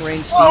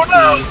long-range CC. Oh,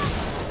 no.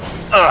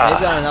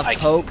 They've got enough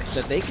poke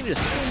that they can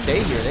just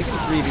stay here. They can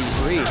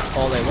 3v3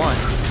 all they want.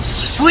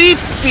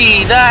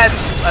 Sleepy!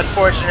 That's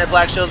unfortunate.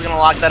 Black Shield's going to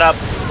lock that up.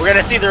 We're going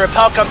to see the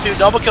Repel come through.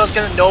 Double kills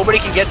because nobody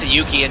can get to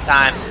Yuki in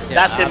time. Yeah,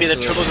 that's going to be the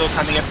triple kill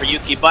coming in for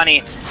Yuki.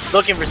 Bunny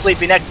looking for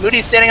Sleepy next.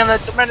 Moody's standing on the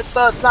tormented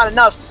saw. It's not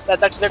enough.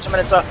 That's actually their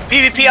tormented saw.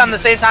 PvP on the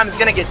same time is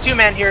going to get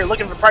 2-man here.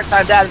 Looking for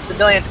part-time dad, and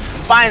Sindillion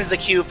finds the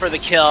Q for the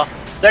kill.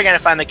 They're going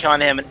to find the kill on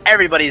him, and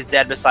everybody's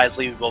dead besides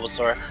Sleepy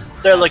Bulbasaur.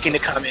 They're looking to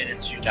come in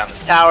and shoot down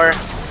this tower.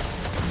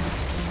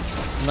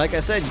 And like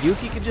I said,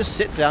 Yuki could just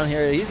sit down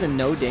here. He's in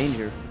no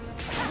danger.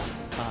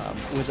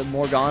 With the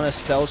Morgana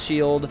spell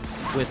shield,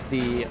 with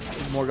the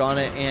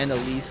Morgana and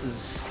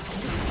Elise's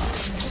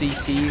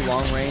CC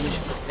long range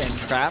and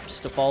traps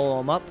to follow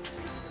him up,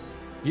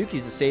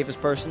 Yuki's the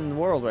safest person in the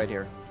world right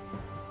here.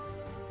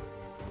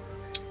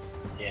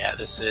 Yeah,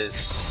 this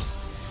is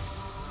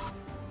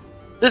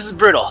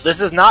brutal.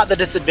 This is not the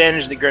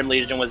disadvantage that Grim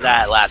Legion was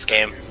at last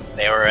game.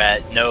 They were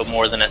at no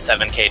more than a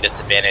 7k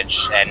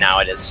disadvantage, and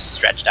now it is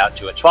stretched out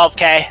to a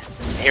 12k.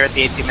 Here at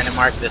the 18-minute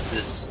mark,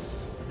 this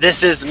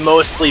is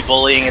mostly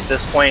bullying at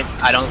this point.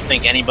 I don't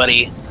think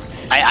anybody...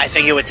 I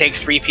think it would take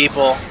 3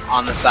 people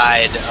on the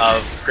side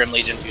of Grim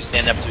Legion to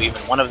stand up to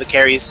even one of the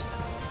carries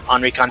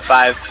on Recon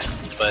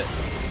 5, but...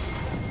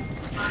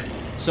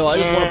 So I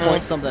just want to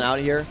point something out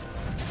here.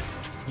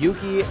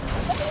 Yuki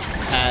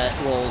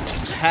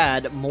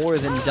had more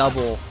than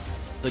double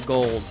the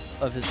gold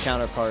of his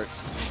counterpart.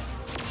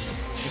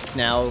 It's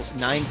now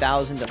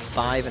 9,000 to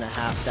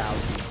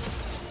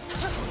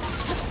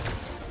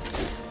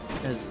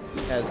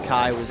 5,500. As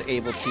Kai was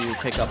able to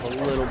pick up a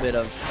little bit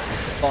of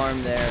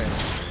farm there and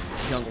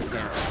jungle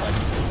camp.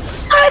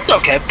 It's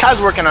okay. Kai's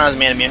working on his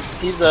man immune.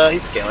 He's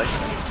scaling.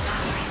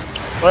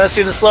 We're gonna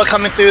see the slow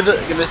coming through.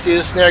 Gonna see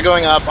the snare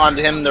going up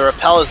onto him. The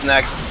repel is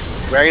next.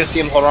 We're gonna see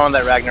him hold on to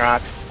that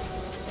Ragnarok.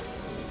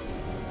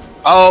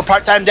 Oh,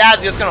 part-time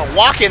dad's just gonna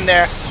walk in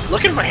there,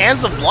 looking for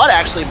Hands of Blood.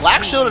 Actually,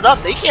 Black shielded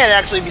up. They can't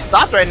actually be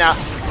stopped right now.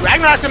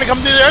 Ragnarok's gonna come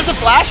through. There's a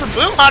flash from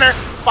Boom Hunter.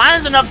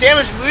 Finds enough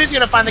damage. Moody's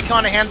gonna find the kill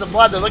on the Hands of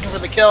Blood. They're looking for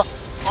the kill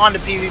on to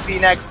PvP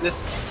next.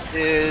 This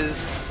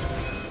is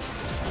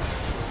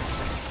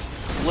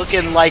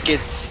looking like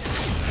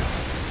it's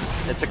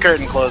a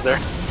curtain closer.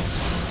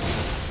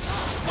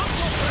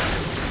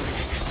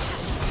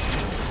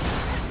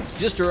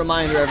 Just a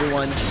reminder,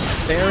 everyone,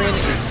 Baron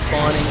is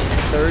spawning in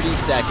 30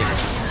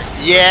 seconds.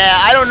 Yeah,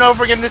 I don't know if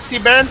we're going to see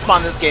Baron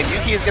spawn this game.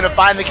 Yuki is going to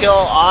find the kill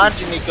on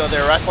Janiko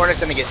there. Red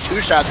Hornet's going to get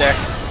 2-shot there.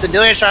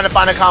 Sindillion's trying to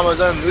find a combo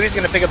zone. Moody's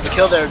going to pick up the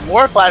kill there.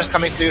 More flashes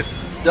coming through.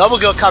 Double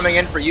kill coming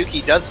in for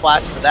Yuki. Does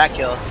flash for that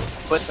kill.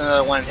 Puts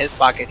another one in his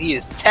pocket. He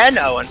is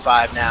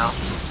 10-0-5 now.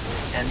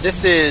 And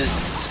this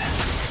is...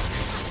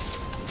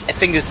 I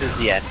think this is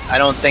the end. I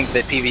don't think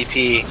that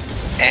PvP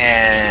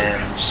and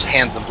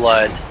Hands of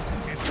Blood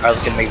are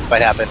looking to make this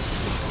fight happen.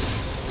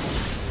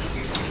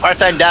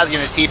 Part-time Dad's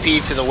going to TP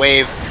to the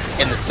wave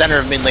in the center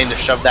of mid lane to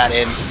shove that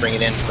in to bring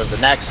it in for the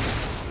next.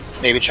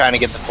 Maybe trying to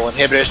get the full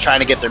inhibitors, trying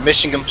to get their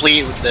mission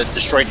complete with the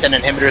Destroy 10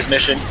 inhibitors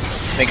mission.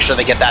 Making sure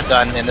they get that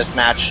done in this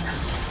match.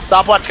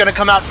 Stopwatch going to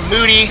come out from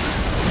Moody.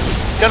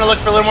 Going to look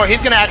for a little more.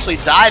 He's going to actually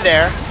die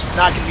there.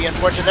 Not going to be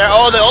unfortunate there.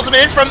 Oh, the ultimate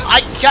in from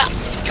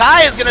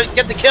Kai is going to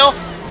get the kill.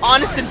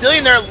 Honest and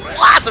Dillion, there are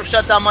lots of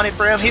shutdown money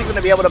for him. He's going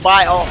to be able to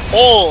buy a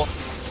whole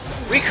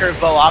recurve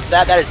bow off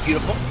that. That is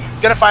beautiful.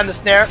 Going to find the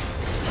snare.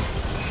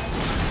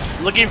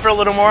 Looking for a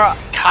little more.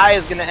 Kai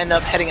is going to end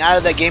up heading out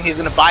of that game. He's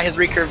going to buy his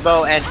recurve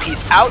bow and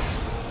peace out.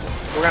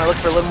 We're going to look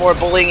for a little more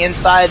bullying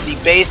inside the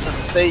base of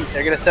the city.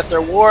 They're going to set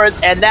their wards,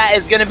 and that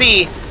is going to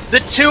be the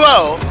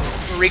 2-0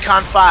 for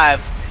Recon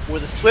 5.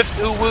 With a swift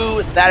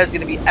uwu, that is going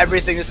to be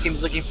everything this team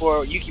is looking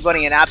for. Yuki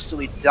Bunny, an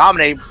absolutely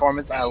dominating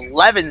performance,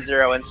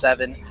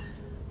 11-0-7.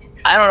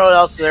 I don't know what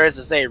else there is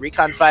to say.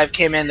 Recon 5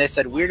 came in, they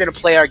said, we're going to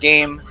play our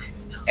game,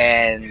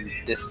 and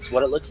this is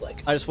what it looks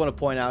like. I just want to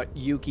point out,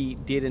 Yuki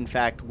did in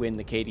fact win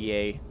the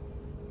KDA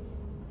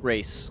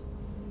race.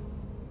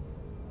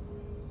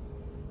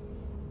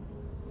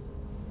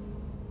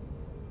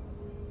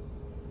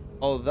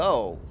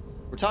 Although,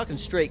 we're talking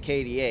straight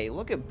KDA.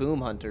 Look at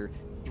Boom Hunter,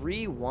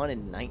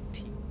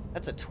 3-1-19.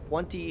 That's a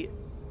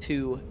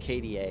 22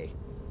 KDA.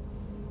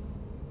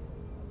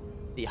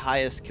 The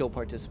highest kill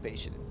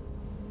participation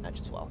match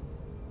as well.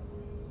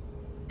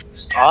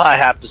 All I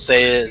have to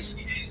say is,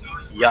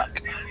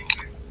 yuck.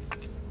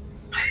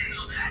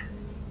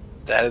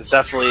 That is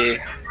definitely,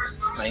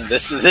 I mean,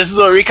 this is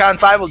what Recon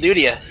 5 will do to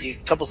you. A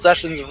couple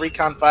sessions of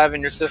Recon 5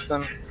 in your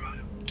system,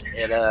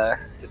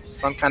 it's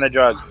some kind of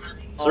drug.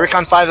 So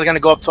Recon 5 is going to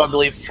go up to, I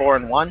believe,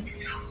 4-1.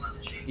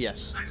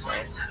 Yes. So,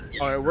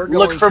 all right, we're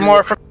look for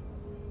more from.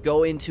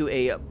 Go into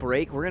a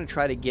break. We're going to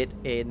try to get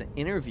an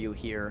interview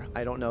here.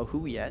 I don't know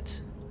who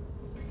yet.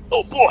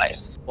 Oh boy!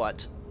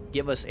 But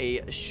give us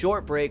a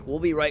short break. We'll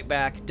be right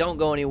back. Don't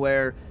go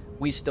anywhere.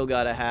 We still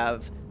got to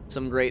have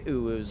some great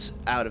uwus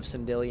out of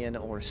Sandillion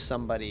or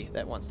somebody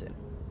that wants to.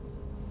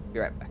 Be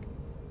right back.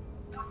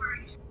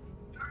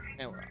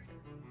 And we're off.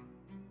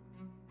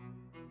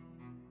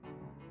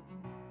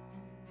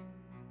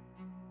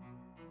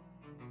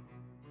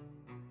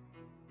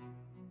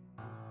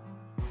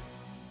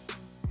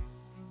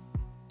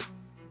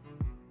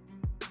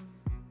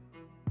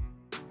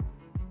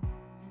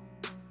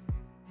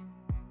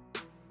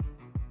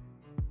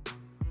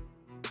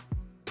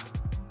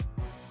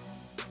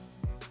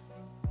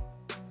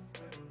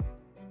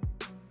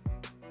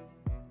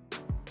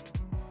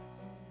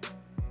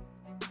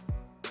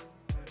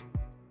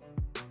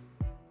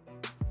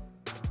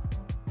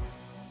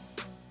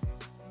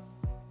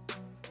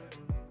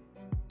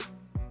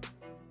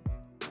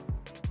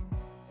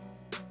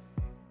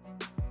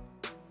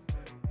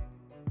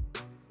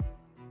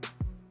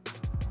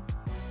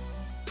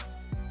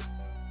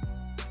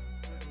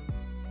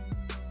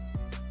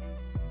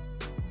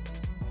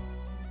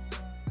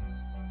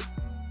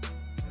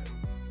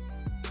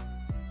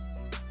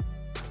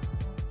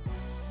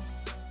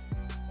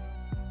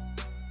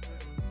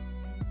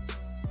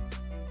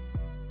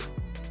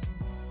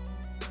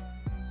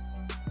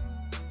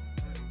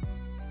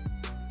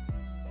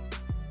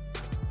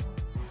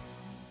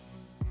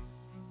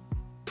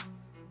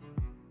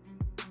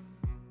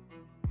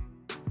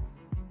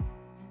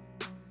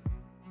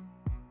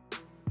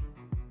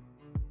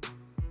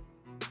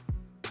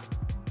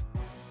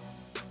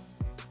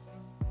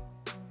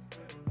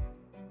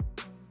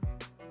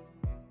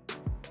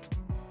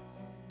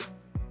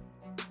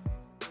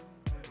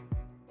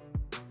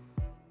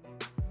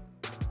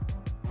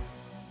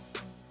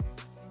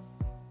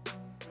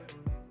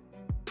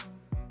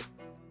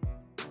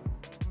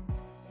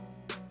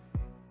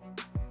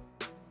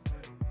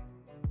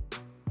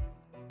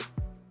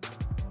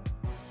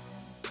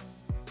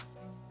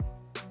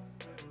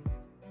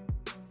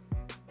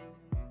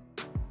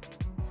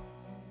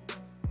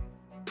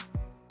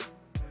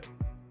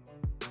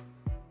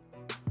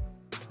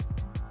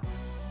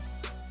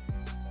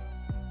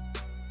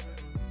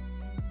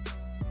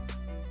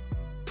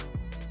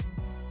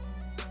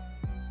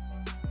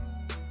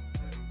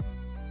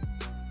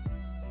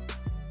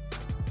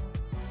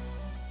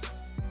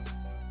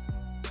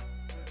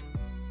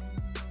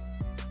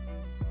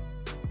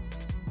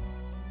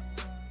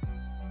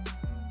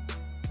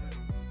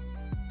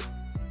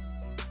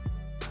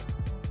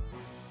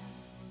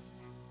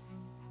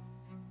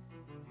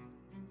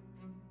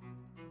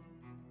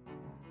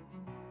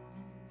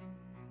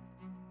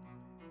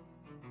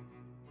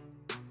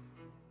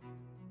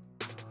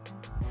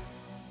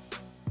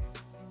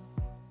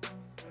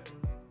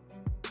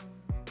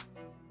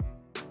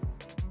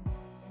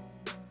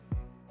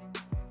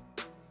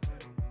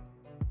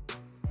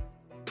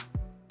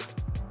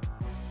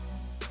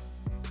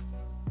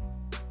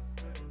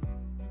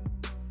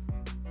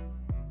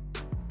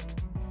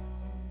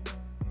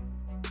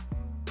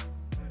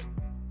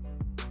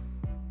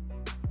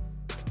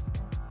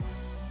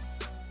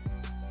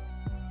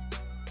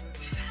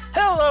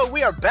 Hello,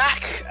 we are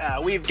back.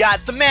 We've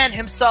got the man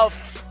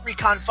himself,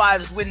 Recon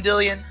 5's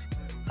Windillion.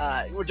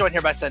 We're joined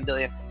here by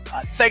Sandillion.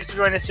 Thanks for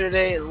joining us here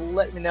today.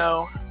 Let me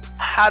know,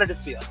 how did it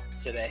feel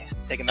today?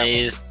 Taking that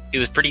it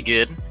was pretty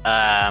good.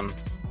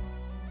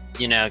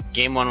 You know,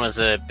 game one was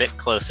a bit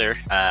closer.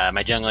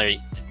 My jungler,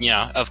 you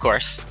know, of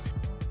course,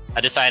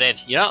 I decided,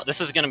 you know,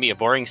 this is going to be a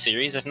boring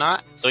series if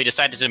not. So we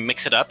decided to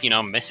mix it up, you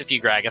know, miss a few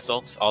Grag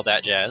assaults, all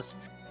that jazz.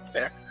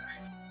 Fair.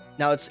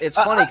 Now it's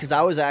funny because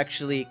I was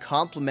actually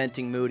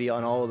complimenting Moody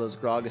on all of those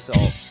Grog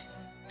assaults,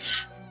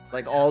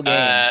 like all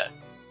game.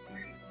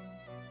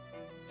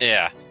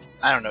 Yeah.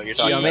 I don't know what you're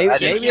talking about.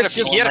 Maybe He had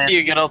a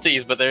few good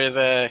ultis, but there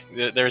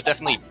was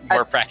definitely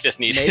more practice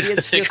needed. Maybe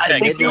it's just I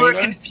think you were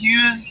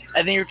confused.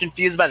 I think you were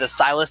confused by the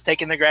Silas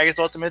taking the Gragas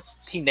ultimates.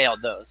 He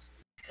nailed those.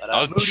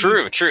 But,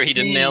 true. He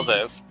didn't nail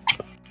those.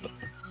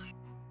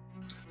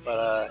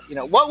 But you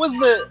know, what was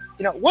the,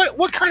 you know,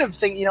 what kind of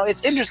thing? You know,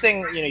 it's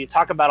interesting. You know, you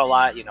talk about a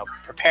lot. You know,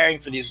 preparing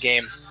for these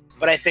games.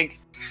 But I think,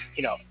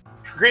 you know,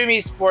 Grim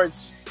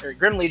eSports or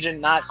Grim Legion,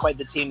 not quite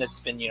the team that's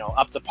been, you know,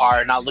 up to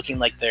par, not looking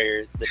like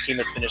they're the team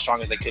that's been as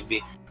strong as they could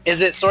be.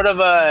 Is it sort of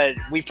a,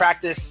 we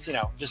practice, you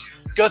know, just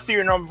go through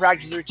your normal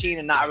practice routine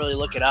and not really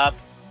look it up,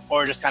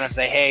 or just kind of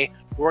say, hey,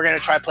 we're going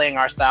to try playing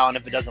our style, and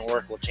if it doesn't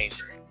work, we'll change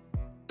it?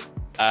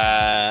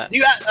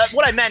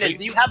 What I meant is,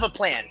 do you have a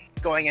plan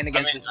going in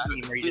against this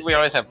team? Where you we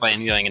always have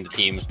plans going into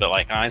teams, but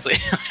like honestly,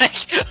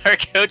 like our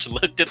coach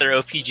looked at their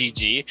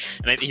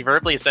OPGG and he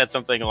verbally said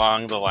something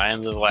along the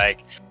lines of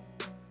like,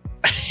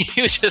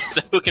 he was just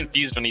so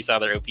confused when he saw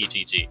their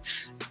OPGG.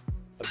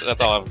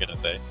 That's all I'm gonna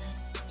say.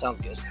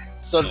 Sounds good.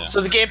 So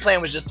the game plan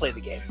was just play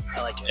the game.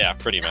 I like it. Yeah,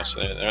 pretty much.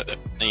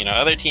 You know,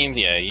 other teams,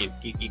 yeah, you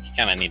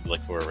kind of need to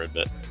look forward,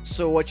 but.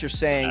 So what you're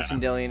saying,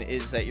 Sindelian,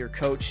 is that your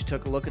coach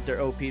took a look at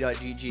their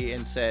OP.GG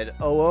and said,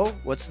 "Oh,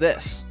 what's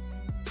this?"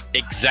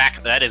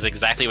 That is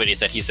exactly what he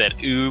said. He said,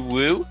 "Ooh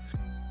woo,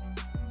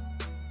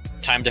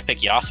 time to pick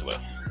Yasuo."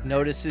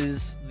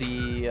 Notices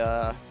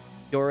the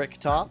Yorick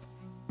top.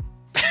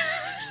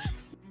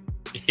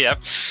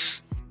 Yep.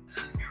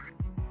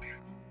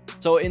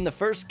 So in the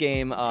first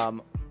game,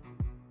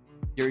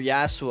 your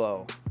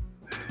Yasuo.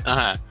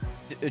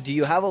 Do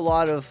you have a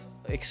lot of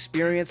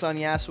experience on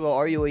Yasuo?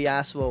 Are you a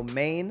Yasuo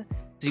main?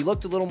 Because he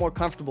looked a little more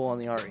comfortable on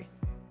the Ahri.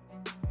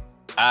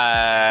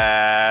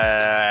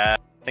 I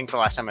think the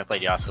last time I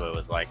played Yasuo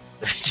was like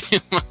 2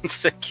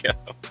 months ago.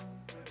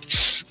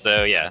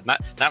 So yeah,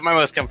 not my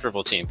most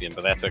comfortable champion,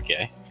 but that's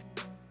okay.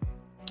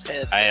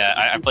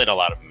 I played a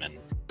lot of them in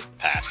the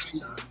past,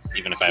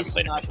 even if I haven't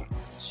played them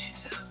recently.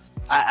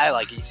 I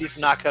like it. You see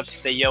some knockups, you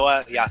say, yo,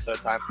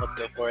 Yasuo time. Let's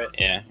go for it.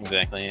 Yeah,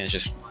 exactly. It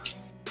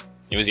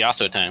was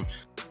Yasuo time.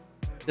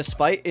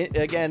 Despite it,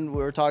 again,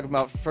 we were talking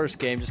about first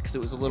game just because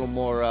it was a little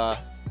more of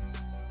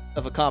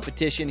a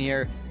competition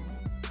here.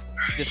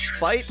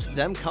 Despite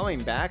them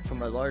coming back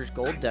from a large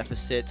gold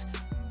deficit,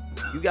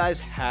 you guys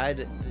had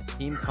the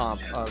team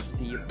comp of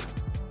the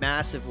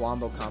massive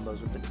wombo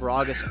combos with the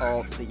Gragas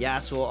ult, the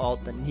Yasuo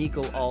ult, the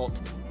Nico ult,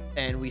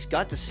 and we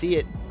got to see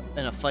it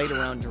in a fight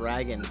around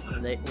Dragon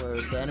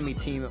where the enemy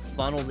team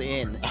funneled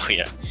in. Oh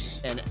yeah.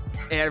 And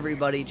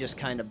everybody just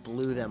kind of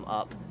blew them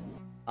up.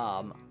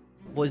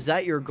 Was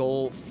that your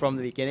goal from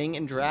the beginning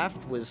in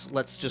draft? Was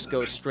let's just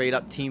go straight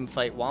up team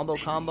fight wombo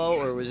combo,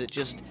 or was it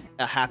just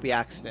a happy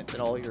accident that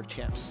all your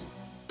champs?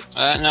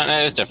 No,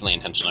 it was definitely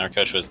intentional. Our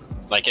coach was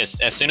like,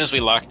 as soon as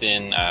we locked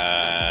in,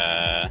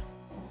 I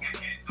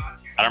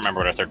don't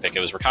remember what our third pick.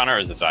 It was Recon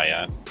or the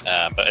Zaya.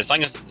 But as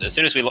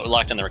soon as we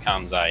locked in the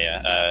Recon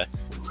Zaya,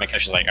 my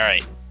coach was like, all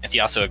right, it's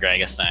Yasuo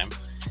Gragas time.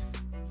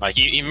 Like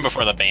even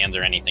before the bans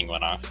or anything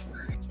went off.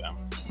 So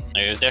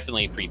it was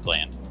definitely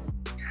pre-planned.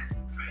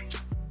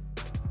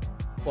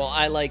 Well,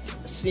 I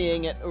liked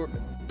seeing it.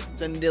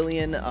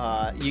 Sindelian,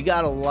 you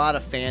got a lot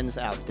of fans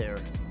out there.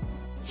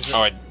 That's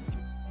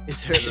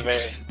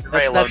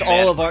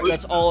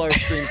all our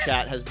stream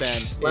chat has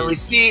been. When we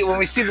see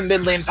the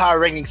mid lane power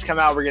rankings come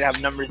out, we're gonna have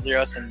number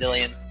 0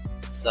 Sindelian.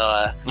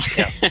 So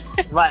yeah.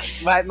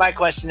 my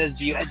question is,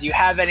 do you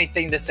have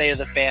anything to say to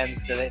the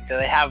fans? Do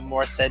they have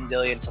more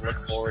Sindelian to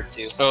look forward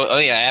to? Oh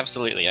yeah,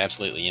 absolutely.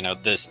 You know,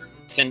 this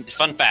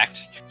fun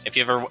fact: if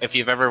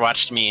you've ever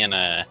watched me in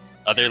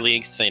other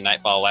leagues, say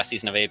Nightfall, last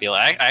season of ABL,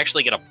 I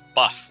actually get a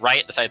buff.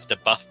 Riot decides to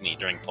buff me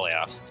during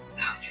playoffs,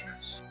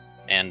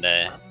 and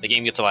the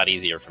game gets a lot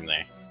easier from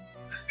there.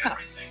 Huh.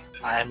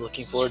 I'm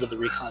looking forward to the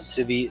Recon,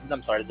 the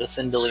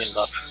Sindelian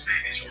buff.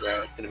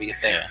 It's gonna be a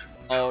thing. Yeah.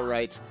 All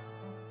right.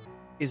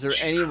 Is there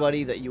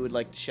anybody that you would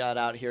like to shout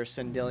out here,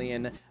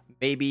 Sindelian?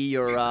 Maybe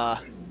your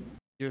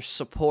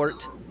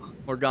support,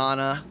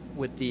 Morgana,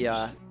 with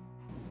the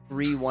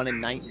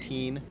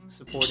 3-1-19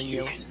 supporting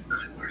you.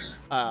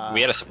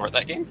 We had to support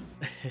that game.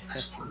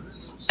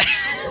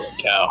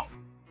 Go.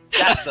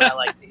 That's what I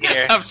like to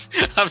hear.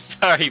 I'm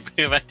sorry,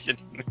 Boom. I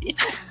didn't mean.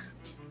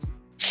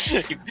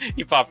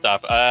 You popped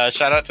off.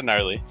 Shout out to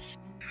Gnarly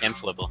and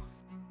Flibble.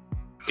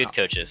 Good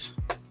coaches.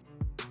 All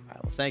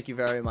right, well, thank you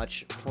very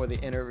much for the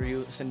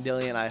interview,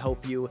 Sindelian. I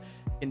hope you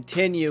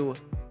continue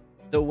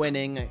the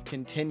winning,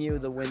 continue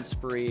the win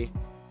spree,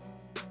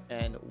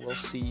 and we'll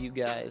see you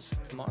guys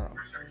tomorrow.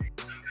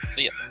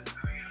 See ya.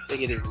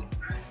 Take it easy.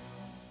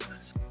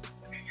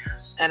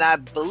 And I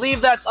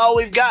believe that's all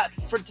we've got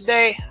for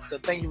today. So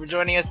thank you for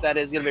joining us. That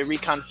is going to be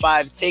Recon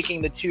 5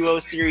 taking the 2-0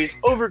 series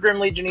over Grim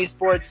Legion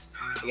eSports.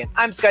 Again,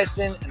 I'm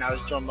Skyson, and I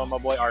was joined by my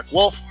boy Ark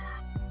Wolf.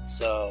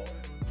 So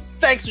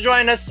thanks for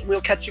joining us. We'll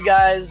catch you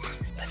guys,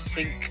 I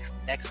think,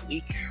 next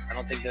week. I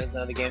don't think there's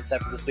another game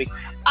set for this week.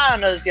 I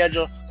don't know the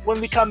schedule. When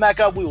we come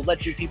back up, we will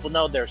let you people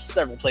know there are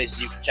several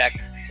places you can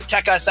check. So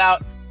check us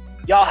out.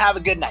 Y'all have a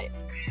good night.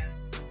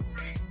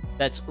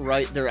 That's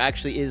right. There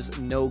actually is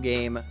no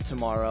game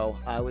tomorrow.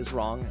 I was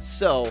wrong.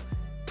 So,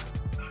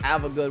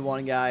 have a good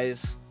one,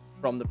 guys.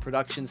 From the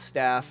production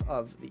staff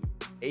of the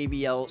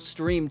ABL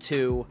Stream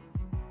 2.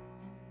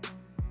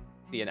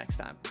 See you next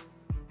time.